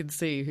but they can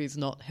see who's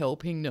not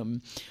helping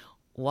them?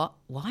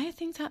 Why are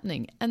things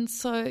happening? And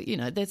so,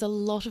 there's a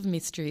lot of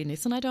mystery in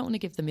this, and I don't want to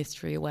give the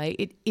mystery away.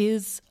 It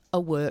is a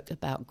work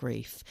about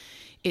grief.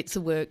 It's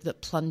a work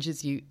that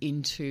plunges you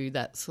into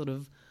that sort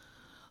of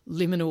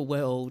liminal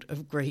world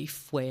of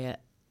grief where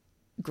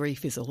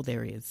grief is all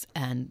there is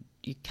and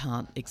you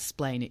can't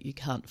explain it, you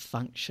can't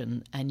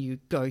function, and you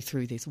go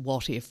through this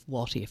what if.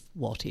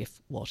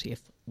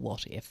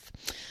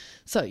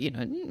 So,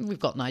 we've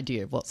got an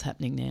idea of what's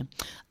happening there.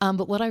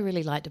 But what I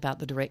really liked about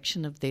the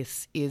direction of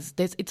this is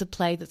it's a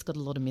play that's got a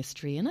lot of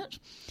mystery in it,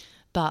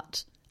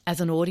 but as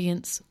an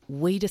audience,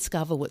 we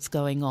discover what's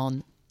going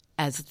on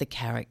as the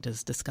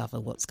characters discover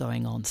what's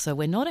going on. So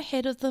we're not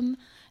ahead of them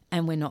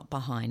and we're not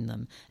behind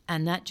them.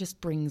 And that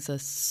just brings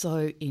us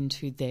so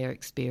into their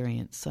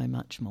experience so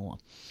much more.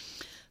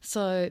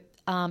 So,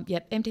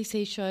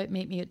 MTC show,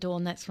 Meet Me at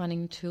Dawn, that's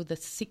running till the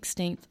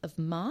 16th of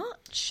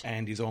March.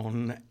 And is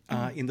on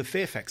in the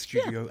Fairfax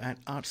studio at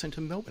Arts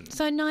Centre Melbourne.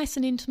 So nice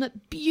and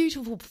intimate,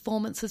 beautiful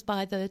performances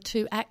by the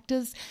two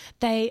actors.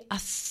 They are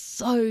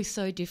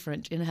so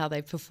different in how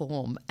they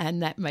perform,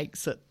 and that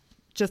makes it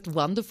just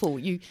wonderful.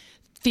 You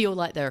feel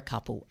like they're a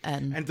couple.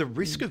 And the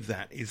risk of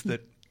that is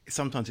that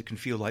sometimes it can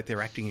feel like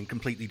they're acting in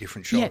completely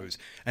different shows,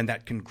 and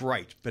that can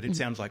grate. But it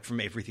sounds like from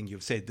everything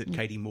you've said that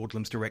Katie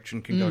Maudlin's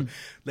direction can go,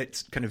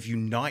 let's kind of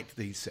unite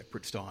these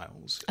separate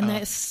styles. And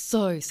they're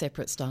so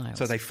separate styles.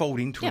 So they fold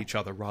into each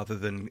other rather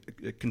than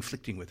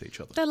conflicting with each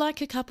other. They're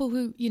like a couple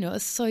who, are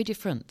so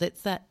different.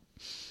 That's that,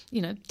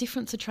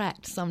 difference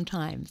attracts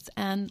sometimes.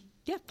 And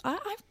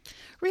I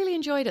really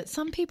enjoyed it.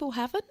 Some people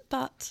haven't,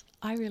 but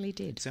I really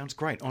did. Sounds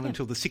great. On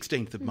until the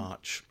 16th of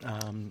March.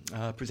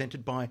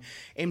 Presented by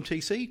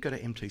MTC. Go to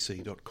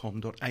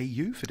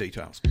mtc.com.au for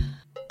details.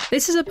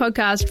 This is a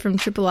podcast from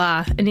Triple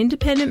R, an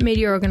independent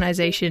media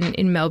organisation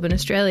in Melbourne,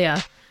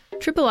 Australia.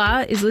 Triple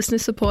R is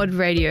listener-supported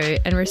radio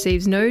and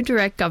receives no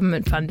direct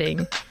government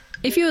funding.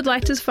 If you would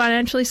like to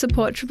financially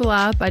support Triple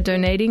R by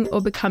donating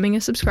or becoming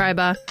a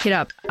subscriber, hit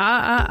up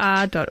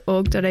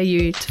rrr.org.au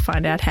to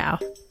find out how.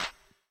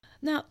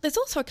 Now, there's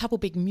also a couple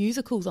big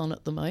musicals on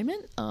at the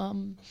moment.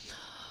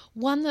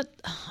 One that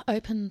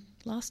opened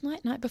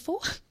night before,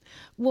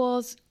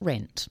 was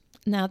Rent.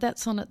 Now,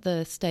 that's on at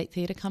the State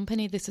Theatre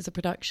Company. This is a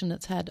production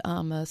that's had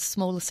a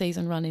smaller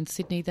season run in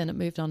Sydney, then it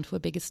moved on to a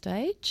bigger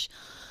stage.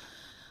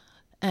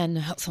 And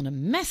it's on a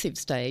massive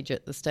stage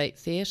at the State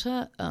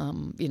Theatre.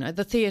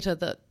 The theatre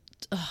that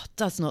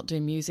does not do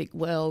music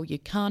well. You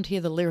can't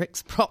hear the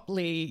lyrics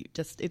properly.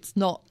 It's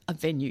not a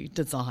venue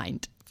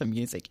designed for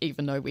music,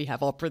 even though we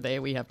have opera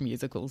there, we have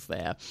musicals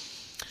there.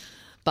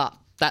 But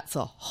that's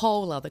a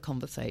whole other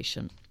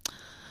conversation.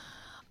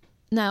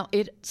 Now,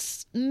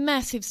 it's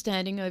massive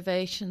standing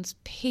ovations,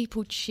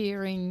 people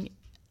cheering.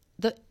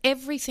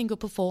 Every single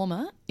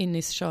performer in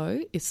this show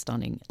is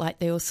stunning. Like,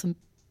 there were some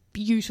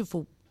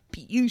beautiful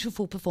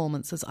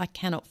performances. I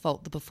cannot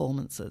fault the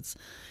performances.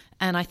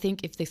 And I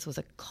think if this was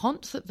a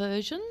concert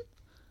version,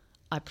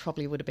 I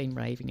probably would have been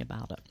raving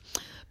about it.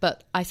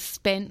 But I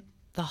spent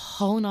the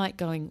whole night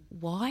going,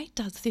 why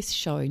does this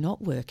show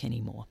not work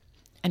anymore?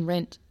 And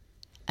Rent,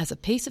 as a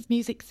piece of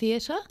music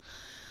theatre,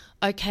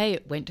 okay,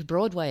 it went to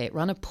Broadway, it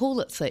won a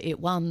Pulitzer, it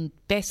won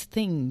Best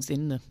Things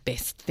in the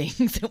Best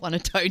Things, it won a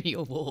Tony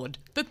Award,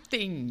 the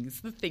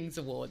Things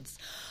Awards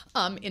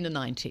in the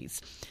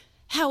 90s.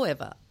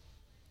 However,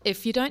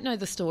 if you don't know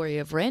the story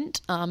of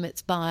Rent,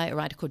 it's by a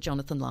writer called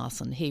Jonathan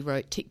Larson. He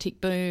wrote Tick,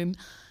 Tick, Boom,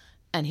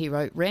 and he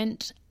wrote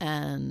Rent,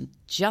 and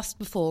just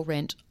before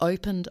Rent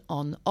opened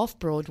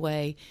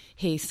off-Broadway,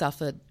 he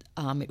suffered,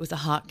 it was a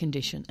heart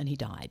condition, and he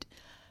died.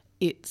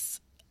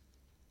 It's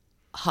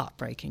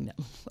heartbreaking.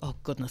 Oh,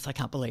 goodness, I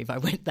can't believe I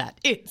went that.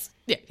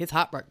 His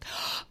heart broke.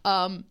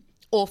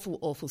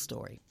 Awful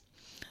story.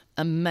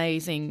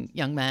 Amazing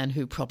young man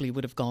who probably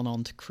would have gone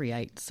on to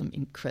create some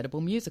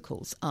incredible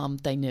musicals.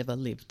 They never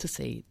lived to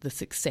see the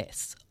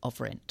success of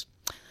Rent.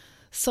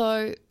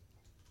 So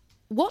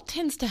what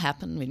tends to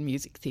happen in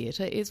music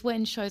theatre is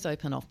when shows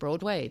open off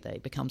Broadway, they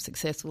become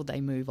successful,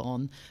 they move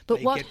on.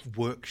 But get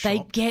workshopped.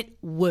 They get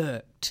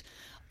worked.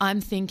 I'm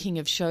thinking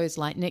of shows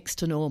like Next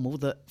to Normal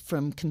that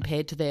from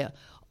compared to their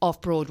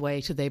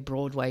off-Broadway to their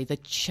Broadway, the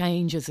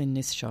changes in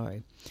this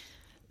show.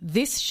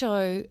 This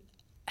show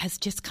has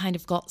just kind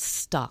of got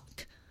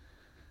stuck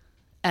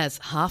as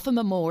half a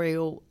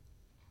memorial,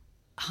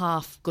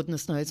 half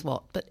goodness knows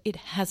what, but it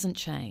hasn't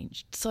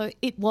changed. So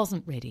it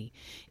wasn't ready.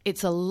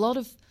 It's a lot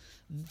of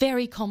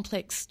very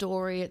complex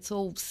story. It's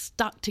all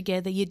stuck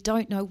together. You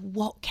don't know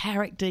what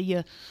character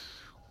you're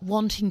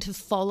wanting to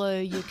follow.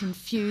 You're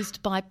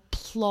confused by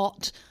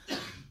plot.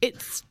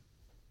 It's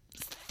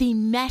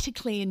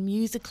thematically and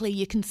musically,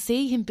 you can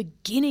see him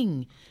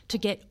beginning to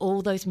get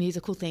all those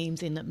musical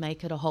themes in that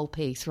make it a whole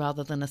piece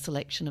rather than a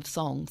selection of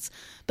songs.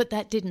 But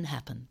that didn't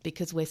happen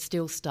because we're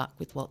still stuck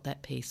with what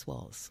that piece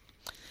was.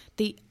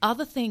 The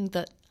other thing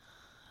that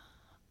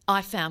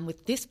I found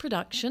with this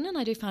production, and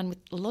I do find with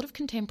a lot of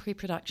contemporary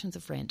productions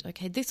of Rent,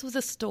 okay, this was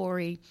a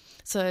story,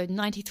 so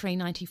 93,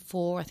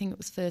 94, I think it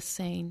was first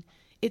seen.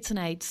 It's an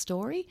AIDS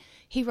story.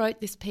 He wrote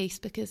this piece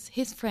because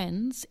his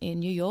friends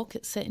in New York,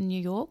 it's set in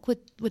New York,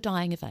 were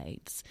dying of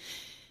AIDS.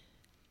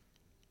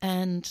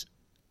 And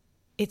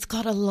it's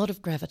got a lot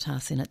of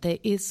gravitas in it. There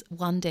is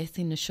one death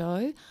in the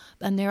show,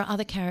 and there are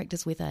other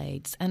characters with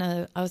AIDS. And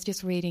I was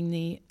just reading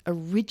the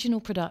original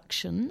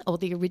production, or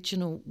the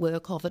original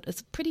work of it,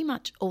 as pretty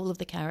much all of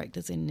the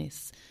characters in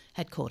this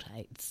had caught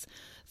AIDS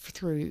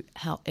through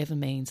however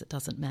means, it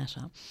doesn't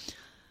matter.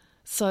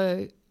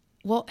 So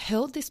what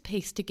held this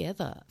piece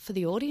together for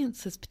the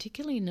audiences,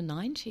 particularly in the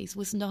 90s,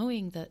 was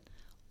knowing that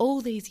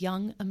all these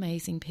young,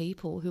 amazing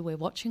people who we're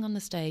watching on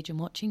the stage and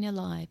watching their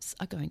lives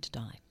are going to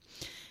die.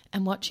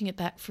 And watching it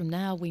back from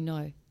now, we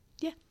know,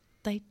 yeah,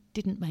 they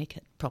didn't make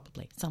it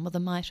probably. Some of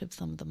them might have,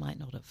 some of them might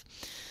not have.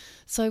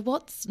 So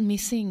what's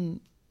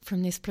missing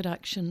from this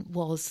production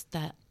was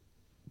that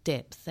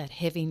depth, that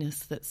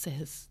heaviness that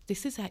says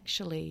this is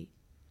actually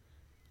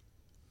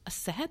a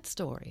sad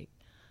story.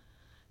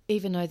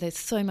 Even though there's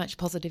so much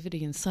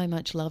positivity and so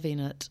much love in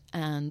it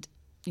and,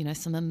 you know,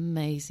 some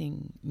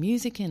amazing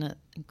music in it,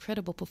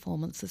 incredible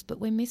performances, but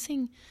we're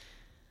missing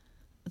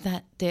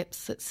that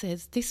depth that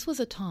says this was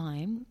a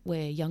time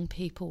where young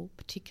people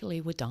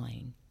particularly were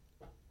dying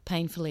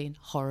painfully and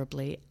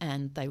horribly,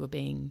 and they were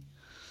being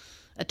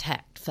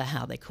attacked for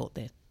how they caught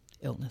their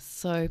illness.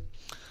 So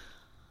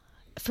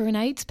for an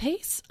AIDS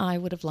piece, I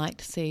would have liked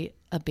to see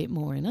a bit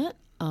more in it.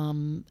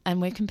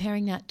 And we're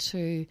comparing that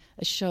to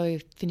a show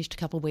finished a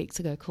couple of weeks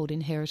ago called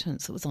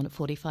Inheritance that was on at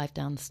 45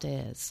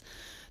 Downstairs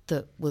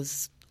that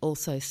was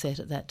also set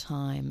at that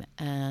time.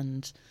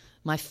 And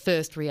my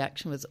first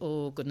reaction was,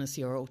 oh, goodness,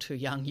 you're all too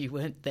young, you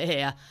weren't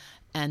there.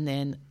 And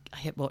then I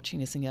kept watching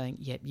this and going,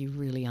 yep, you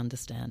really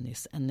understand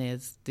this. And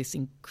there's this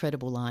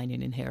incredible line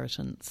in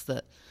Inheritance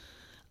that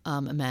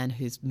a man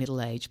who's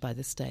middle-aged by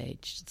this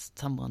stage,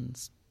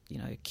 someone's, you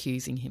know,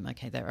 accusing him,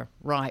 okay, they're a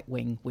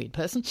right-wing weird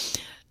person,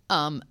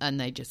 and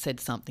they just said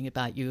something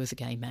about you as a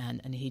gay man,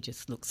 and he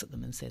just looks at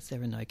them and says,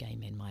 there are no gay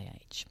men my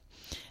age.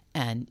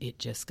 And it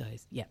just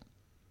goes, yeah,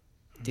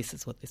 this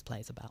is what this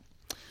play's about.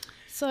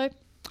 So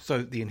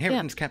The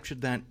Inheritance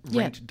captured that,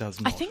 Rent does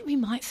not. I think we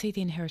might see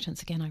The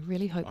Inheritance again. I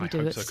really hope we do.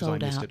 It's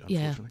sold out.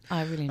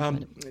 I really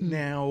enjoyed it.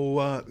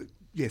 Now,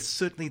 yes,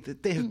 certainly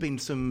there have been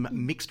some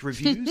mixed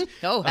reviews.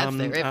 Have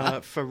there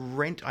ever? For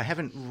Rent, I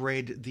haven't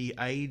read the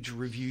Age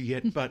review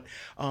yet, but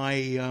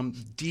I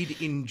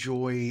did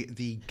enjoy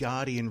the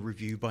Guardian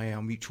review by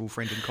our mutual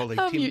friend and colleague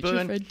Tim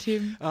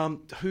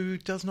Bern, who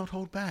does not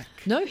hold back.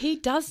 No, he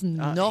does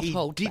not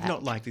hold back. He did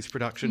not like this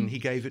production. He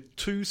gave it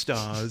 2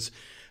 stars.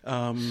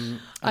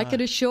 I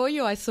can assure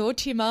you I saw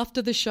Tim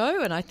after the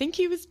show, and I think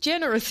he was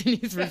generous in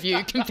his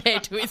review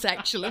compared to his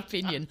actual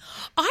opinion.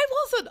 I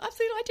wasn't.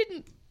 I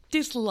didn't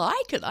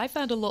dislike it. I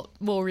found a lot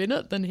more in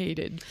it than he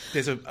did.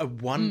 There's a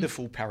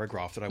wonderful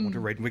paragraph that I want to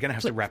read, and we're going to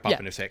have to wrap up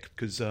in a sec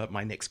because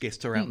my next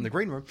guests are out in the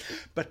green room.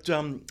 But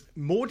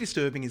more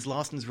disturbing is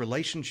Larson's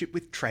relationship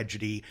with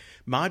tragedy,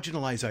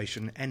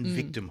 marginalisation and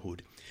victimhood.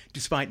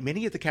 Despite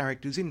many of the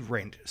characters in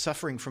Rent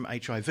suffering from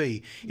HIV,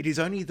 it is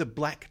only the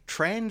black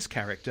trans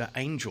character,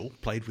 Angel,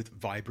 played with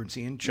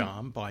vibrancy and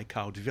charm by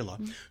Carl de Villa,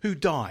 who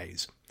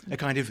dies, a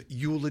kind of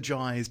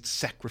eulogised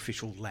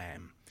sacrificial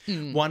lamb.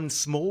 One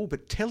small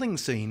but telling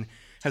scene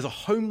has a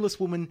homeless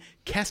woman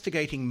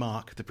castigating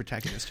Mark, the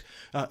protagonist,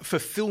 for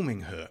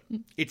filming her.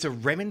 It's a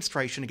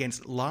remonstration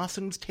against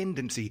Larsen's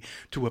tendency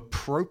to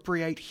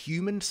appropriate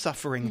human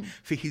suffering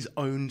for his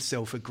own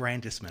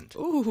self-aggrandisement.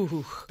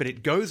 Ooh. But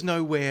it goes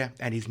nowhere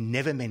and is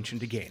never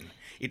mentioned again.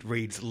 It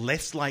reads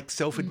less like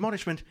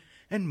self-admonishment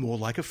and more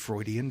like a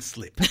Freudian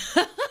slip.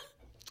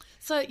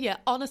 So, yeah,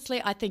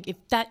 honestly, I think if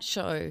that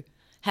show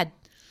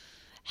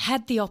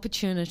had the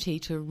opportunity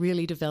to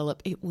really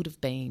develop, it would have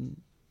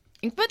been...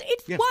 But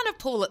it's won a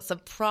Pulitzer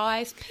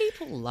Prize.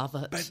 People love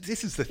it. But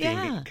this is the thing.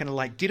 It kind of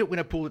like, did it win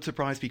a Pulitzer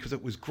Prize because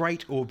it was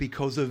great or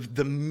because of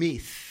the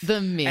myth? The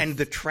myth. And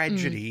the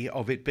tragedy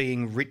of it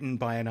being written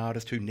by an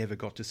artist who never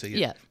got to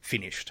see it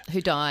finished.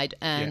 Who died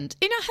and,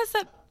 has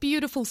that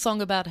beautiful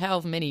song about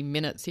however many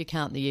minutes you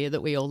count the year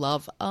that we all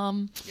love.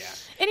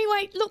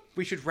 Anyway, look,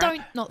 we should wrap.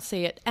 Don't not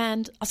see it.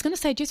 And I was going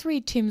to say, just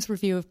read Tim's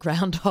review of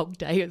Groundhog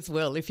Day as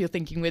well, if you're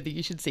thinking whether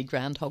you should see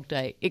Groundhog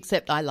Day,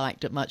 except I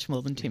liked it much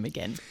more than Tim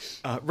again.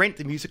 Rent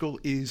the musical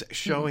is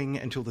showing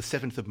until the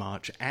 7th of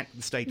March at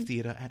the State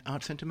Theatre at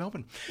Arts Centre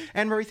Melbourne.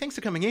 Anne-Marie, thanks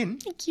for coming in.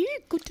 Thank you.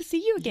 Good to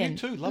see you again. You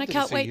too. Lovely and I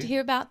can't wait to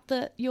hear about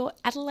your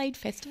Adelaide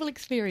Festival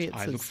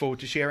experiences. I look forward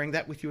to sharing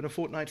that with you in a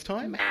fortnight's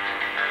time.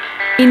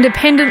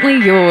 Independently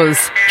yours,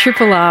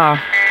 Triple R.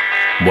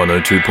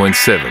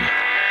 102.7.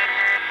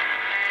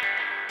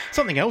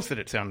 Something else that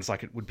it sounds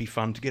like it would be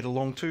fun to get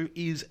along to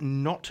is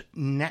Not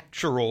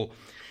Natural,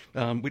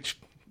 which...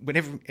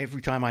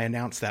 every time I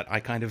announce that, I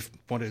kind of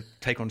want to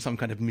take on some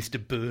kind of Mr.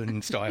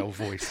 Bern style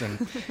voice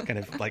and kind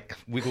of like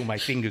wiggle my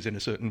fingers in a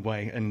certain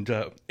way, and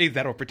either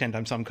that or pretend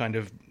I'm some kind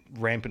of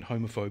rampant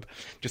homophobe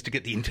just to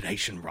get the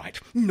intonation right.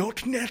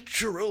 Not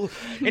natural.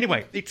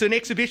 Anyway, it's an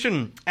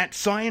exhibition at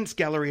Science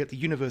Gallery at the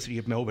University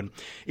of Melbourne,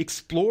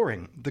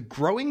 exploring the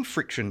growing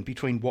friction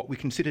between what we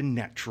consider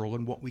natural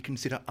and what we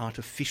consider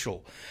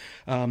artificial,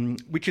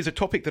 which is a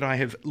topic that I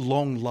have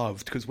long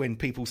loved, because when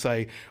people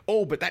say,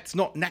 oh, but that's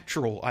not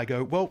natural, I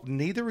go, well,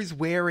 neither is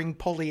wearing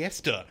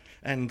polyester,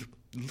 and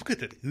look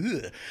at it.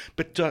 Ugh.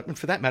 But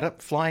for that matter,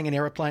 flying in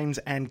aeroplanes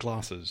and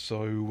glasses.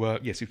 So,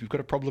 yes, if you've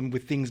got a problem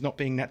with things not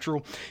being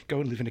natural, go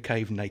and live in a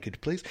cave naked,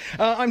 please.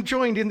 I'm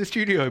joined in the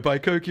studio by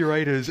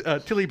co-curators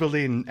Tilly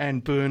Boleyn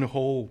and Bern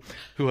Hall,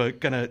 who are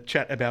going to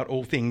chat about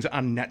all things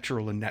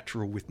unnatural and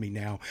natural with me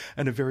now.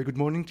 And a very good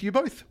morning to you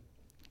both.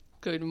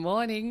 Good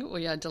morning.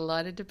 We are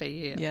delighted to be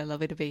here. Yeah,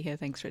 lovely to be here.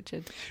 Thanks,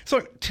 Richard.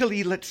 So,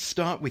 Tilly, let's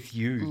start with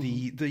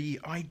you.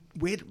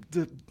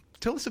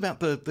 Tell us about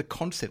the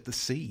concept, the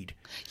seed.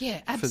 Yeah,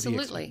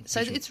 absolutely.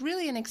 So it's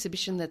really an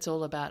exhibition that's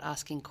all about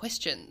asking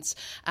questions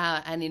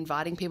and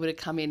inviting people to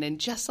come in. And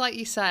just like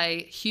you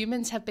say,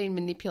 humans have been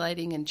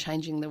manipulating and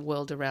changing the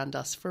world around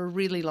us for a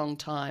really long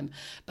time.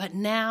 But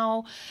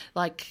now,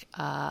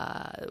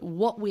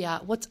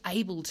 what's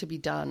able to be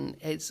done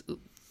is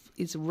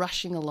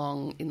rushing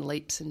along in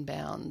leaps and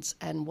bounds.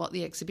 And what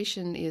the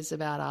exhibition is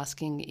about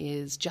asking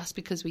is, just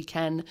because we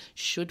can,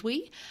 should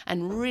we?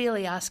 And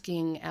really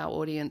asking our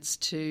audience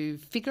to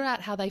figure out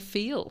how they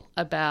feel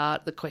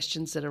about the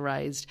questions that are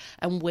raised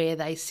and where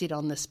they sit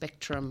on the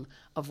spectrum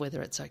of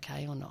whether it's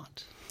okay or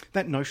not.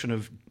 That notion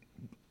of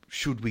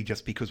should we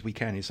just because we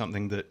can is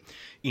something that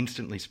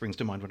instantly springs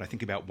to mind when I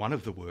think about one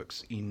of the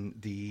works in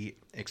the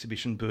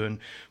exhibition, Bern,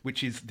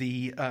 which is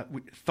the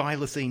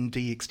thylacine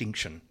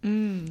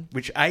de-extinction,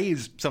 which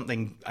is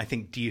something I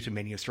think dear to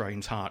many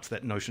Australians' hearts,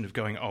 that notion of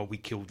going, oh, we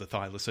killed the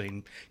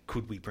thylacine,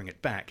 could we bring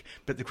it back?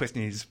 But the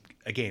question is,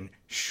 again,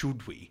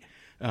 should we?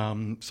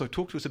 So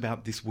talk to us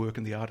about this work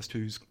and the artist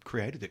who's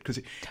created it, because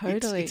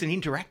it's an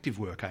interactive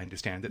work, I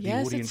understand, that the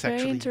audience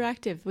actually... Yes, it's very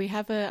interactive. We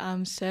have a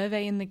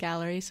survey in the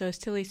gallery. So as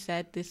Tilly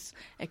said, this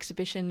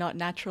exhibition, Not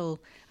Natural,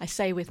 I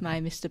say with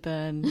my Mr.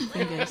 Bern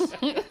fingers,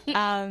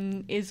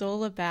 is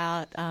all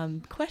about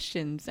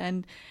questions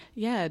and,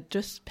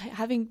 just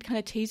having kind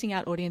of teasing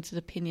out audiences'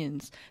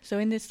 opinions. So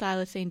in this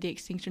thylacine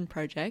de-extinction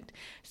project,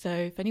 so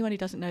if anyone who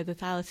doesn't know, the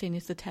thylacine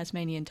is the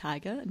Tasmanian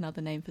tiger,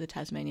 another name for the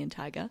Tasmanian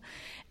tiger,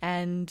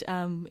 and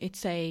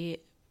it's a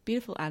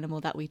beautiful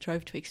animal that we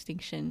drove to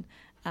extinction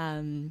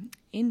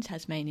in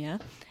Tasmania.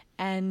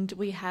 And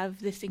we have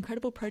this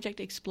incredible project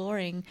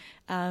exploring,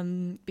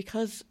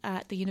 because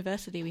at the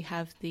university we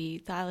have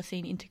the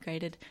Thylacine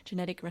Integrated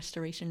Genetic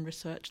Restoration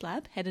Research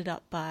Lab, headed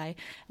up by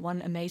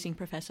one amazing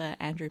professor,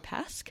 Andrew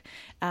Pask.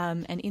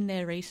 And in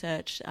their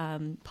research,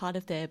 part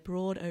of their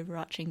broad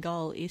overarching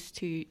goal is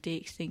to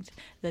de-extinct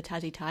the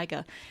Tassie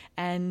tiger.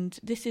 And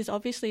this is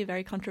obviously a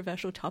very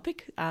controversial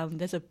topic.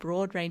 There's a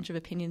broad range of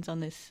opinions on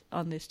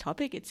this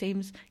topic. It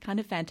seems kind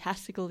of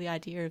fantastical, the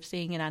idea of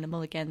seeing an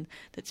animal again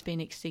that's been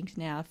extinct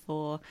now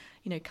for,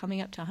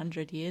 coming up to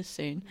 100 years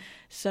soon.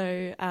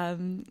 So,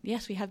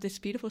 yes, we have this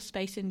beautiful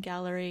space in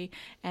gallery.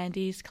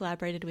 Andy's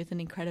collaborated with an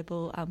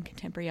incredible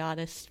contemporary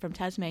artist from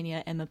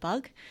Tasmania, Emma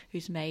Bugg,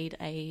 who's made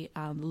a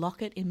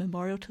locket in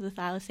memorial to the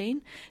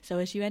thylacine. So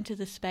as you enter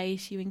the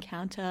space, you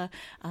encounter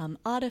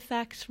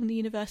artefacts from the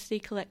university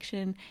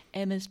collection,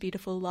 Emma's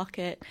beautiful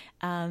locket,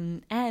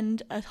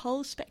 and a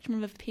whole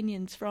spectrum of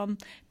opinions from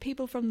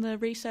people from the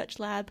research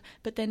lab,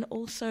 but then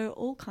also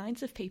all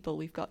kinds of people.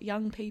 We've got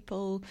young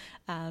people,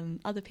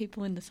 other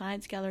people in the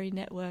Science Gallery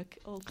network,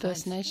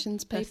 First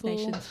Nations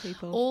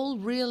people, all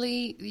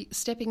really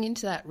stepping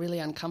into that really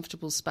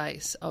uncomfortable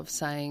space of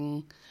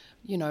saying,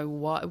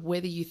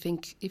 whether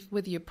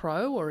you're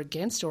pro or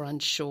against or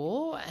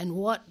unsure, and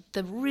what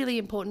the really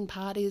important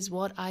part is,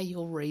 what are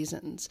your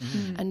reasons?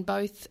 And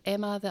both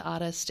Emma, the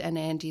artist, and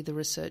Andy, the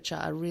researcher,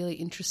 are really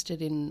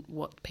interested in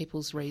what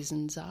people's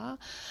reasons are.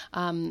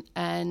 And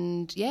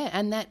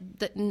that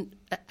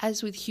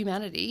as with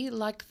humanity,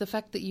 like the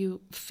fact that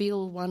you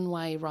feel one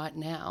way right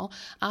now,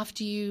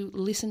 after you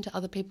listen to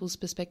other people's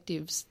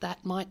perspectives,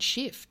 that might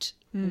shift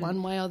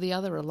one way or the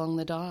other along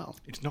the dial.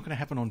 It's not going to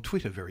happen on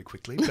Twitter very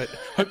quickly, but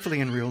hopefully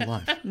in real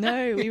life.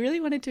 No, we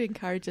really wanted to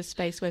encourage a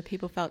space where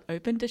people felt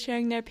open to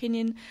sharing their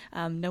opinion,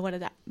 no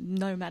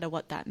matter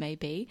what that may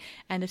be.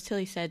 And as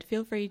Tilly said,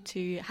 feel free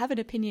to have an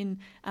opinion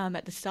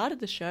at the start of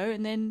the show,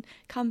 and then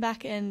come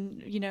back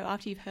and,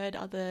 after you've heard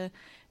other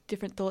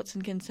different thoughts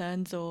and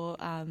concerns or,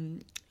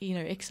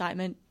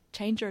 excitement,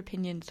 change your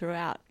opinion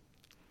throughout.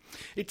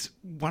 It's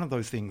one of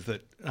those things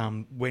that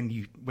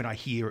when I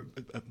hear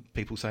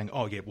people saying,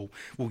 "Oh yeah,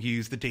 we'll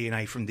use the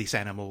DNA from this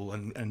animal,"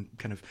 and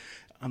kind of,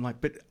 I'm like,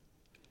 but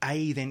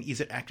then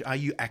are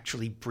you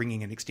actually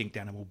bringing an extinct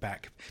animal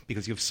back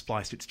because you've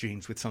spliced its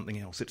genes with something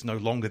else? It's no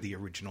longer the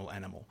original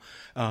animal,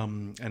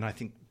 and I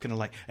think kind of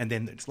like, and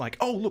then it's like,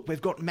 oh look,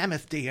 we've got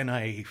mammoth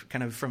DNA,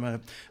 kind of from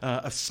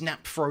a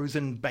snap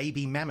frozen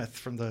baby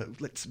mammoth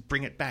let's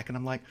bring it back, and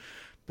I'm like,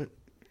 but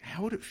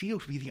how would it feel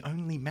to be the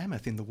only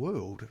mammoth in the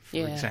world,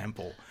 for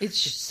example? It's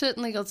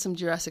certainly got some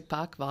Jurassic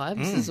Park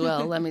vibes as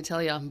well, let me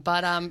tell you.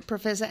 But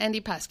Professor Andy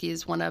Paskey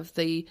is one of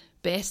the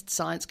best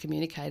science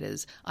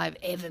communicators I've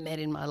ever met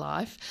in my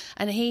life,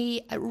 and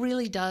he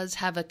really does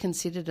have a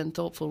considered and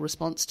thoughtful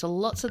response to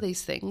lots of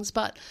these things.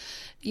 But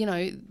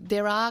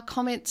there are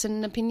comments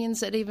and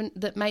opinions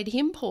that made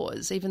him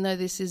pause, even though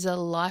this is a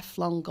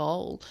lifelong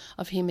goal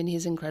of him and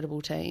his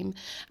incredible team.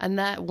 And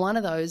that one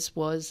of those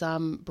was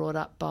brought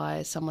up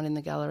by someone in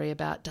the gallery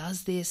about,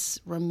 does this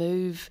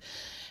remove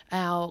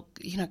our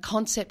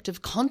concept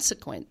of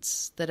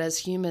consequence, that as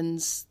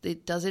humans,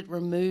 does it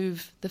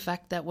remove the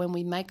fact that when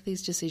we make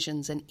these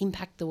decisions and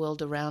impact the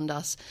world around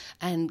us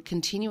and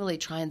continually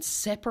try and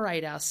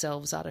separate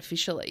ourselves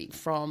artificially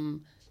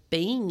from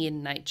being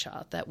in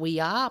nature, that we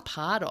are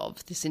part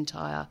of this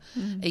entire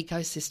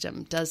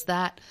ecosystem,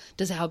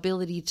 does our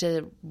ability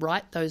to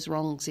right those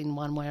wrongs in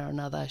one way or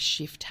another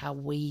shift how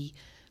we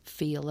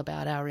feel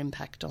about our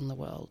impact on the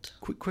world?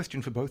 Quick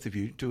question for both of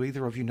you. Do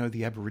either of you know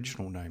the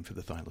Aboriginal name for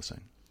the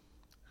thylacine?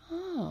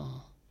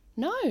 Oh,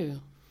 no.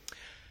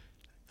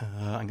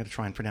 I'm going to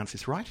try and pronounce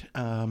this right.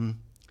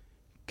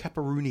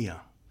 Caparunia.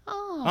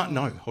 Oh.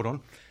 No, hold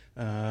on.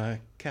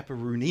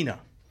 Caparunina.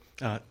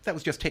 That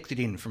was just texted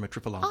in from a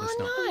Triple R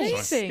listener.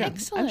 Nice. So, yeah.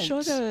 Excellent. I'm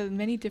sure there were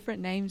many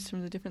different names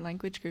from the different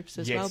language groups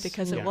as well,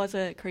 because it was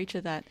a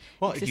creature that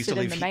existed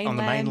in the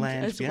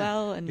mainland as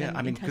well, and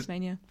in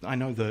Tasmania. I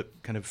know the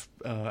kind of,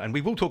 and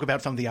we will talk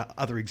about some of the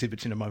other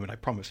exhibits in a moment, I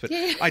promise, but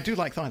I do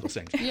like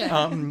thylacines.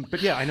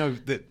 But I know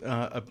that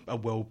a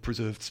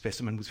well-preserved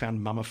specimen was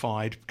found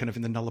mummified kind of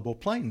in the Nullarbor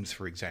Plains,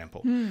 for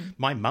example.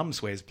 My mum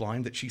swears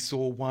blind that she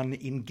saw one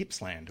in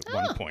Gippsland at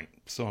one point.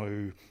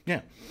 So,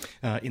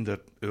 in the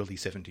early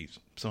 70s.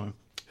 So,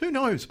 who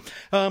knows?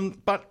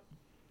 But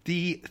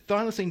the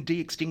thylacine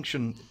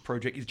de-extinction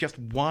project is just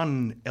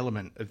one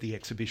element of the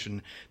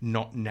exhibition,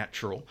 Not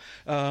Natural.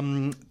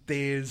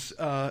 There's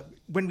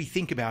when we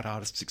think about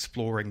artists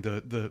exploring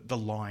the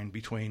line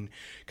between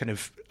kind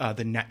of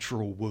the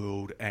natural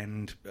world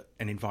and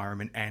an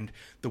environment and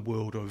the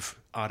world of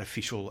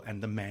artificial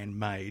and the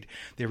man-made,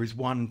 there is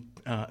one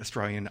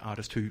Australian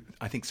artist who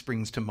I think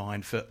springs to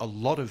mind for a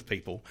lot of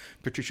people,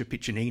 Patricia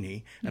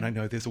Piccinini, and I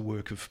know there's a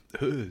work of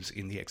hers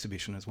in the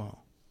exhibition as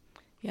well.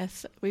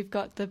 Yes, we've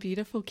got the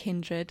beautiful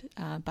Kindred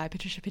by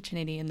Patricia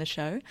Piccinini in the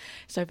show.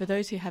 So for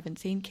those who haven't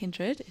seen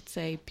Kindred, it's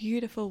a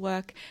beautiful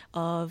work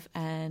of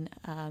an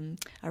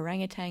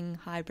orangutan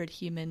hybrid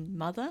human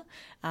mother,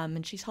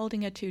 and she's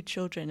holding her two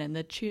children, and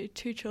the two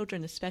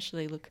children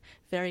especially look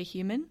very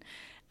human.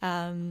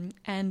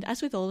 And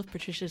as with all of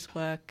Patricia's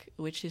work,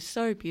 which is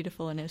so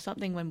beautiful, and it was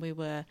something when we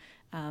were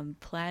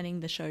planning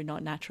the show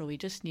Not Natural, we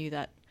just knew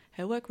that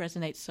her work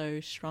resonates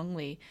so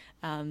strongly,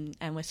 and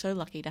we're so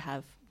lucky to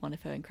have one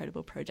of her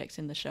incredible projects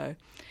in the show.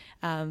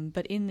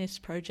 But in this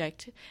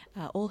project,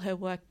 all her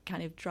work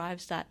kind of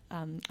drives that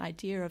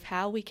idea of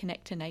how we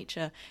connect to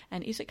nature,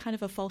 and is it kind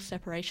of a false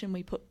separation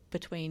we put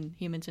between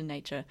humans and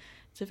nature?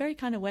 It's a very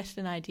kind of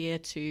Western idea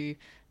to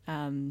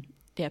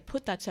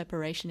put that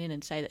separation in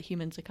and say that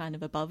humans are kind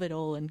of above it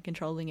all and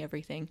controlling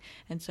everything.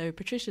 And so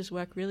Patricia's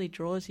work really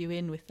draws you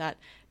in with that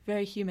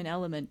very human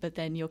element, but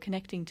then you're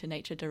connecting to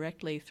nature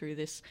directly through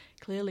this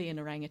clearly an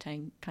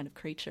orangutan kind of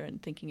creature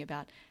and thinking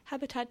about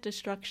habitat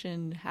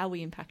destruction, how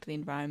we impact the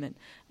environment,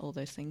 all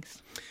those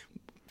things.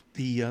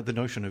 The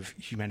notion of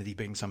humanity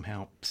being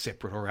somehow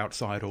separate or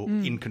outside or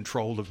in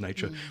control of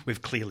nature,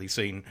 we've clearly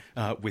seen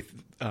with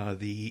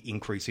the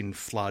increase in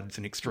floods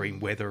and extreme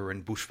weather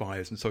and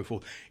bushfires and so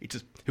forth. It's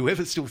just,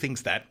 whoever still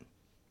thinks that,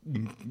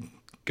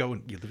 go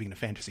and you're living in a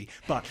fantasy.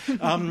 But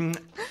on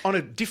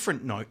a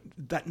different note,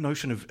 that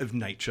notion of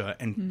nature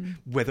and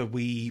whether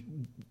we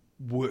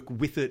work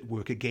with it,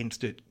 work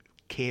against it,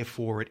 care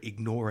for it,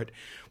 ignore it.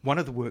 One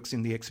of the works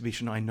in the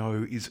exhibition I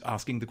know is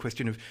asking the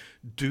question of,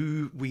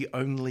 do we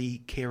only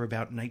care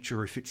about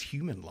nature if it's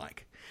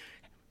human-like?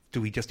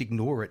 Do we just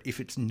ignore it if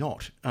it's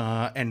not?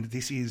 And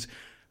this is,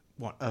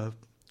 a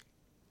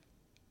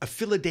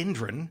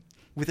philodendron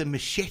with a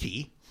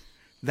machete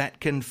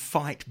that can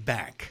fight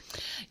back.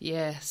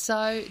 Yeah,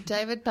 so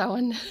David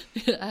Bowen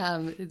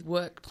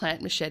worked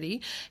Plant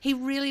Machete. He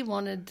really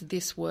wanted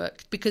this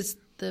work because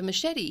the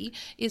machete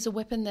is a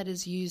weapon that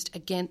is used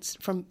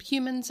from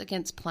humans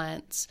against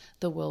plants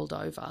the world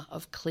over,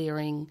 of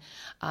clearing.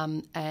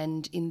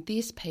 And in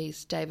this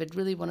piece, David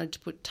really wanted to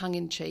put tongue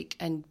in cheek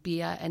and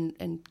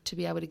to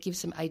be able to give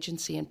some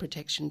agency and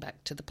protection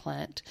back to the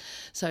plant.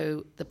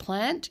 So the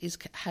plant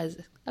has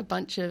a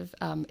bunch of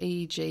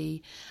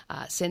EEG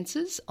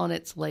sensors on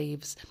its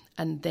leaves,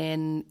 and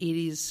then it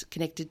is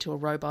connected to a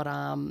robot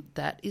arm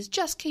that is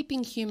just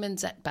keeping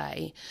humans at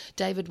bay.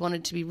 David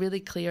wanted to be really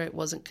clear it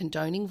wasn't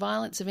condoning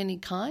violence of any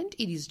kind.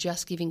 It is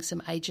just giving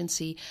some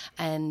agency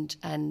and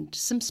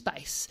some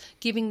space,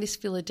 giving this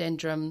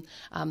philodendron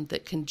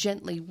that can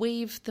gently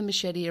weave the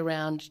machete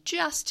around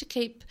just to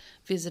keep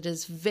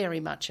visitors very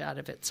much out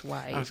of its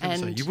way. I was going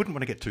to say, you wouldn't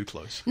want to get too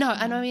close. No,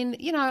 and I mean,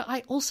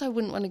 I also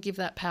wouldn't want to give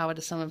that power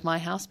to some of my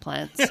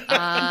houseplants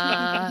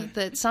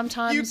that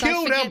sometimes you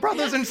killed our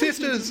brothers and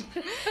sisters.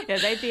 Yeah,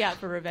 they'd be out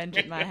for revenge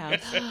at my house.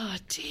 Oh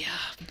dear.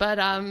 But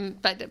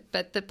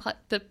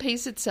the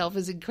piece itself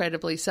is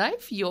incredibly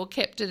safe. You're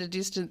kept at a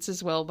distance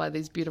as well by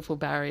these beautiful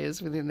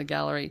barriers within the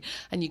gallery,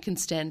 and you can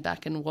stand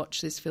back and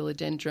watch this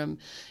philodendron,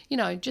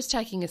 just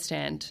taking a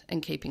stand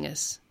and keeping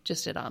us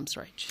just at arm's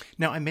reach.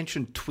 Now, I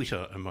mentioned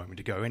Twitter a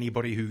moment ago.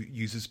 Anybody who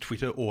uses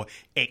Twitter, or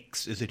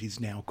X as it is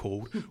now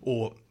called,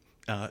 or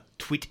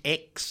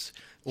TwitX,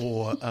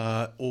 or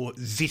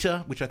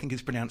Zitter, which I think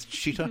is pronounced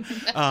shitter,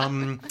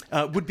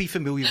 would be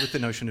familiar with the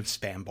notion of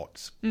spam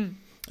bots.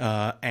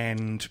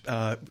 And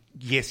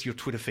yes, your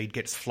Twitter feed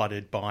gets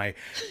flooded by,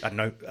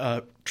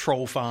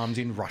 troll farms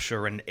in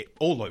Russia and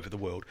all over the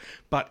world.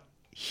 But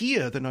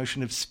here, the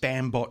notion of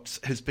spam bots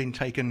has been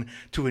taken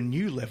to a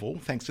new level,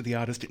 thanks to the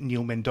artist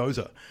Neil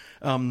Mendoza,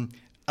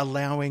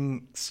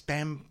 allowing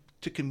spam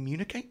to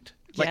communicate.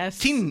 Like yes.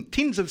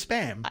 Tins of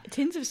spam.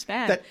 Tins of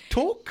spam. That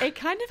talk? It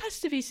kind of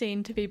has to be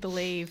seen to be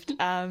believed.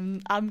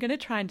 I'm going to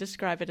try and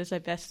describe it as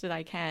best that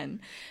I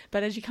can.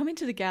 But as you come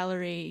into the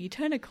gallery, you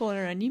turn a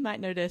corner and you might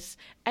notice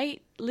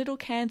 8 little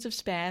cans of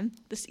spam,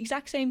 the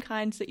exact same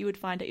kinds that you would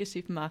find at your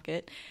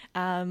supermarket,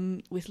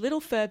 with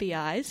little Furby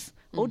eyes,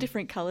 all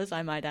different colours,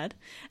 I might add,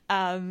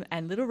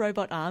 and little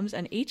robot arms,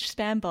 and each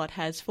spam bot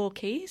has 4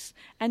 keys,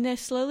 and they're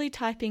slowly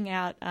typing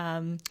out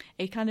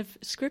a kind of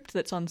script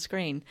that's on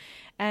screen.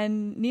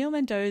 And Neil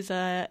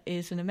Mendoza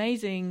is an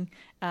amazing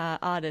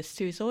artist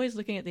who is always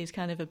looking at these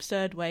kind of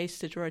absurd ways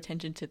to draw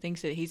attention to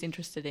things that he's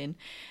interested in.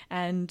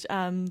 And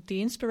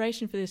the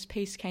inspiration for this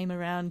piece came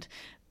around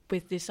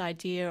with this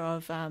idea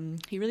of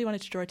he really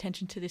wanted to draw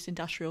attention to this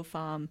industrial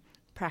farm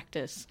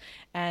practice,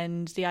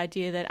 and the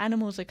idea that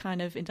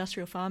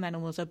industrial farm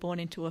animals are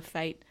born into a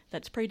fate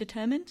that's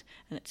predetermined,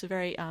 and it's a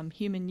very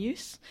human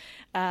use.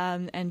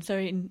 And so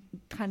in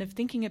kind of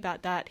thinking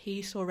about that,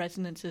 he saw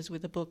resonances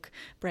with the book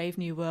Brave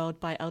New World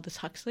by Aldous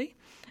Huxley,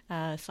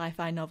 a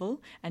sci-fi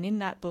novel, and in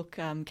that book,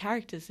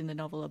 characters in the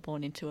novel are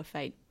born into a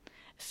fate.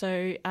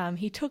 So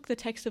he took the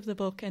text of the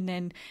book and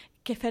then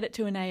fed it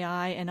to an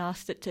AI and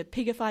asked it to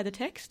pigify the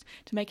text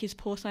to make his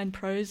porcine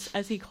prose,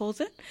 as he calls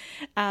it.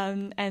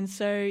 And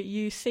so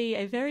you see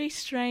a very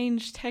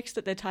strange text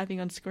that they're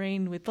typing on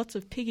screen with lots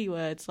of piggy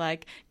words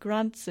like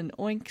grunts and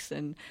oinks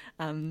and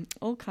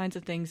all kinds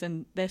of things.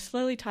 And they're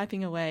slowly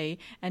typing away.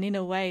 And in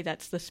a way,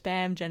 that's the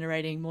spam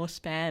generating more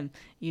spam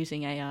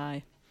using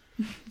AI.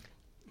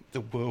 The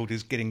world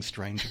is getting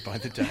stranger by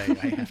the day,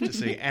 I have to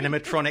say.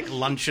 Animatronic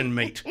luncheon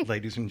meat,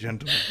 ladies and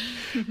gentlemen.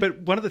 But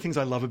one of the things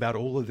I love about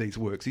all of these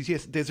works is,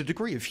 yes, there's a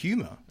degree of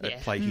humour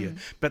at play here,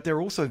 but they're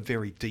also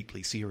very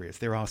deeply serious.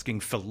 They're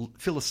asking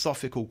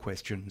philosophical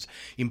questions,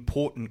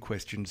 important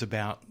questions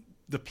about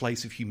the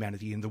place of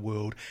humanity in the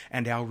world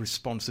and our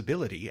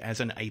responsibility as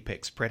an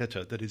apex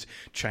predator that is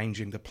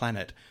changing the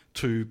planet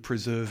to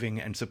preserving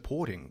and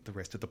supporting the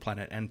rest of the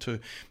planet and to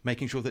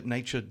making sure that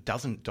nature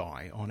doesn't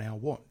die on our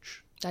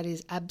watch. That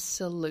is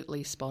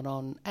absolutely spot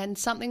on. And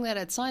something that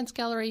at Science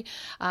Gallery,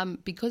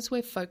 because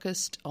we're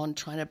focused on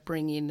trying to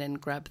bring in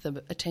and grab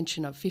the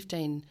attention of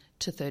 15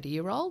 to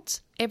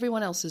 30-year-olds,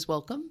 everyone else is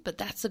welcome, but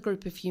that's the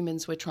group of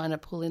humans we're trying to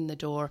pull in the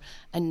door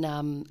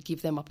and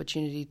give them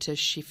opportunity to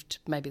shift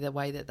maybe the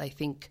way that they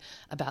think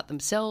about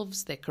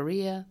themselves, their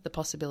career, the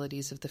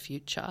possibilities of the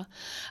future.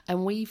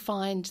 And we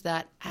find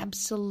that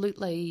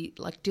absolutely,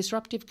 like,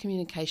 disruptive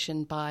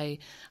communication by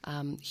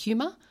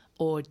humour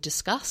or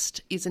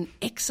disgust is an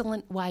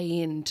excellent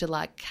way in to,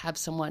 like, have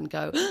someone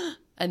go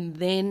and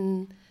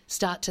then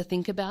start to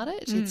think about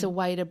it. It's a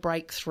way to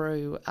break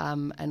through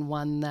and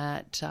one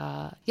that,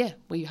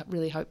 we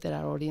really hope that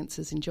our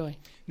audiences enjoy.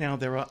 Now,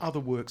 there are other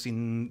works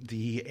in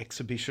the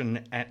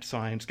exhibition at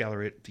Science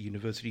Gallery at the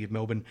University of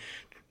Melbourne,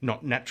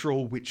 Not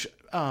Natural, which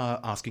are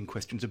asking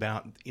questions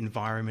about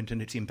environment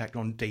and its impact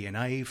on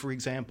DNA, for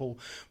example,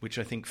 which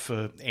I think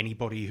for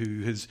anybody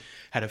who has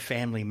had a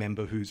family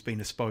member who's been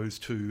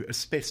exposed to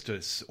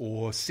asbestos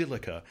or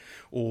silica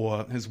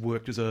or has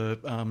worked as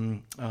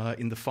in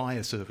the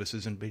fire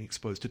services and been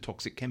exposed to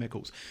toxic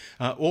chemicals,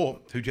 or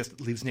who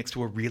just lives next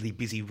to a really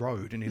busy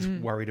road and is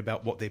worried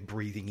about what they're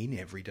breathing in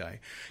every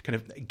day. Kind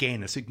of,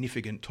 again, a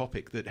significant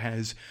topic that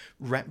has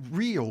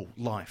real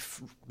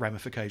life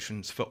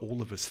ramifications for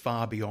all of us,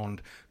 far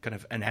beyond kind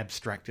of an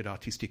abstracted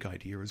artistic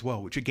idea as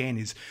well, which again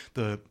is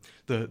the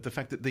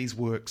fact that these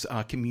works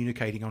are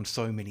communicating on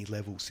so many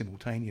levels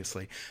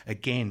simultaneously,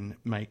 again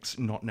makes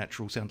Not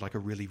Natural sound like a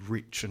really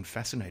rich and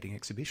fascinating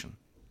exhibition.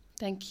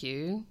 Thank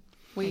you.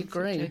 We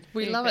agree.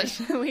 We love it.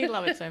 We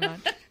love it so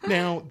much.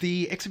 Now,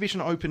 the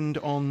exhibition opened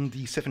on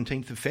the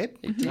 17th of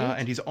Feb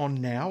and is on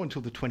now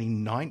until the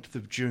 29th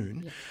of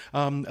June. Yes.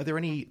 Are there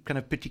any kind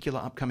of particular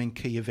upcoming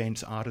key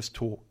events, artist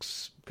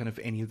talks, kind of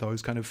any of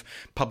those kind of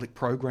public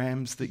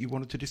programs that you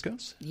wanted to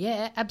discuss?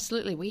 Yeah,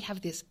 absolutely. We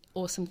have this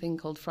awesome thing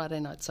called Friday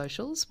Night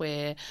Socials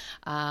where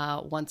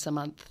once a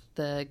month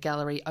the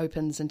gallery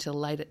opens until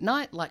late at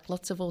night, like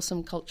lots of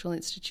awesome cultural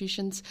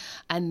institutions,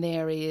 and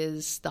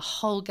the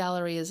whole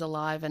gallery is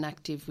alive and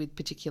active with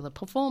particular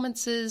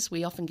performances.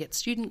 We often get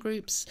student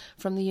groups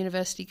from the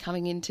university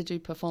coming in to do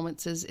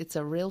performances. It's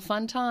a real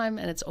fun time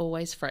and it's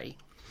always free.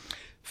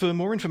 For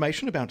more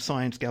information about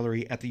Science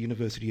Gallery at the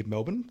University of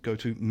Melbourne, go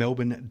to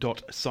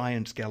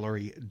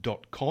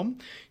melbourne.sciencegallery.com.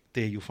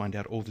 There you'll find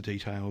out all the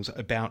details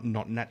about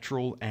Not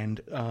Natural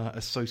and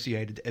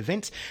associated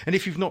events. And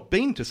if you've not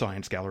been to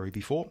Science Gallery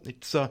before,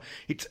 its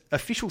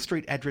official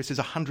street address is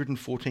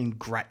 114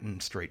 Grattan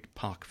Street,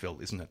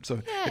 Parkville, isn't it?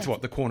 So it's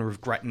the corner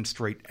of Grattan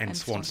Street and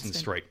Swanston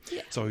Street.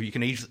 Yeah. So you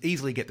can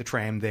easily get the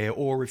tram there,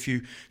 or if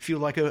you feel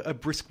like a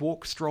brisk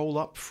walk, stroll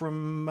up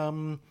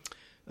from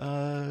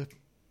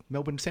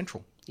Melbourne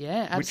Central.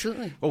 Yeah,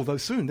 absolutely. Although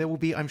soon there will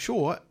be, I'm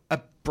sure,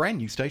 a brand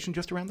new station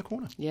just around the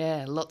corner.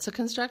 Yeah, lots of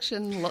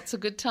construction, lots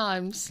of good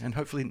times. And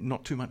hopefully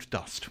not too much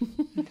dust.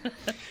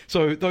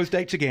 So those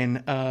dates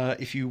again,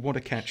 if you want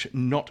to catch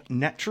Not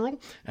Natural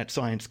at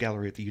Science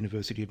Gallery at the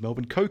University of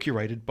Melbourne,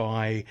 co-curated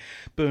by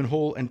Bern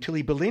Hall and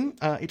Tilly Boleyn.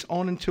 It's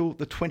on until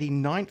the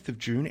 29th of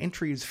June.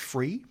 Entry is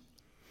free.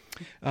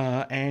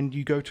 And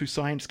you go to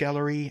Science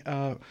Gallery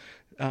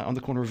on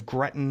the corner of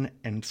Grattan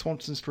and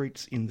Swanston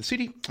Streets in the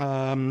city,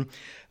 or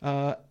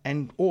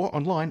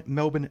online,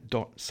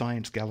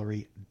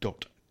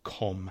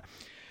 melbourne.sciencegallery.com.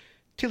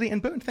 Tilly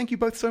and Bern, thank you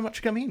both so much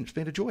for coming in. It's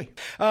been a joy.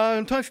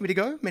 Time for me to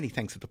go. Many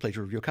thanks for the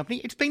pleasure of your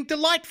company. It's been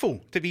delightful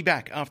to be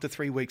back after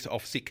 3 weeks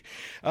off sick.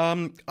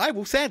 I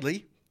will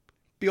sadly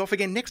be off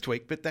again next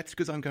week, but that's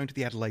because I'm going to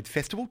the Adelaide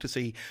Festival to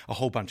see a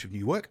whole bunch of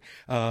new work.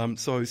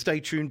 So stay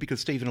tuned, because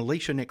Steve and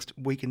Alicia next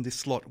week in this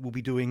slot will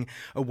be doing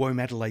a WOME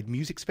Adelaide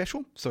music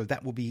special. So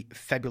that will be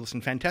fabulous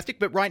and fantastic.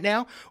 But right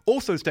now,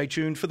 also stay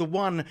tuned for the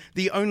one,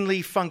 the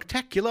only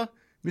funktacular,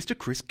 Mr.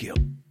 Chris Gill.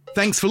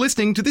 Thanks for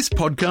listening to this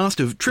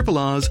podcast of Triple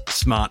R's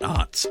Smart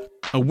Arts,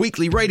 a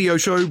weekly radio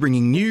show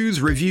bringing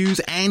news, reviews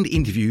and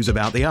interviews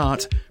about the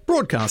arts,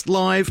 broadcast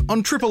live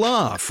on Triple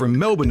R from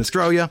Melbourne,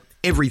 Australia,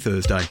 every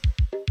Thursday.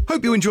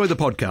 Hope you enjoy the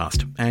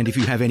podcast, and if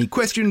you have any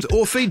questions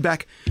or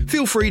feedback,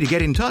 feel free to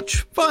get in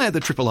touch via the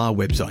Triple R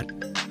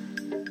website.